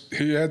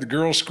had the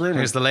girls screaming.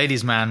 He was the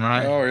ladies' man,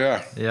 right? Oh,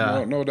 yeah.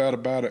 Yeah. No doubt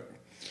about it.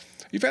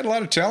 You've had a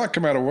lot of talent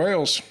come out of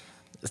Wales.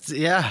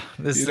 Yeah,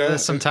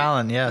 there's some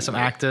talent. Yeah, some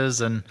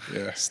actors and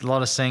a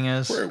lot of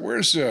singers.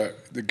 Where's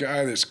the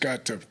guy that's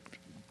got the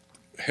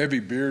heavy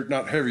beard?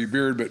 Not heavy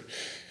beard, but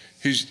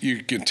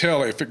you can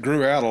tell if it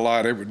grew out a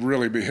lot, it would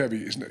really be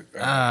heavy, isn't it?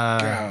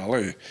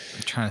 Golly.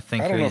 I'm trying to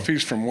think. I don't know if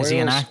he's from Wales. Is he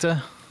an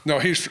actor? No,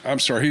 he's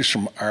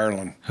from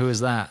Ireland. Who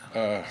is that?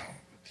 I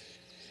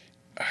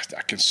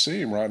can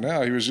see him right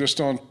now. He was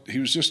just on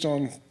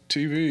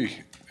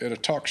TV at a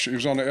talk show. He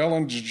was on the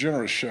Ellen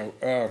DeGeneres show.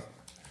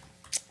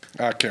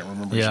 I can't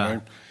remember his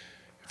name.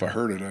 If I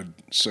heard it, I'd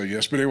say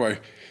yes. But anyway,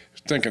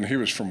 thinking he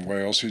was from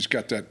Wales. He's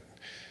got a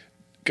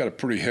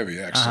pretty heavy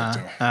accent,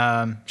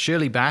 though.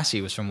 Shirley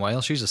Bassey was from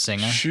Wales. She's a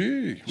singer.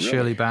 Really?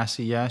 Shirley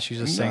Bassey, yeah, she's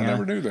a singer. I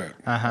never knew that.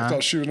 I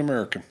thought she was an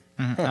American.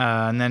 Huh.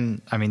 And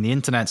then, the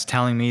internet's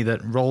telling me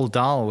that Roald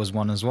Dahl was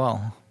one as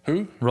well.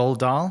 Who? Roald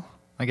Dahl.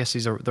 I guess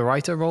he's the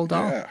writer, Roald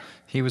Dahl. Yeah.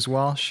 He was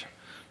Welsh.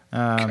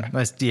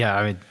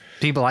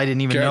 People I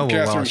didn't even know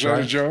were Welsh,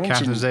 right?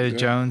 Catherine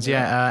Zeta-Jones,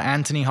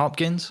 Anthony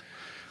Hopkins.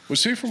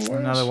 Was he from Wales?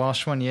 Another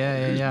Welsh one,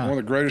 yeah. One of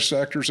the greatest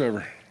actors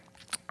ever.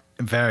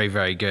 Very,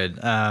 very good.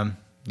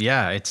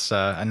 It's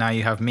and now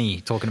you have me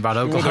talking about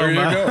Oklahoma.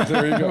 Well,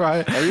 there you go.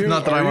 Right.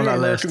 Not that I'm on that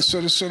list. American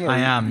citizen? I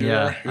am.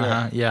 Yeah.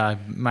 I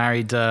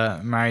married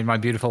my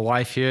beautiful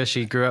wife here.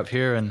 She grew up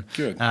here, and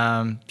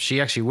she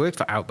actually worked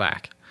for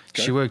Outback.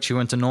 Okay. She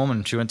went to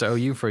Norman. She went to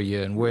OU for a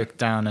year and worked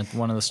down at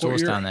one of the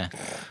stores down there.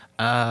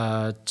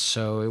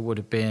 So it would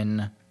have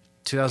been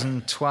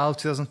 2012,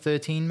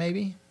 2013,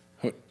 maybe.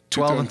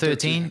 12 and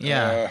 13.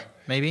 Yeah,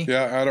 maybe.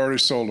 Yeah, I'd already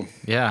sold them.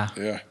 Yeah.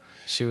 Yeah.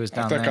 She was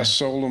down there. I think I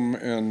sold them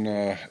in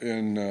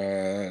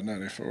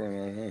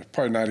 94,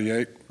 probably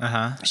 98,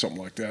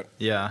 something like that.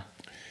 Yeah.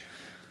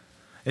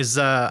 Is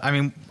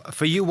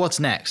for you, what's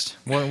next?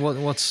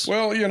 What's?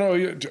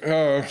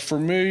 Well, for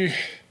me,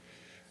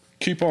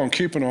 keep on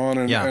keeping on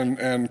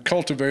and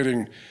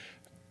cultivating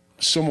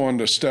someone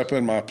to step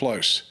in my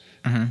place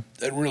and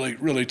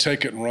really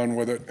take it and run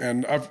with it.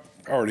 And I've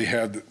already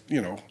had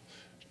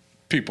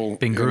people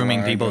been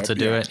grooming people to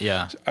do it.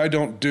 Yeah. I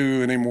don't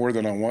do any more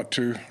than I want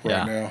to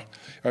now.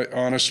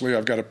 Honestly,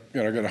 I've got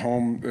a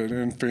home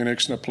in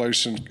Phoenix and a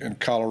place in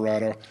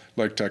Colorado,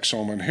 Lake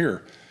Texoma, and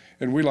here.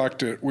 and we like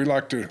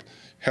to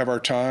have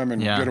our time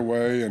and get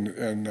away,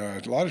 and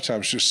a lot of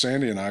times just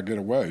Sandy and I get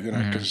away,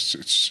 because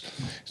it's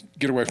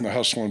get away from the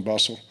hustle and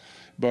bustle.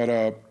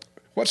 But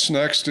what's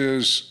next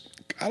is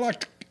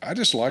I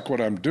just like what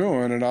I'm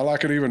doing, and I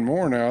like it even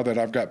more now that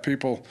I've got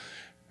people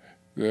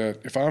that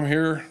if I'm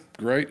here,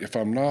 great. If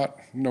I'm not,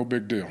 no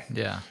big deal.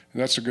 Yeah.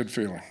 And that's a good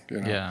feeling.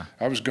 Yeah.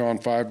 I was gone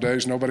 5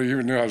 days. Nobody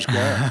even knew I was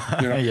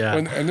gone. Yeah.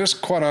 And this,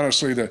 quite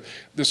honestly,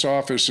 this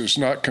office is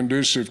not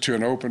conducive to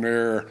an open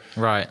air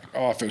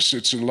office.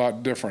 It's a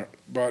lot different,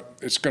 but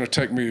it's going to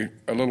take me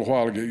a little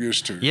while to get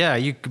used to. Yeah.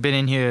 You've been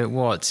in here,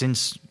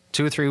 since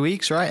 2 or 3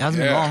 weeks, right?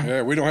 Hasn't been long.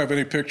 Yeah. We don't have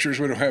any pictures.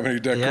 We don't have any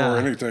decor or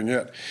anything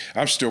yet.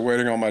 I'm still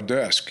waiting on my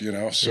desk,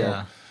 so.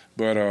 Yeah.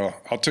 But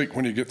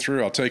when you get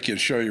through, I'll take you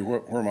and show you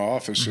where my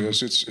office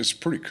is. It's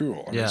pretty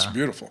cool. I mean, it's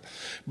beautiful,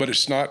 but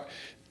it's not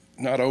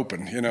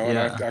open, And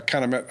I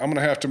kind of I'm going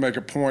to have to make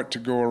a point to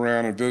go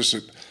around and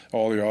visit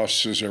all the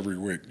offices every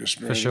week.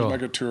 Just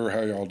make a tour.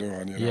 How y'all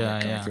doing?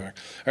 That kind of thing.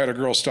 I had a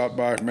girl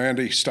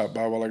Mandy stopped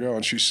by a while ago,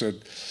 and she said,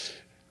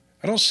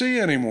 "I don't see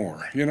you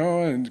anymore,"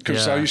 and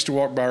because I used to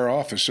walk by her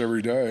office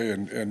every day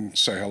and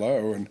say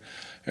hello and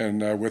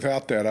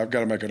without that, I've got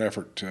to make an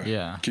effort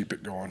to keep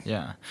it going.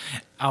 Yeah.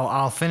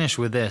 I'll finish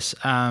with this.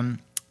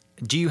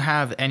 Do you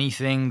have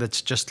anything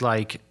that's just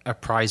like a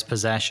prized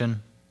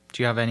possession?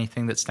 Do you have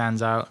anything that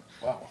stands out?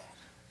 Wow.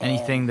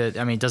 Anything that,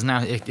 it doesn't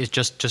have, it's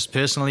just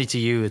personally to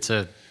you, it's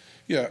a...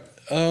 Yeah.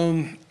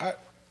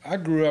 I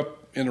grew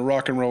up in the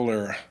rock and roll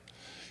era,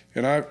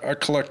 and I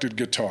collected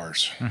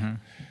guitars. Mm-hmm.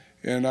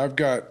 And I've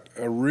got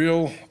a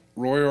real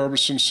Roy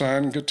Orbison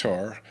signed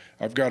guitar.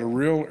 I've got a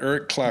real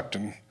Eric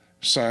Clapton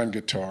signed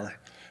guitar.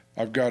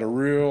 I've got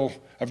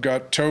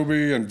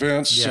Toby and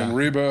Vince and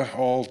Reba,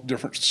 all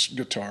different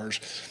guitars.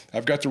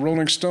 I've got the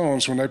Rolling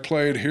Stones when they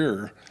played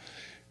here,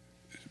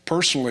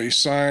 personally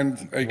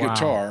signed a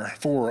guitar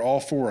for all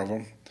 4 of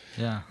them.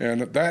 Yeah.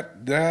 And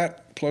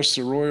that plus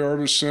the Roy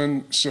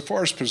Orbison, so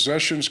far as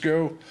possessions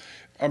go,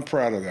 I'm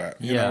proud of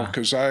that. You know,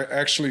 because I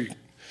actually,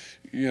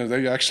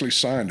 they actually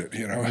signed it.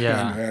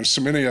 And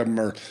so many of them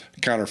are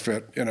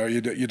counterfeit.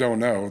 You don't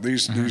know.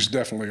 These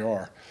definitely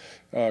are.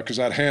 Because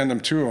I'd hand them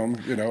to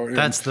them,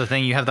 That's the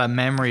thing. You have that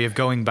memory of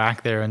going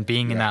back there and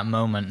being in that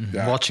moment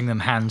and watching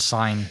them hand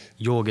sign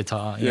your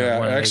guitar.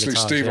 Actually,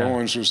 Steve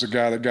Owens was the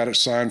guy that got it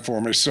signed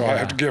for me, so I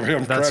have to give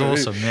him credit. That's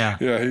awesome,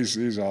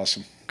 he's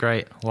awesome.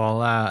 Great.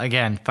 Well,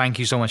 again, thank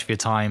you so much for your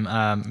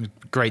time.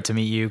 Great to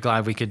meet you.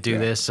 Glad we could do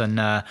this, and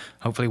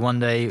hopefully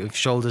one day, if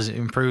shoulders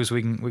improves,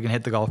 we can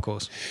hit the golf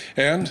course.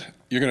 And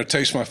you're going to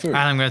taste my food. And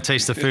I'm going to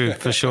taste the food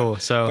for sure.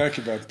 So thank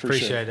you, bud.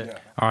 Appreciate it. Yeah.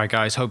 All right,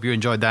 guys. Hope you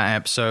enjoyed that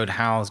episode.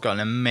 Hal's got an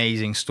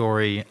amazing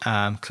story.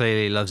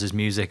 Clearly loves his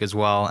music as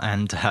well,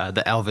 and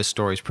the Elvis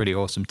story is pretty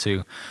awesome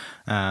too.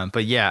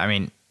 But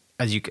yeah,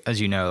 as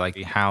you know, like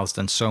Hal's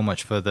done so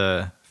much for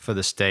the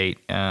state.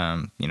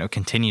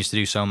 Continues to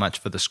do so much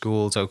for the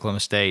schools, Oklahoma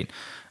State.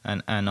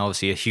 And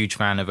obviously a huge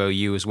fan of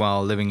OU as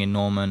well, living in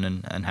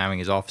Norman and having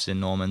his office in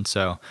Norman.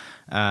 So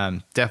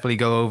definitely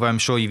go over. I'm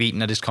sure you've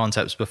eaten at his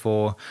concepts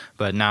before,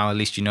 but now at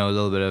least you know a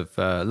little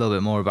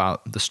bit more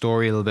about the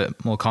story, a little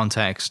bit more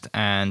context.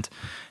 And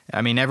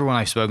everyone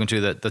I've spoken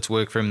to that's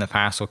worked for him in the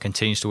past or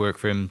continues to work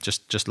for him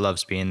just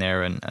loves being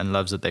there and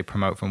loves that they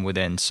promote from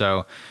within.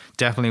 So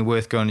definitely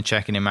worth going and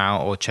checking him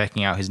out or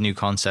checking out his new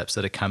concepts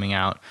that are coming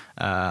out.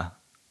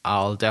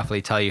 I'll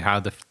definitely tell you how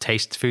the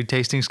food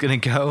tasting is going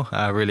to go.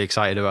 Really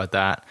excited about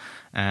that.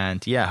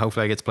 And yeah,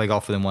 hopefully I get to play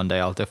golf with him one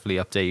day. I'll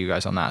definitely update you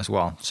guys on that as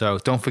well. So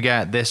don't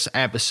forget, this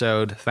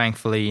episode,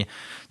 thankfully,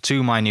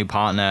 to my new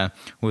partner,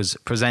 was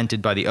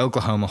presented by the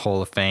Oklahoma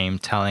Hall of Fame,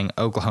 telling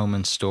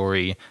Oklahoman's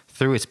story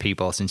through its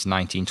people since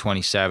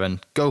 1927.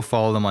 Go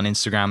follow them on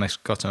Instagram. It's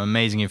got some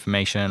amazing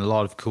information and a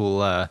lot of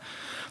cool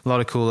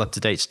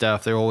up-to-date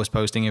stuff. They're always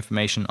posting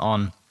information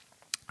on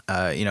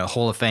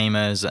Hall of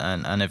Famers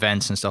and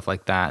events and stuff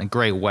like that. A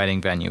great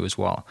wedding venue as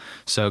well.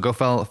 So go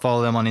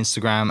follow them on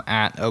Instagram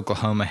at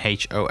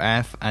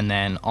OklahomaHOF, and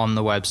then on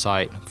the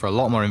website for a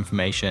lot more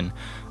information,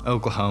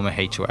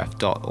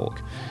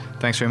 oklahomahof.org.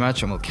 Thanks very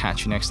much, and we'll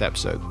catch you next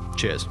episode.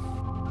 Cheers.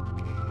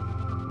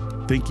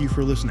 Thank you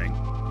for listening.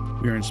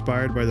 We are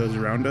inspired by those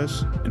around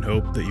us and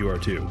hope that you are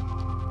too.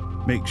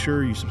 Make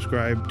sure you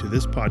subscribe to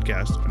this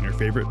podcast on your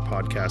favorite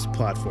podcast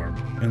platform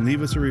and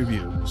leave us a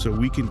review so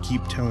we can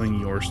keep telling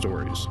your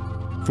stories.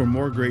 For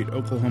more great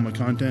Oklahoma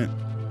content,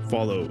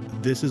 follow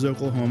This Is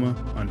Oklahoma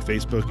on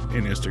Facebook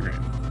and Instagram.